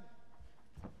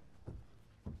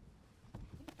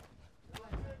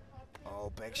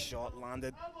 Oh, big shot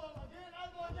landed.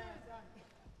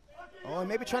 Oh,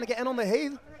 maybe trying to get in on the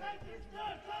heel.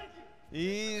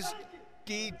 He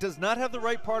does not have the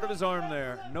right part of his arm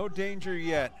there. No danger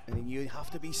yet. And you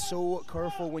have to be so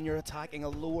careful when you're attacking a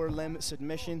lower limb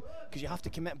submission, because you have to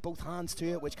commit both hands to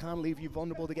it, which can leave you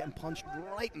vulnerable to getting punched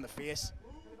right in the face.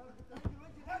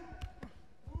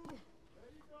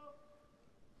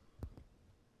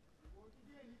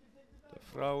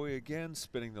 Dafrawi again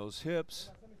spinning those hips.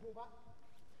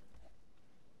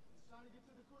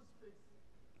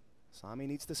 Sami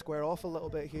needs to square off a little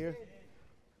bit here.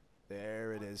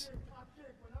 There it is.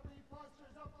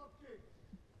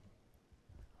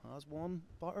 Has one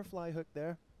butterfly hook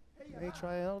there. May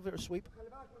try an elevator sweep.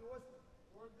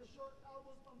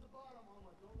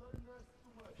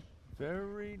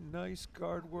 Very nice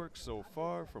guard work so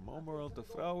far from Omar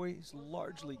Al-Dafrawi. He's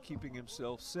largely keeping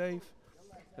himself safe.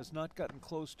 Has not gotten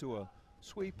close to a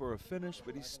sweep or a finish,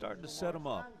 but he's starting to set him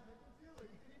up.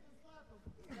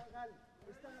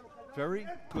 Very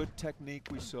good technique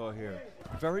we saw here.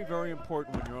 Very, very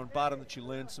important when you're on bottom that you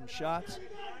land some shots.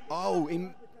 Oh,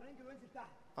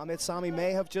 Ahmed Sami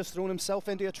may have just thrown himself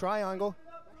into a triangle.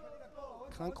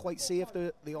 Can't quite see if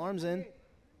the arm's in.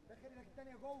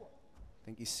 I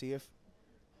think he's safe.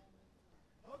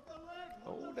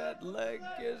 Oh, that leg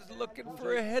is looking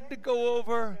for a head to go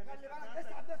over.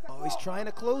 Oh, he's trying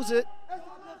to close it.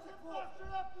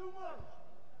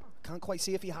 Can't quite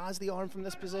see if he has the arm from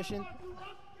this position.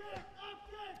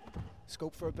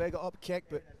 Scope for a big up kick,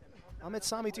 but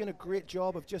Mohammedseifi doing a great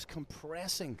job of just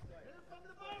compressing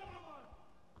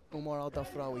Omar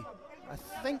Al-Dafrawi. I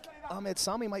think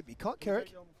Mohammedseifi might be cut, Kirk.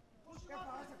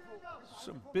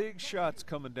 Some big shots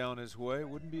coming down his way.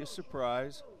 Wouldn't be a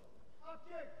surprise.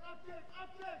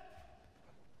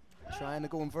 Trying to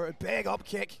go inverted. Big up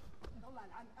kick.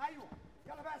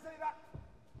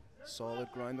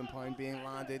 Solid ground and pound being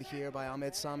landed here by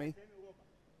Mohammedseifi.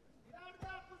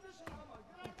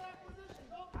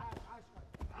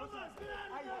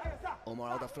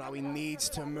 Omar Al-Dafrawi needs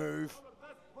to move.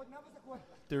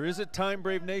 There is a time,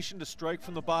 Brave Nation, to strike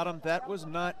from the bottom. That was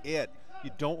not it. You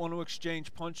don't want to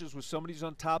exchange punches with somebody who's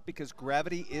on top because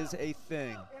gravity is a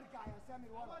thing.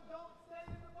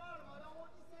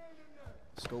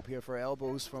 Scope here for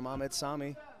elbows from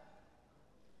Mohammedseifi.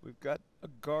 We've got a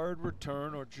guard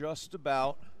return, or just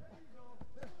about.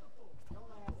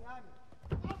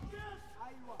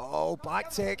 Oh,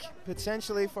 back take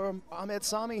potentially for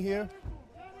Mohammedseifi here.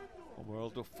 Omar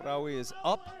Al-Dafrawi is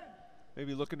up.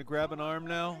 Maybe looking to grab an arm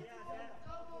now.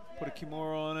 Put a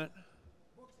kimura on it.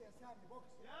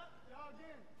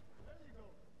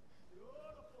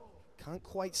 Can't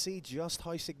quite see just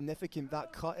how significant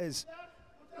that cut is.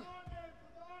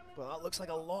 But that looks like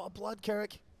a lot of blood,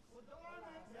 Kirk.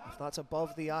 If that's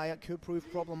above the eye, it could prove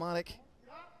problematic.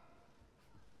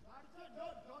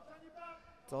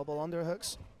 Double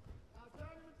underhooks.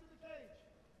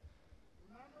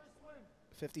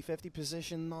 50-50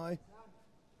 position now.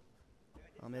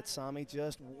 Mohammedseifi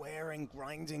just wearing,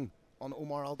 grinding on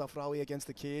Omar Al-Dafrawi against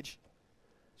the cage.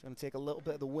 Trying to take a little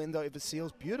bit of the wind out of his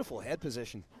sails. Beautiful head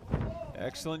position.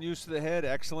 Excellent use of the head,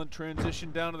 excellent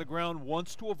transition down to the ground.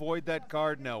 Wants to avoid that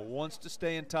guard now, wants to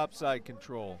stay in top side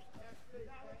control.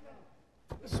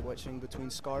 Switching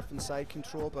between scarf and side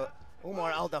control, but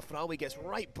Omar Al-Dafrawi gets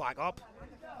right back up.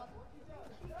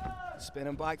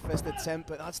 Spinning back fist attempt,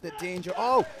 but that's the danger.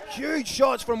 Oh, huge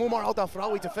shots from Omar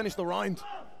Al-Dafrawi to finish the round.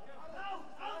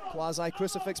 Quasi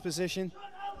crucifix position.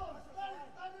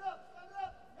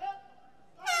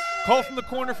 Call from the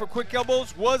corner for quick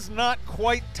elbows was not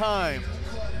quite timed.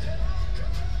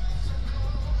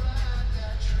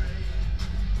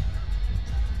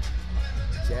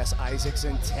 Jess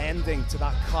Isaacson tending to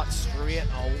that cut straight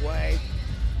away.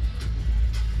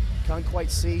 Can't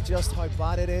quite see just how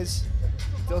bad it is.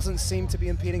 Doesn't seem to be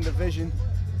impeding the vision.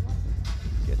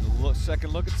 Getting a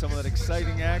second look at some of that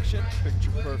exciting action.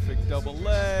 Picture perfect double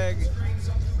leg.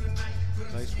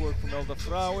 Nice work from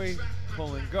Al-Dafrawi,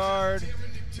 pulling guard.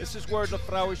 This is where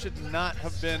Dafrawi should not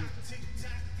have been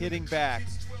hitting back.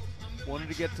 Wanted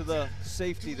to get to the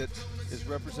safety that is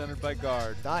represented by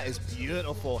guard. That is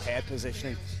beautiful head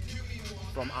positioning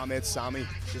from Mohammedseifi.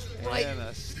 Just right. And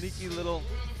a sneaky little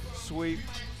sweep.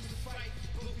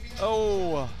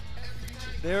 Oh,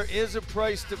 there is a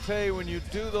price to pay when you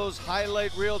do those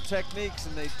highlight reel techniques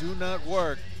and they do not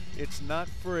work. It's not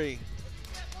free.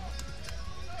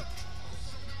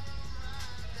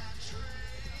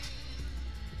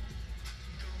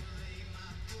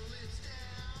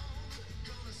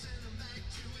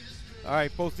 All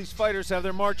right, both these fighters have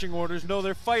their marching orders. No,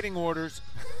 they're fighting orders.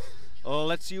 Oh,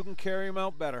 let's see who can carry them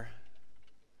out better.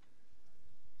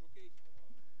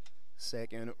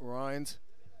 Second round.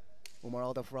 Omar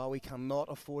Al-Dafrawi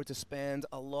cannot afford to spend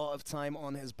a lot of time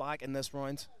on his back in this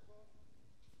round.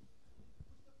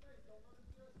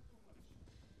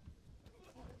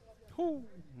 Whew.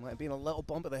 Might have been a little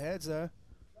bump of the heads there.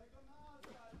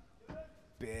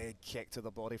 Big kick to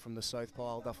the body from the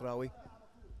southpaw Al-Dafrawi.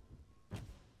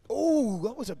 Oh,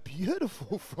 that was a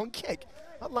beautiful front kick.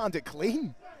 That landed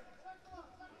clean.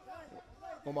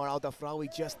 Omar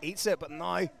Al-Dafrawi just eats it, but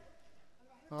now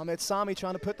Mohammedseifi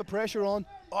trying to put the pressure on.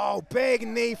 Oh, big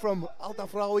knee from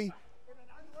Al-Dafrawi.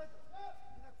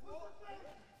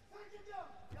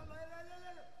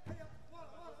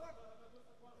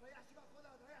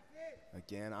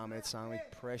 Again, Mohammedseifi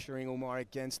pressuring Omar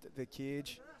against the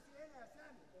cage.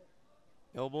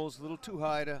 Elbows a little too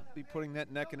high to be putting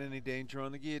that neck in any danger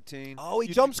on the guillotine. Oh, he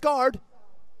jumps guard.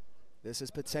 This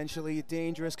is potentially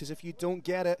dangerous because if you don't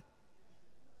get it,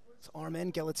 it's arm in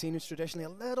guillotine is traditionally a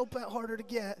little bit harder to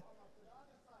get.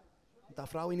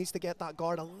 Dafrawi needs to get that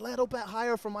guard a little bit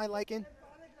higher for my liking.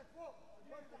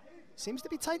 Seems to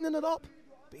be tightening it up,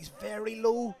 but he's very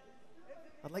low.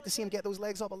 I'd like to see him get those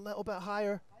legs up a little bit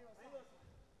higher.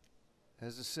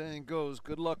 As the saying goes,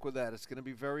 good luck with that. It's going to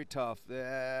be very tough.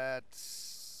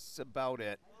 That's about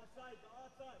it.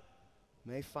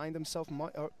 May find himself...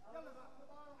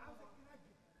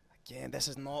 Again, this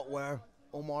is not where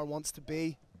Omar wants to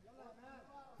be.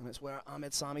 And it's where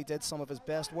Mohammedseifi did some of his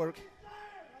best work.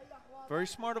 Very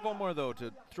smart of Omar, though,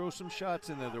 to throw some shots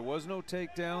in there. There was no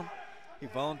takedown. He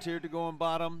volunteered to go on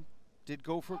bottom. Did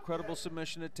go for a credible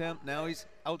submission attempt. Now he's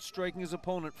outstriking his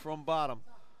opponent from bottom.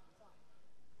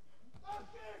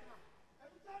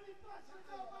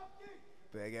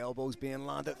 Big elbows being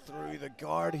landed through the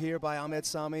guard here by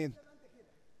Mohammedseifi.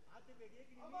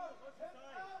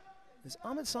 Is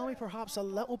Mohammedseifi perhaps a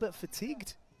little bit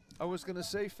fatigued? I was going to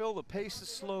say, Phil, the pace has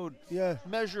slowed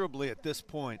measurably at this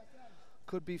point.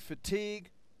 Could be fatigue,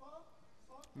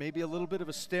 maybe a little bit of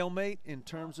a stalemate in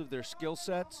terms of their skill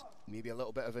sets. Maybe a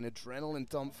little bit of an adrenaline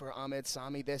dump for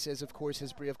Mohammedseifi. This is, of course,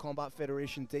 his Brave Combat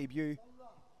Federation debut.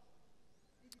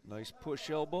 Nice push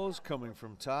elbows coming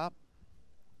from top.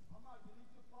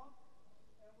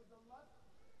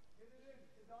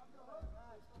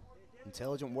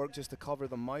 Intelligent work just to cover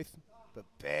the mouth, but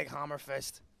big hammer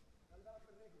fist.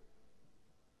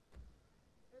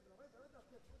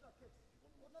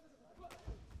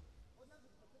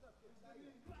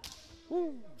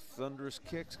 Woo. Thunderous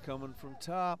kicks coming from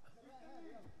top.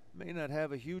 May not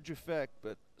have a huge effect,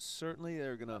 but certainly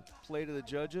they're going to play to the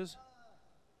judges.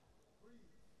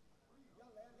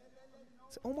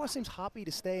 So Omar seems happy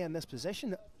to stay in this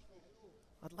position.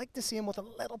 I'd like to see him with a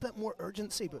little bit more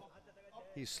urgency, but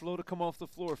he's slow to come off the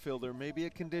floor, Phil. There may be a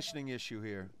conditioning issue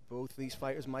here. Both these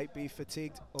fighters might be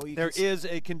fatigued. There is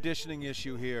a conditioning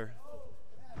issue here.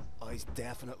 Oh, he's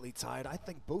definitely tired. I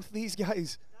think both these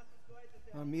guys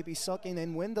are maybe sucking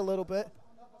in wind a little bit.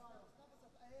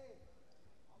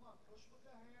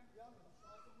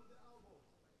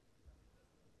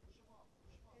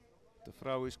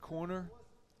 Dafrawi's corner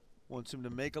wants him to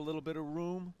make a little bit of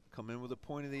room, come in with a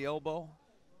point of the elbow.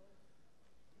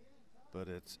 But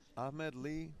it's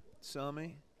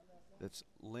Mohammedseifi that's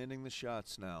landing the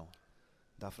shots now.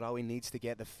 Dafrawi needs to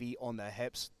get the feet on the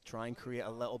hips, try and create a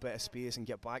little bit of space and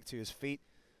get back to his feet.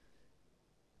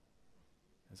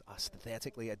 As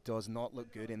aesthetically, it does not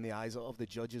look good in the eyes of the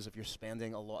judges if you're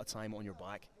spending a lot of time on your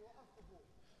back.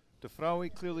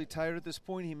 Dafrawi clearly tired at this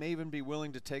point. He may even be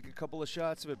willing to take a couple of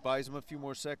shots if it buys him a few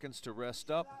more seconds to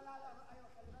rest up.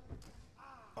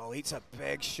 Oh, it's a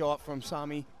big shot from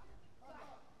Sami.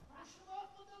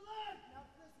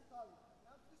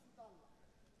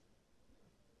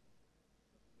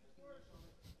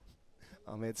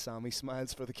 Mohammedseifi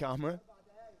smiles for the camera.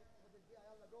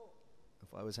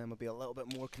 If I was him, I'd be a little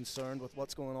bit more concerned with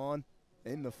what's going on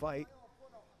in the fight.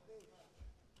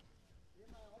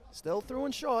 Still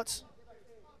throwing shots.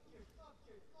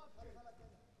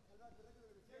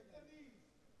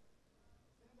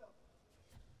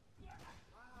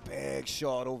 Big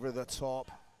shot over the top.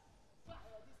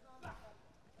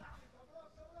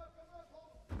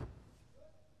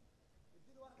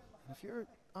 If you're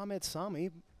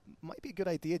Mohammedseifi, might be a good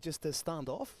idea just to stand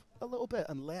off a little bit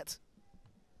and let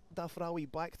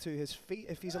Dafrawi back to his feet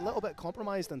if he's a little bit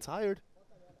compromised and tired.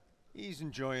 He's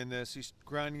enjoying this. He's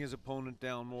grinding his opponent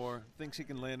down more, thinks he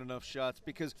can land enough shots,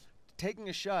 because taking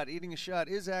a shot, eating a shot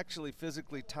is actually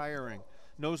physically tiring.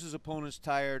 Knows his opponent's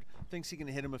tired, thinks he can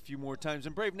hit him a few more times.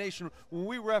 And Brave Nation,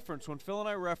 when Phil and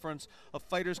I reference a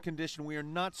fighter's condition, we are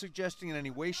not suggesting in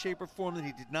any way, shape, or form that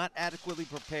he did not adequately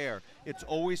prepare. It's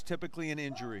always typically an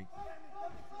injury.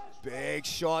 Big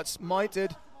shots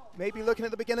mounted. Maybe looking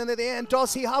at the beginning of the end.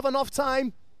 Does he have enough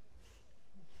time?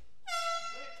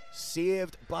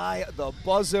 Saved by the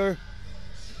buzzer.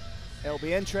 It'll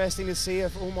be interesting to see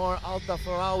if Omar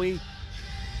Al-Dafrawi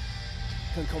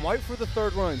can come out for the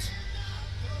third round.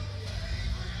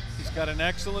 He's got an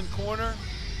excellent corner.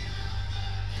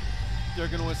 They're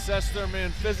going to assess their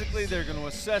man physically. They're going to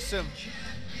assess him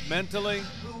mentally.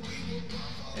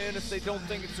 And if they don't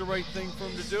think it's the right thing for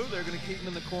him to do, they're going to keep him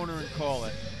in the corner and call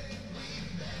it.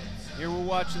 Here we're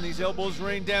watching these elbows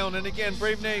rain down. And again,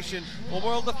 Brave Nation,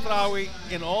 Omar Al-Dafrawi,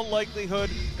 in all likelihood,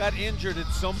 got injured at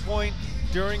some point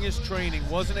during his training.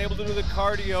 Wasn't able to do the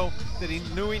cardio that he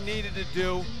knew he needed to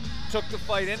do. Took the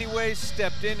fight anyways,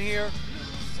 stepped in here.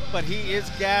 But he is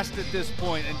gassed at this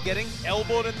point, and getting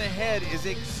elbowed in the head is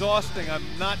exhausting. I'm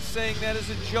not saying that as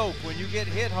a joke. When you get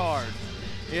hit hard,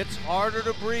 it's harder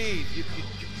to breathe. Your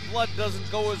blood doesn't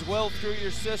go as well through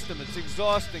your system. It's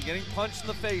exhausting. Getting punched in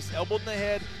the face, elbowed in the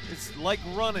head, it's like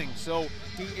running. So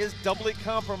he is doubly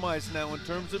compromised now in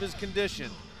terms of his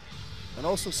condition. And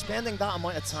also spending that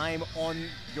amount of time on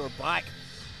your back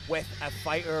with a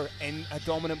fighter in a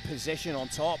dominant position on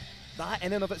top, that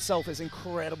in and of itself is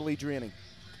incredibly draining.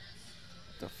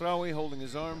 Dafrawi holding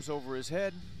his arms over his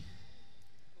head,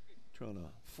 trying to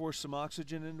force some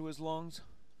oxygen into his lungs.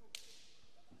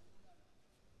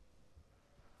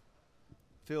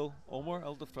 Phil, Omar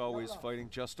Al-Dafrawi is fighting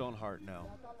just on heart now.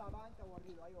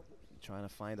 Trying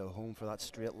to find a home for that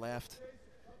straight left.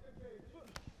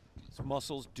 His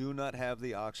muscles do not have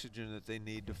the oxygen that they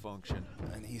need to function.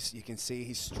 And you can see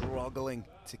he's struggling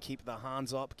to keep the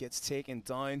hands up, gets taken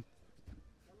down.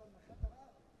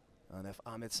 And if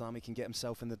Ahmed Sami can get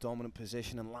himself in the dominant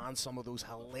position and land some of those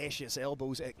hellacious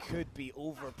elbows, it could be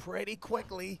over pretty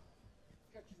quickly.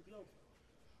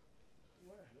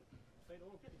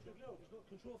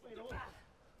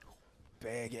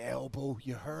 Big elbow,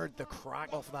 you heard the crack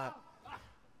of that.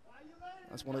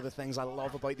 That's one of the things I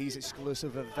love about these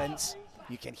exclusive events.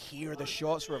 You can hear the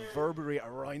shots reverberate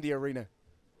around the arena.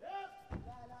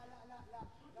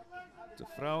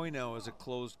 Dafraoui now has a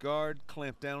closed guard,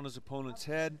 clamped down on his opponent's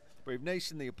head. Brave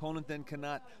Nation, the opponent then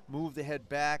cannot move the head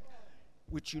back,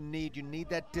 which you need. You need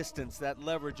that distance, that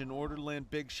leverage in order to land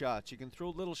big shots. You can throw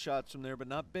little shots from there, but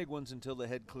not big ones until the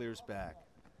head clears back.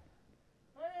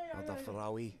 Well,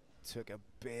 Dafraoui took a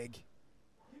big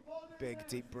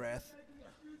deep breath.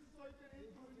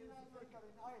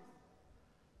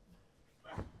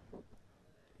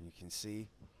 You can see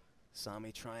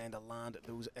Sami trying to land at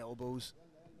those elbows.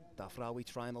 Dafraoui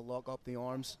trying to lock up the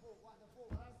arms.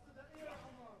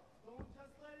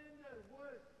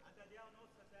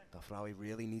 Dafraoui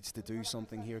really needs to do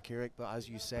something here, Kirik, but as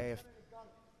you say,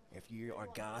 if you are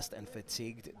gassed and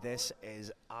fatigued, this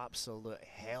is absolute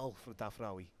hell for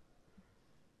Dafraoui.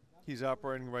 He's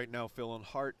operating right now, Phil, on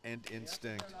heart and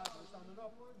instinct.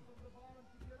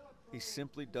 He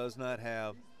simply does not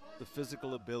have the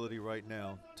physical ability right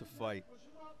now to fight.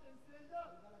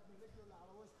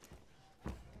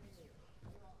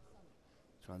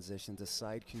 Transition to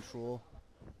side control,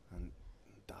 and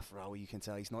Dafraoui, you can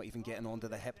tell he's not even getting onto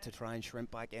the hip to try and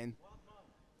shrimp back in.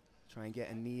 Try and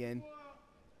get a knee in.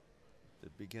 The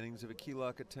beginnings of a key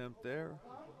lock attempt there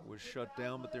was shut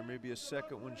down, but there may be a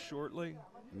second one shortly.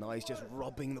 Now he's just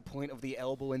rubbing the point of the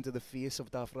elbow into the face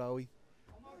of Dafraoui.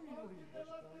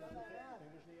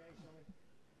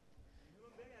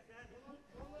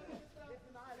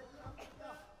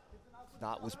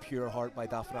 That was pure heart by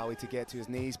Dafraoui to get to his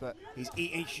knees, but he's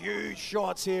eating huge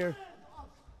shots here.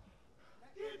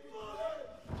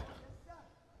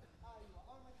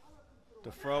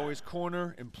 Dafraoui's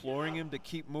corner imploring him to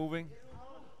keep moving.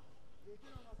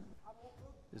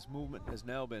 His movement has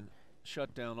now been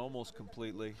shut down almost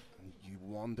completely. And you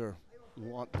wonder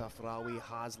what Dafraoui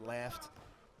has left.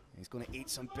 He's going to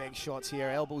eat some big shots here.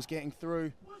 Elbows getting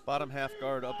through. Bottom half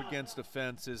guard up against the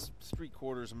fence, is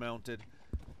 3/4 mounted.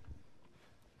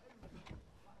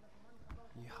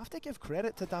 You have to give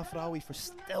credit to Dafraoui for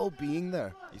still being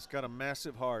there. He's got a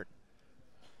massive heart.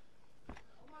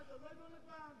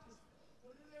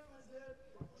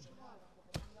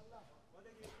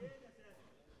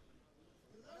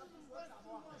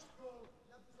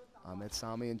 Ahmed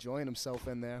Sami enjoying himself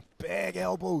in there. Big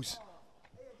elbows.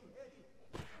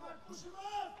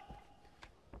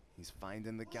 He's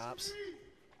finding the gaps.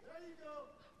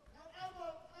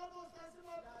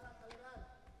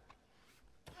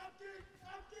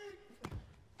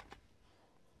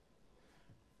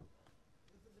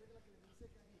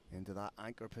 Into that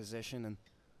anchor position, and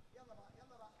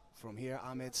from here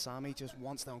Ahmed Sami just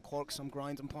wants to uncork some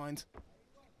ground and pound.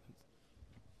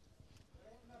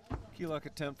 Key lock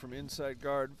attempt from inside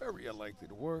guard, very unlikely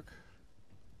to work.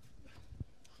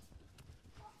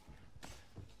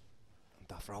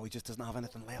 Dafraoui just doesn't have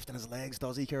anything left in his legs,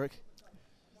 does he, Kirik?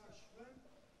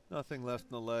 Nothing left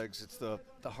in the legs. It's the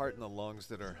heart and the lungs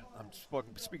that are, I'm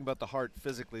speaking about the heart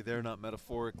physically there, not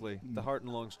metaphorically. The heart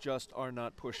and lungs just are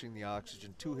not pushing the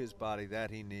oxygen to his body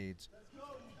that he needs.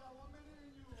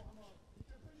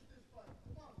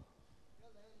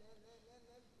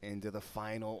 Into the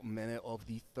final minute of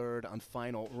the third and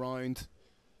final round.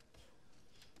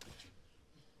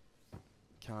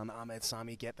 Can Ahmed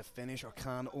Sami get the finish, or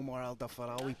can Omar Al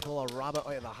Dafraoui pull a rabbit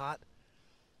out of the hat?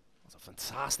 That's a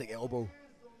fantastic elbow.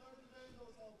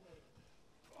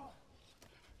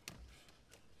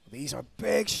 These are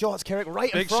big shots, Kirik,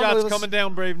 right in front of us. Big shots coming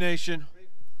down, Brave Nation.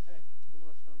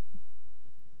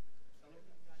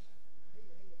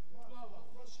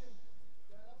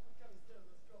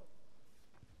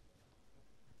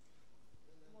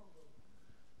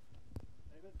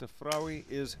 Dafraoui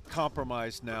is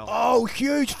compromised now. Oh,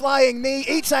 huge flying knee,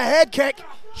 eats a head kick.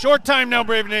 Short time now,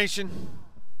 Brave Nation.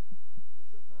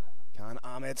 Can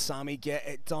Ahmed Sami get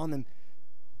it done? And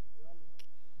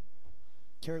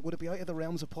Kirik, would it be out of the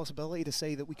realms of possibility to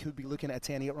say that we could be looking at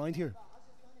a 10-8 round here?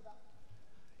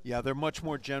 Yeah, they're much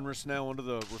more generous now under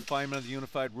the refinement of the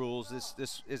unified rules.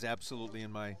 This is absolutely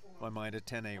in my mind a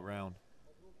 10-8 round.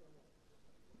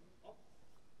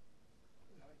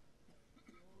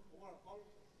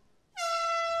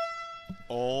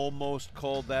 almost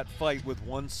called that fight with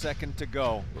 1 second to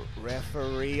go.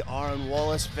 Referee Aaron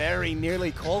Wallace very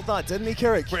nearly called that, didn't he,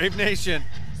 Kirik? Brave Nation.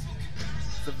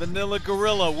 The Vanilla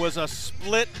Gorilla was a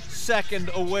split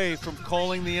second away from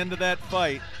calling the end of that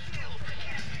fight.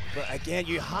 But again,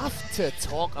 you have to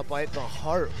talk about the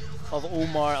heart of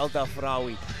Omar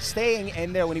Al-Dafrawi, staying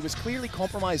in there when he was clearly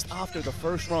compromised after the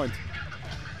first round.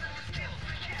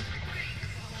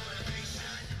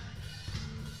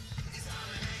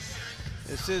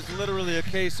 This is literally a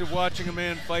case of watching a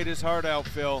man fight his heart out,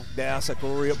 Phil. That's a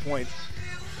great point.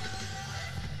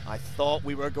 I thought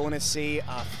we were going to see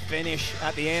a finish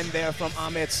at the end there from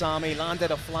Ahmed Sami.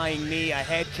 Landed a flying knee, a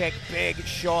head kick, big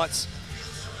shots.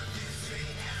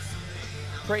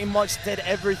 Pretty much did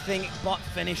everything but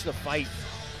finish the fight.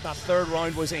 That third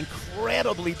round was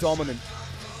incredibly dominant.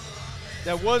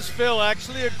 That was, Phil,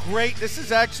 this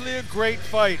is actually a great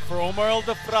fight for Omar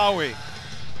Al-Dafrawi.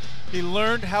 He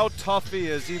learned how tough he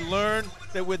is. He learned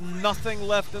that with nothing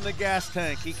left in the gas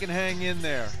tank, he can hang in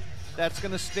there. That's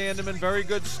going to stand him in very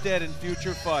good stead in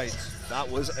future fights. That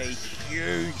was a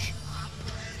huge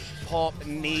pop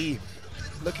knee.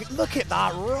 Look at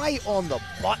that, right on the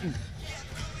button.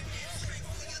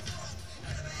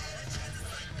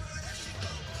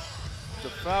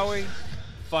 Dafrawi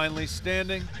finally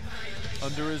standing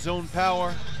under his own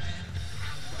power.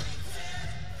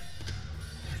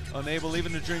 Unable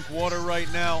even to drink water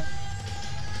right now.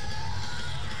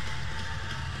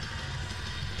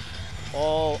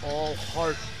 All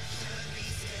heart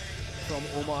from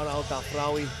Omar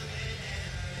Al-Dafrawi.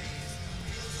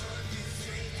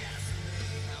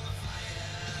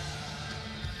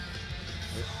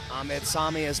 Ahmed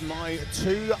Sami is now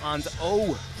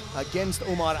 2-0 against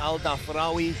Omar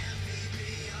Al-Dafrawi.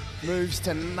 Moves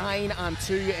to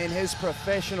 9-2 in his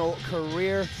professional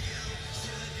career.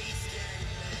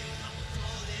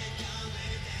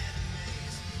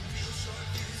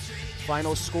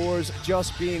 Final scores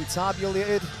just being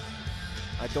tabulated.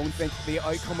 I don't think the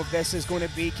outcome of this is going to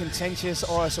be contentious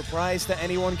or a surprise to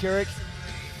anyone, Kirik.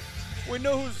 We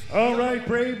know who's... All right,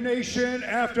 Brave Nation,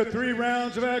 after 3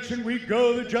 rounds of action, we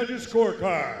go to the judges'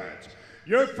 scorecards.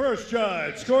 Your first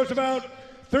judge scores about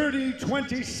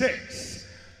 30-26.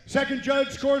 Second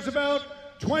judge scores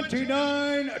about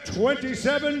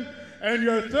 29-27. And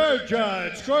your third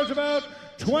judge scores about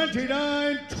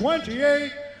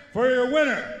 29-28 for your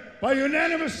winner by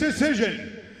unanimous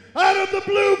decision. Out of the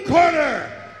blue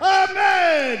corner,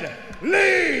 Ahmed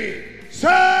Lee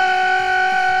Sami!